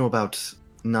don't know about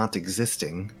not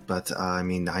existing, but I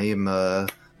mean, I am a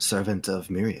servant of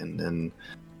Mirian, and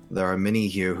there are many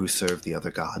here who serve the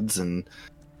other gods, and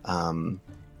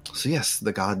so yes,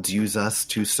 the gods use us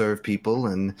to serve people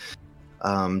and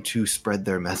to spread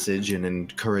their message and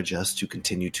encourage us to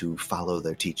continue to follow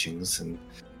their teachings and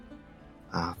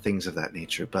things of that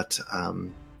nature. But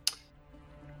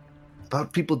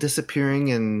about people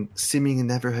disappearing and seeming to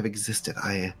never have existed,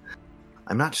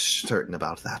 I'm not certain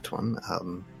about that one.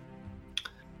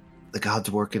 The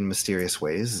gods work in mysterious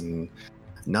ways, and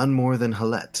none more than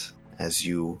H'let, as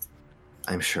you,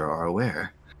 I'm sure, are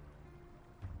aware.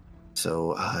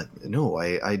 So, no,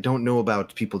 I don't know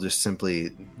about people just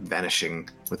simply vanishing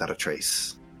without a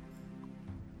trace.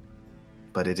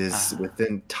 But it is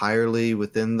entirely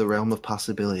within the realm of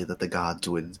possibility that the gods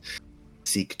would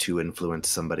seek to influence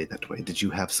somebody that way. Did you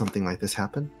have something like this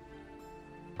happen?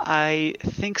 I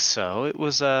think so. It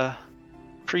was a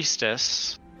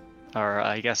priestess, or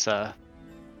I guess a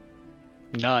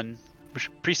nun.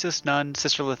 Priestess, nun,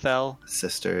 Sister Lethel.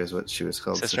 Sister is what she was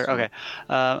called. Sister, okay.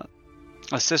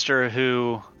 A sister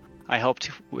who I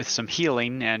helped with some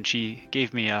healing, and she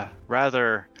gave me a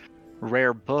rather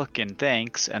rare book in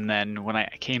thanks, and then when I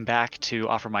came back to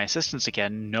offer my assistance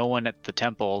again, no one at the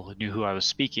temple knew who I was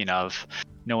speaking of.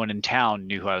 No one in town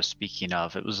knew who I was speaking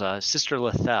of. It was Sister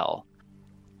Lethel.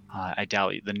 I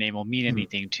doubt the name will mean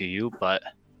anything to you, but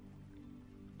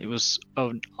it was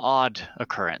an odd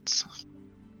occurrence.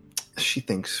 She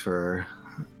thinks for...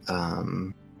 go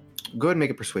ahead and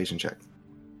make a persuasion check.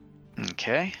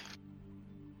 Okay.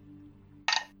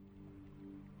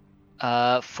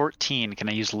 14. Can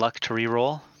I use luck to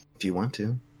reroll? If you want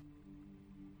to.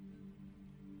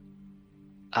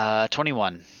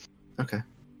 21. Okay.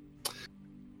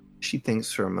 She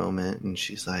thinks for a moment, and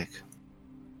she's like,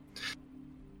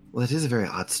 well, it is a very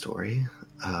odd story.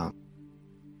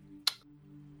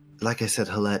 Like I said,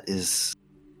 H'let is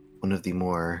one of the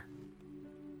more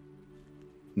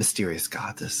mysterious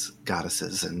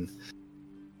goddesses, and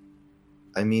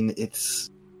I mean, it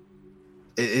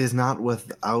is not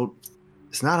without.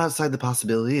 It's not outside the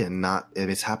possibility, and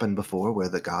it's happened before where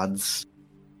the gods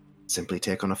simply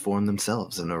take on a form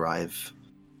themselves and arrive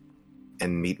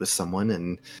and meet with someone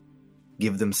and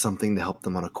give them something to help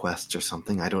them on a quest or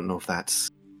something. I don't know if that's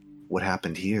what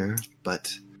happened here,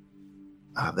 but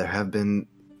there have been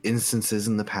instances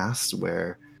in the past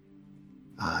where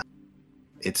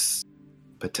it's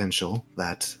potential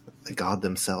that a god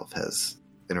themselves has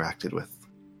interacted with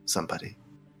somebody.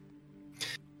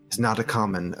 It's not a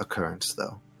common occurrence,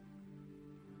 though.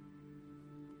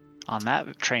 On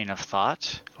that train of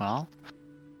thought, well,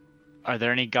 are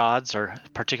there any gods or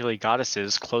particularly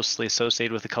goddesses closely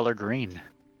associated with the color green?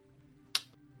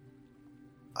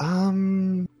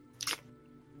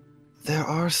 There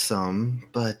are some,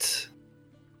 but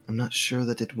I'm not sure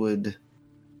that it would...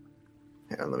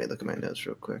 Here, let me look at my notes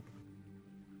real quick.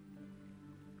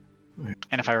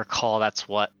 And if I recall, that's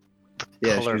what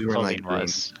the color she of was wearing, clothing green.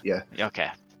 was. Yeah.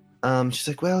 Okay. She's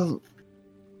like, well,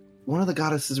 one of the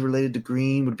goddesses related to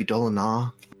green would be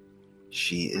Dolana.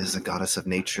 She is a goddess of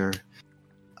nature.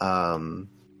 But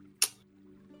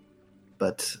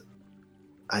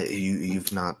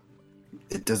you've not...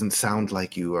 It doesn't sound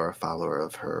like you are a follower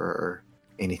of her or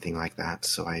anything like that,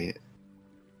 so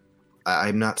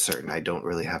I'm not certain. I don't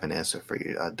really have an answer for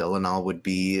you. Dolana would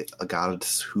be a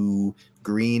goddess who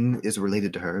green is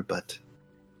related to her, but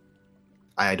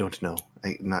I don't know.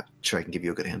 I'm not sure I can give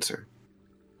you a good answer.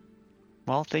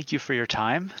 Well, thank you for your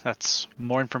time. That's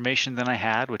more information than I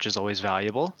had, which is always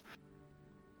valuable.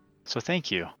 So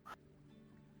thank you.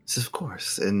 Yes, of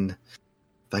course. And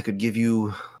if I could give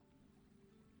you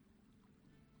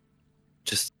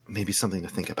just maybe something to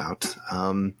think about.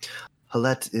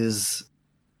 Halette is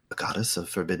a goddess of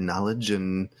forbidden knowledge,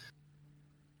 and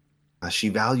she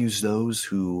values those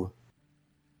who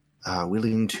are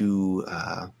willing to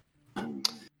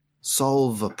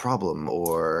solve a problem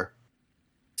or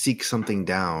seek something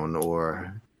down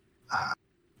or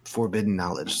forbidden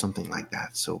knowledge, something like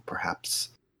that. So perhaps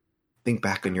think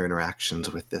back on your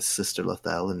interactions with this Sister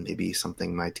Lethel, and maybe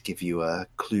something might give you a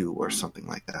clue or something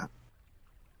like that.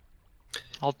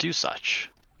 I'll do such.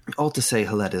 All to say,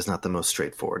 Halette is not the most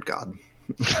straightforward god.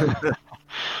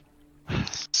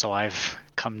 So I've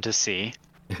come to see.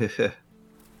 Is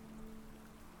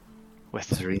With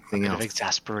there anything a bit else? of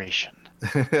exasperation.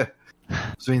 Is there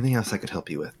anything else I could help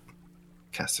you with,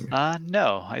 Casimir?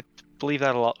 No, I believe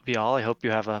that'll be all. I hope you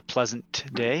have a pleasant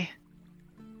day.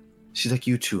 She's like,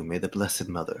 you too. May the Blessed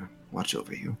Mother watch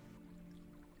over you.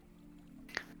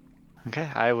 Okay,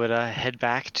 I would head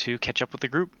back to catch up with the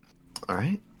group. All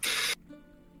right.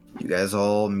 You guys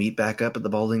all meet back up at the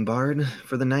Balding Bard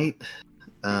for the night.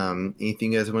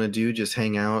 Anything you guys want to do? Just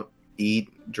hang out, eat,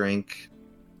 drink,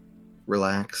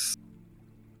 relax.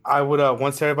 I would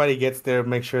once everybody gets there,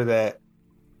 make sure that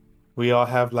we all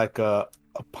have like a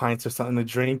pint or something to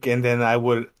drink, and then I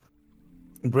would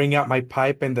bring out my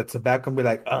pipe and the tobacco and be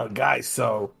like, guys,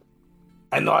 so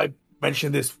I know I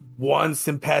mentioned this once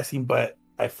in passing, but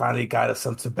I finally got us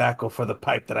some tobacco for the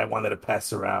pipe that I wanted to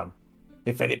pass around.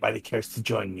 If anybody cares to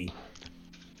join me.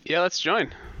 Yeah, let's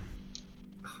join.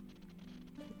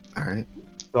 All right.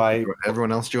 So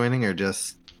Everyone else joining, or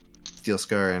just Steel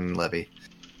Scar and Levy?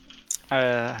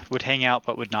 Would hang out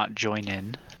but would not join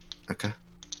in. Okay.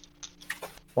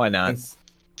 Why not?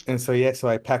 And so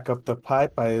I pack up the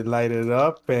pipe, I light it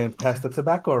up, and pass the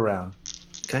tobacco around.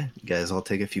 Okay. You guys all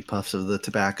take a few puffs of the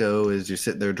tobacco as you're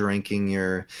sitting there drinking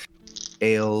your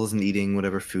ales and eating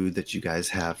whatever food that you guys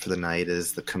have for the night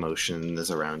as the commotion is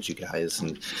around you guys.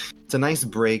 And it's a nice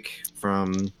break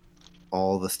from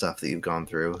all the stuff that you've gone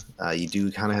through. You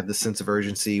do kind of have this sense of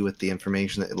urgency with the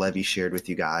information that Levy shared with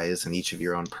you guys and each of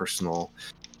your own personal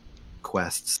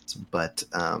quests, but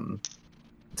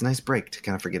it's a nice break to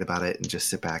kind of forget about it and just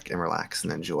sit back and relax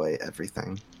and enjoy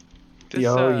everything.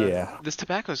 Yeah. This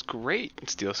tobacco is great,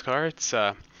 Steel Scar. It's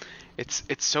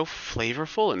so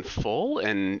flavorful and full,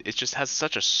 and it just has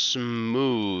such a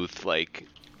smooth like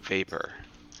vapor.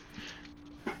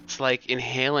 It's like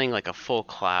inhaling like a full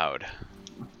cloud.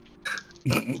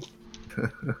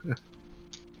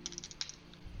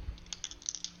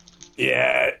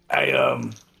 Yeah, I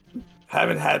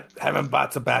haven't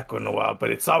bought tobacco in a while,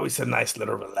 but it's always a nice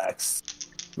little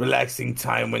relaxing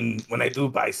time when I do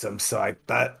buy some. So I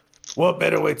thought, what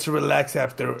better way to relax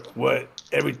after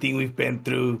everything we've been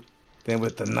through than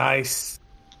with a nice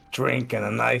drink and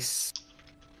a nice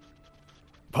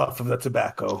puff of the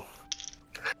tobacco.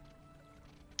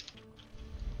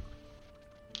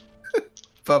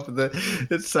 Puff of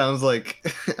it sounds like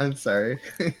I'm sorry.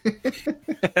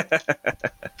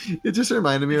 It just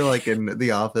reminded me of like in The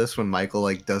Office when Michael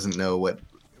like doesn't know what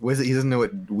was it, he doesn't know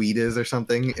what weed is or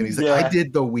something, and he's like, Yeah. I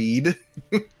did the weed.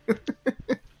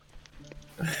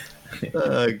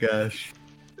 Oh gosh.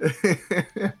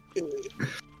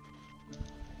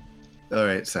 All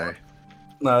right, sorry.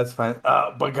 No, it's fine.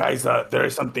 But guys, there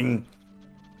is something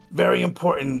very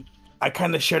important. I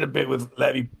kind of shared a bit with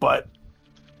Levy, but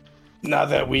now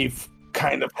that we've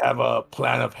kind of have a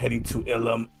plan of heading to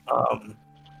Ilum,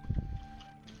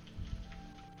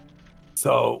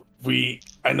 so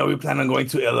I know we plan on going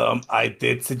to Ilum. I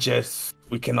did suggest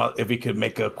if we could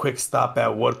make a quick stop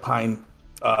at Woodpine.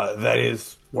 That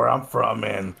is where I'm from,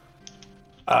 and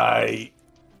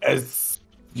as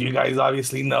you guys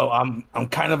obviously know, I'm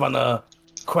kind of on a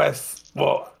quest.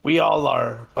 Well, we all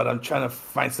are, but I'm trying to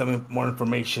find some more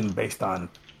information based on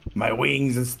my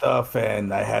wings and stuff.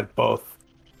 And I had both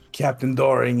Captain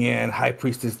Doring and High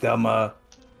Priestess Delma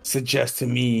suggest to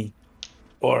me,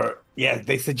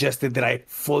 they suggested that I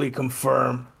fully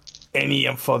confirm any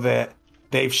info that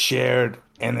they've shared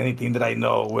and anything that I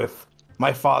know with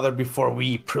my father before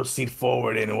we proceed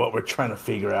forward in what we're trying to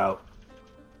figure out.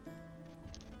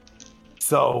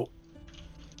 So,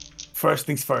 first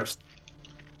things first.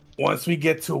 Once we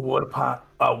get to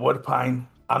Woodpine,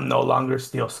 I'm no longer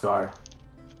Steel Scar.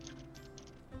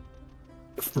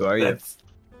 Who are you?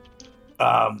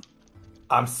 I'm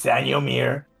Sanyo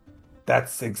Mir.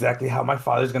 That's exactly how my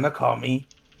father's gonna call me.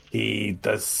 I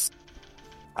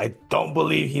don't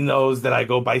believe he knows that I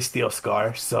go by Steel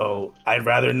Scar, so I'd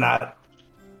rather not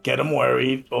get him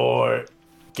worried or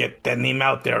get that name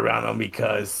out there around him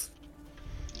because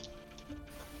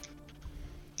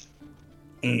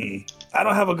I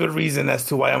don't have a good reason as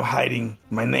to why I'm hiding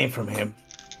my name from him.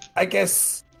 I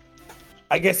guess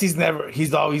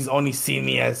he's always only seen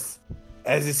me as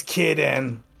his kid,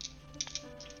 and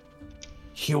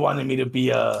he wanted me to be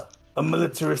a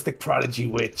militaristic prodigy,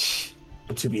 which,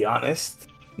 to be honest,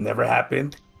 never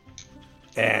happened.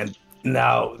 And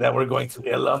now that we're going to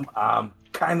Ilum, I'm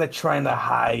kind of trying to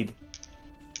hide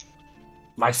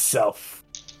myself.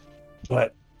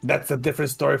 But that's a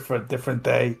different story for a different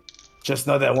day. Just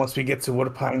know that once we get to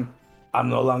Woodpine, I'm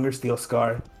no longer Steel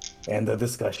Scar, and the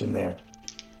discussion there.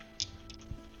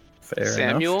 Fair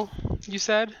Samuel, enough. you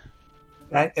said?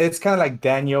 It's kind of like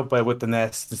Daniel, but with an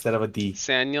S instead of a D.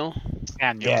 Samuel?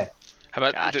 Daniel. Yeah. How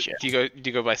about Gotcha. do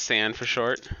you go by San for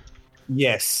short?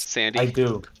 Yes. Sandy? I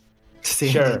do.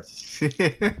 Sandy.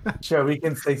 Sure, we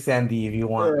can say Sandy if you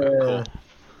want. Cool.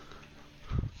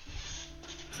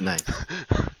 Nice.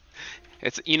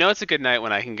 It's a good night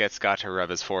when I can get Scott to rub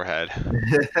his forehead.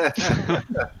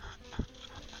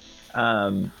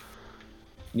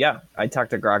 Yeah, I talked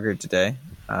to Grogger today.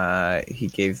 He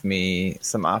gave me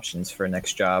some options for a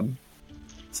next job.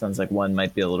 Sounds like one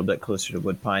might be a little bit closer to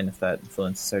Woodpine if that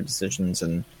influences our decisions,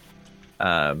 and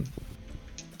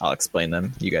I'll explain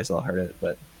them. You guys all heard it,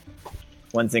 but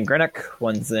one's in Greenock,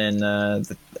 one's in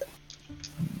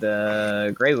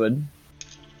the Greywood.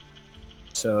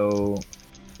 So,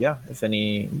 yeah,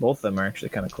 both of them are actually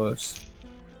kind of close.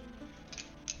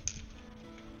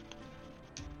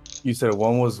 You said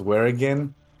one was where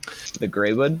again? The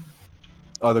Greywood.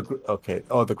 Oh,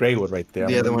 the Greywood right there.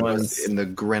 The other one one's- was in the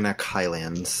Greenock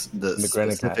Highlands. The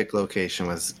Greenock specific location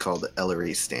was called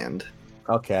Ellery Stand.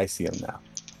 Okay, I see him now.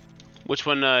 Which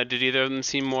one did either of them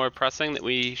seem more pressing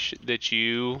that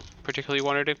you particularly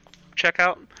wanted to check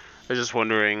out? I was just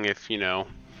wondering if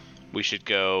we should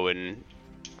go and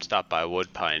stop by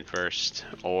Woodpine first,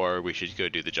 or we should go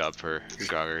do the job for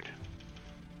Goggard.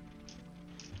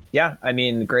 Yeah, I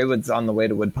mean, Greywood's on the way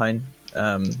to Woodpine,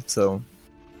 so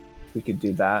we could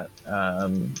do that.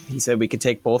 He said we could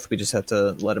take both. We just have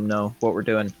to let him know what we're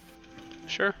doing.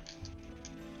 Sure.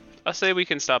 I'll say we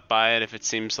can stop by it if it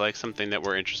seems like something that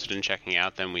we're interested in checking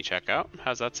out. Then we check out.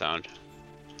 How's that sound?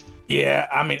 Yeah,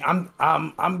 I mean,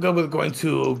 I'm good with going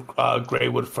to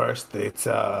Greywood first. It's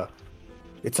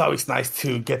always nice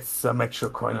to get some extra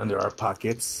coin under our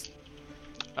pockets.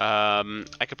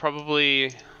 I could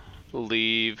probably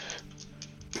leave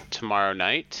tomorrow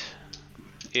night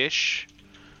ish.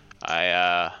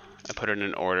 I put in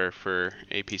an order for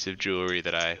a piece of jewelry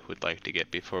that I would like to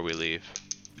get before we leave.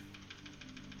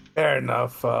 Fair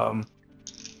enough.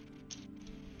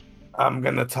 I'm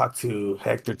gonna talk to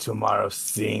Hector tomorrow,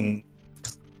 seeing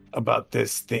about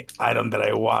this item that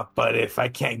I want. But if I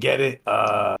can't get it,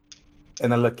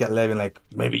 and I look at Levin like,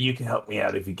 maybe you can help me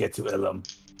out if you get to Ilum.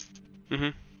 Mm-hmm.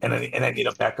 And I need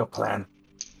a backup plan.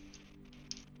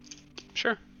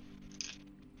 Sure.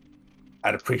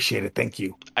 I'd appreciate it. Thank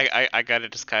you. I got a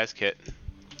disguise kit.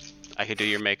 I could do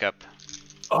your makeup.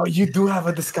 Oh, you do have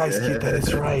a disguise kit. That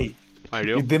is right. I You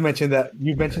do. did mention that.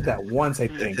 You mentioned that once, I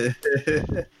think.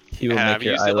 He will And make I've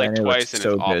your used it like eyeliner look twice, and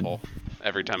so it's good. awful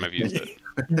every time I've used it.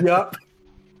 Yup.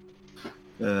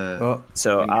 Uh, Oh,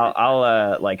 So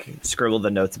I'll like scribble the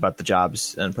notes about the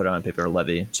jobs and put it on paper.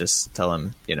 Levy, just tell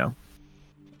him,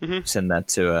 Mhm. send that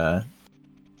to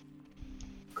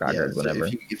Grogger, so whatever.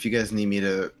 if you guys need me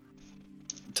to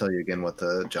tell you again what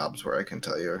the jobs were, I can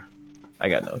tell you. I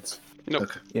got notes. Nope.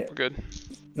 Okay. Yeah. We're good.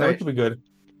 no, it could be good.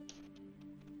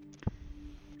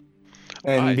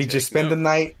 And I we just take spend the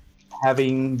night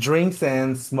having drinks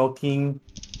and smoking,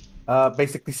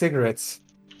 basically cigarettes.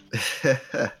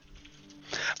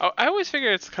 Oh, I always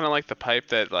figure it's kind of like the pipe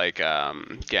that like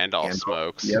Gandalf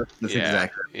smokes. Yep, that's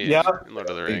exactly. In Lord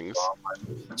of the Rings.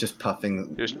 Just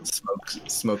puffing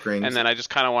smoke rings. And then I just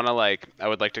kind of want to like, I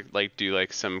would like to like do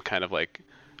like some kind of like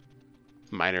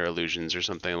minor illusions or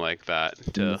something like that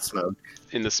to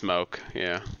in the smoke.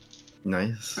 Yeah.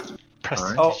 Nice.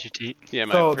 Prestidigitate. Yeah,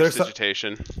 my So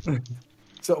prestidigitation.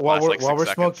 So while Lasts, we're like, 6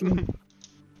 seconds. smoking,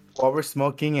 while we're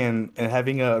smoking and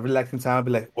having a relaxing time, I'll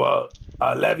be like, well,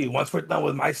 Levy, once we're done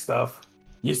with my stuff,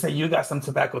 you say you got some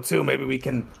tobacco too. Maybe we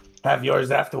can have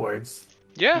yours afterwards.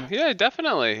 Yeah,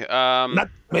 definitely.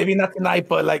 Maybe not tonight,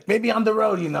 but like maybe on the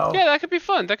road, you know? Yeah, that could be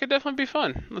fun. That could definitely be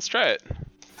fun. Let's try it.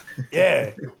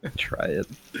 Yeah. Try it.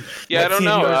 Yeah, I Let's don't see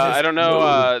if know. yours is I don't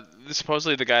know.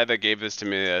 Supposedly the guy that gave this to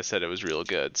me said it was real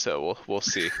good, so we'll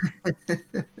see.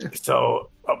 So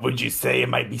would you say it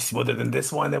might be smoother than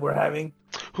this one that we're having?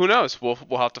 Who knows? We'll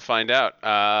have to find out.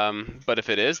 But if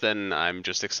it is, then I'm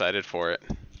just excited for it.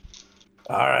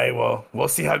 All right, well, we'll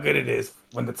see how good it is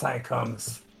when the time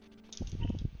comes.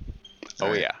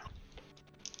 Oh yeah.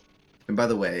 And by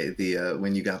the way, the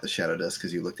when you got the shadow dust,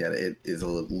 because you looked at it, it is a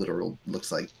literal,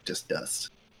 looks like just dust.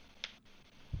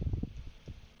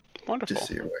 Wonderful. Just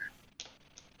so you're aware.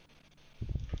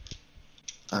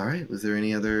 All right. Was there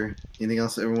anything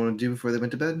else everyone wanted to do before they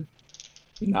went to bed?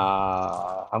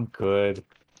 Nah, I'm good.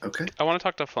 Okay. I want to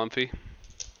talk to Flumpy.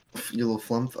 Your little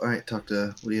flump. All right. What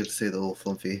do you have to say, the little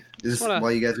flumpy? Is this Wanna-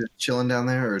 while you guys are chilling down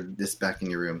there, or this back in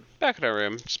your room? Back in our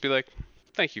room. Just be like,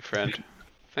 thank you, friend.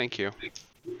 Thank you. And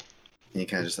he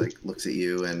kind of just like looks at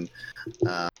you, and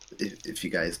if you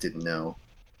guys didn't know,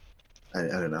 I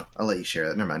don't know. I'll let you share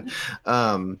that. Never mind.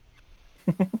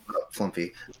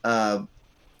 Flumpy.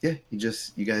 Yeah,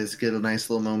 you guys get a nice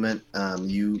little moment.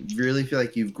 You really feel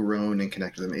like you've grown and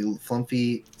connected with him.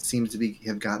 Flumpy seems to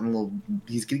have gotten a little.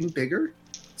 He's getting bigger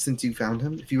since you found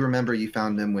him. If you remember, you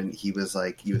found him when he was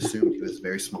like, you assumed he was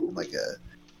very small, like a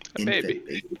infant, baby.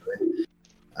 basically.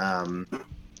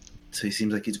 So he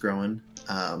seems like he's growing.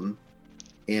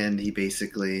 And he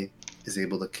basically is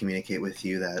able to communicate with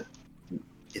you that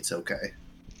it's okay.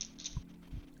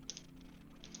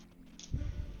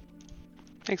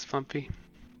 Thanks, Flumpy.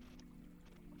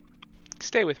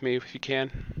 Stay with me if you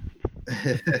can.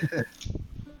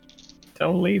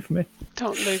 Don't leave me.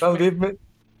 Don't leave Don't me. leave me.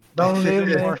 Don't leave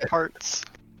me. More parts.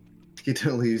 You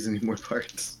don't lose any more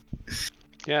parts.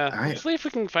 Yeah. All right. Hopefully if we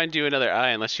can find you another eye,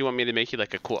 unless you want me to make you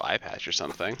like a cool eye patch or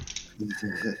something.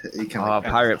 He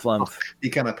Pirate flump. He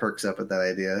kind of perks up at that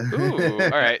idea. Ooh,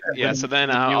 alright. Yeah, so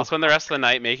then I'll spend the rest of the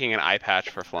night making an eye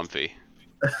patch for Flumpy.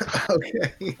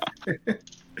 Okay.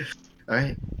 All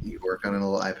right. You work on a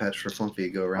little eye patch for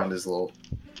Flumpy. Go around his little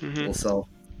self.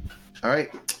 All right.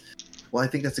 Well, I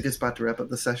think that's a good spot to wrap up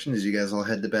the session. As you guys all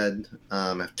head to bed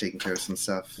after taking care of some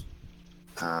stuff.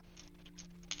 So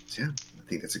yeah, I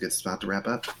think that's a good spot to wrap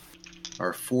up.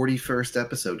 Our 41st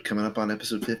episode coming up on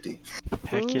episode 50.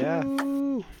 Heck yeah.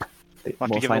 Ooh.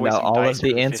 We'll find out all of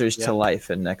the answers to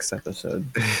life in next episode.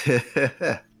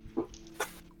 Nice.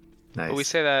 But we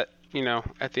say that,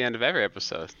 at the end of every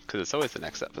episode, because it's always the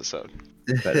next episode.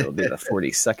 But it'll be the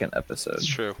 42nd episode. It's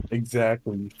true.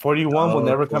 Exactly. 41 will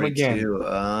never come 42. again.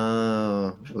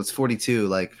 Oh, well, it's 42,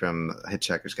 like from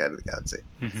Hitchhiker's Guide to the Galaxy.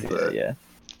 Yeah.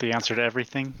 The answer to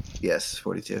everything. Yes,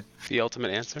 42. The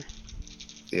ultimate answer.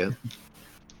 Yeah.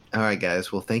 All right,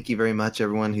 guys. Well, thank you very much,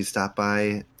 everyone who stopped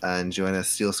by and joined us.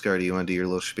 Steel Scar, do you want to do your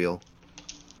little spiel?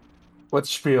 What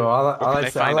spiel? Where can they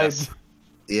find us?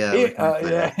 Yeah.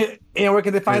 Ian, where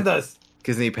can they find us?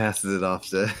 Because then he passes it off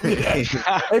to... Hey,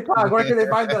 Pog, where can they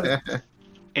find us?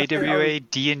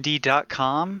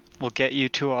 AWADND.com will get you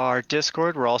to our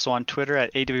Discord. We're also on Twitter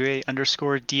at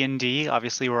AWA_DND.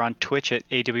 Obviously, we're on Twitch at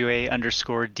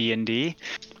AWA_DND.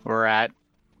 We're at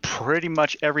pretty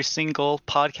much every single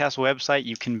podcast website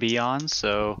you can be on,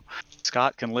 so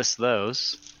Scott can list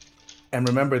those. And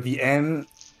remember, the N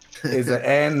is an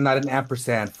N, not an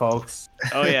ampersand, folks.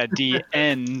 Oh yeah,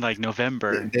 DN, like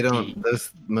November. They don't...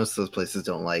 Most of those places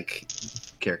don't like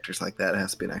characters like that. It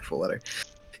has to be an actual letter.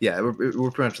 Yeah,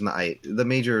 we're pretty much in the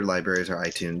major libraries are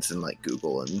iTunes and like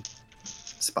Google and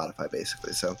Spotify,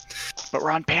 basically. So, but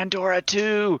we're on Pandora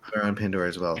too. We're on Pandora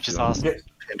as well. Which is awesome. Yeah,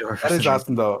 Pandora. that is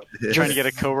awesome, though. Trying to get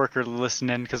a coworker to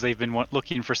listen in because they've been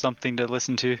looking for something to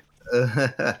listen to.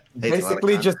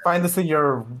 Basically, just find us in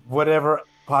your whatever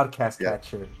podcast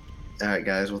catcher. All right,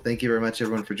 guys. Well, thank you very much,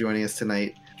 everyone, for joining us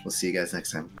tonight. We'll see you guys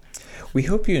next time. We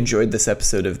hope you enjoyed this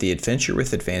episode of the Adventure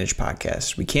with Advantage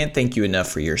podcast. We can't thank you enough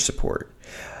for your support.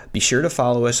 Be sure to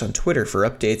follow us on Twitter for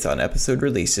updates on episode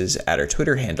releases at our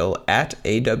Twitter handle at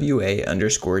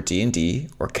AWA_D&D,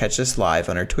 or catch us live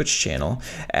on our Twitch channel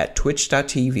at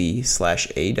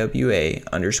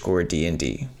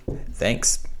twitch.tv/AWA_D&D.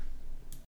 Thanks.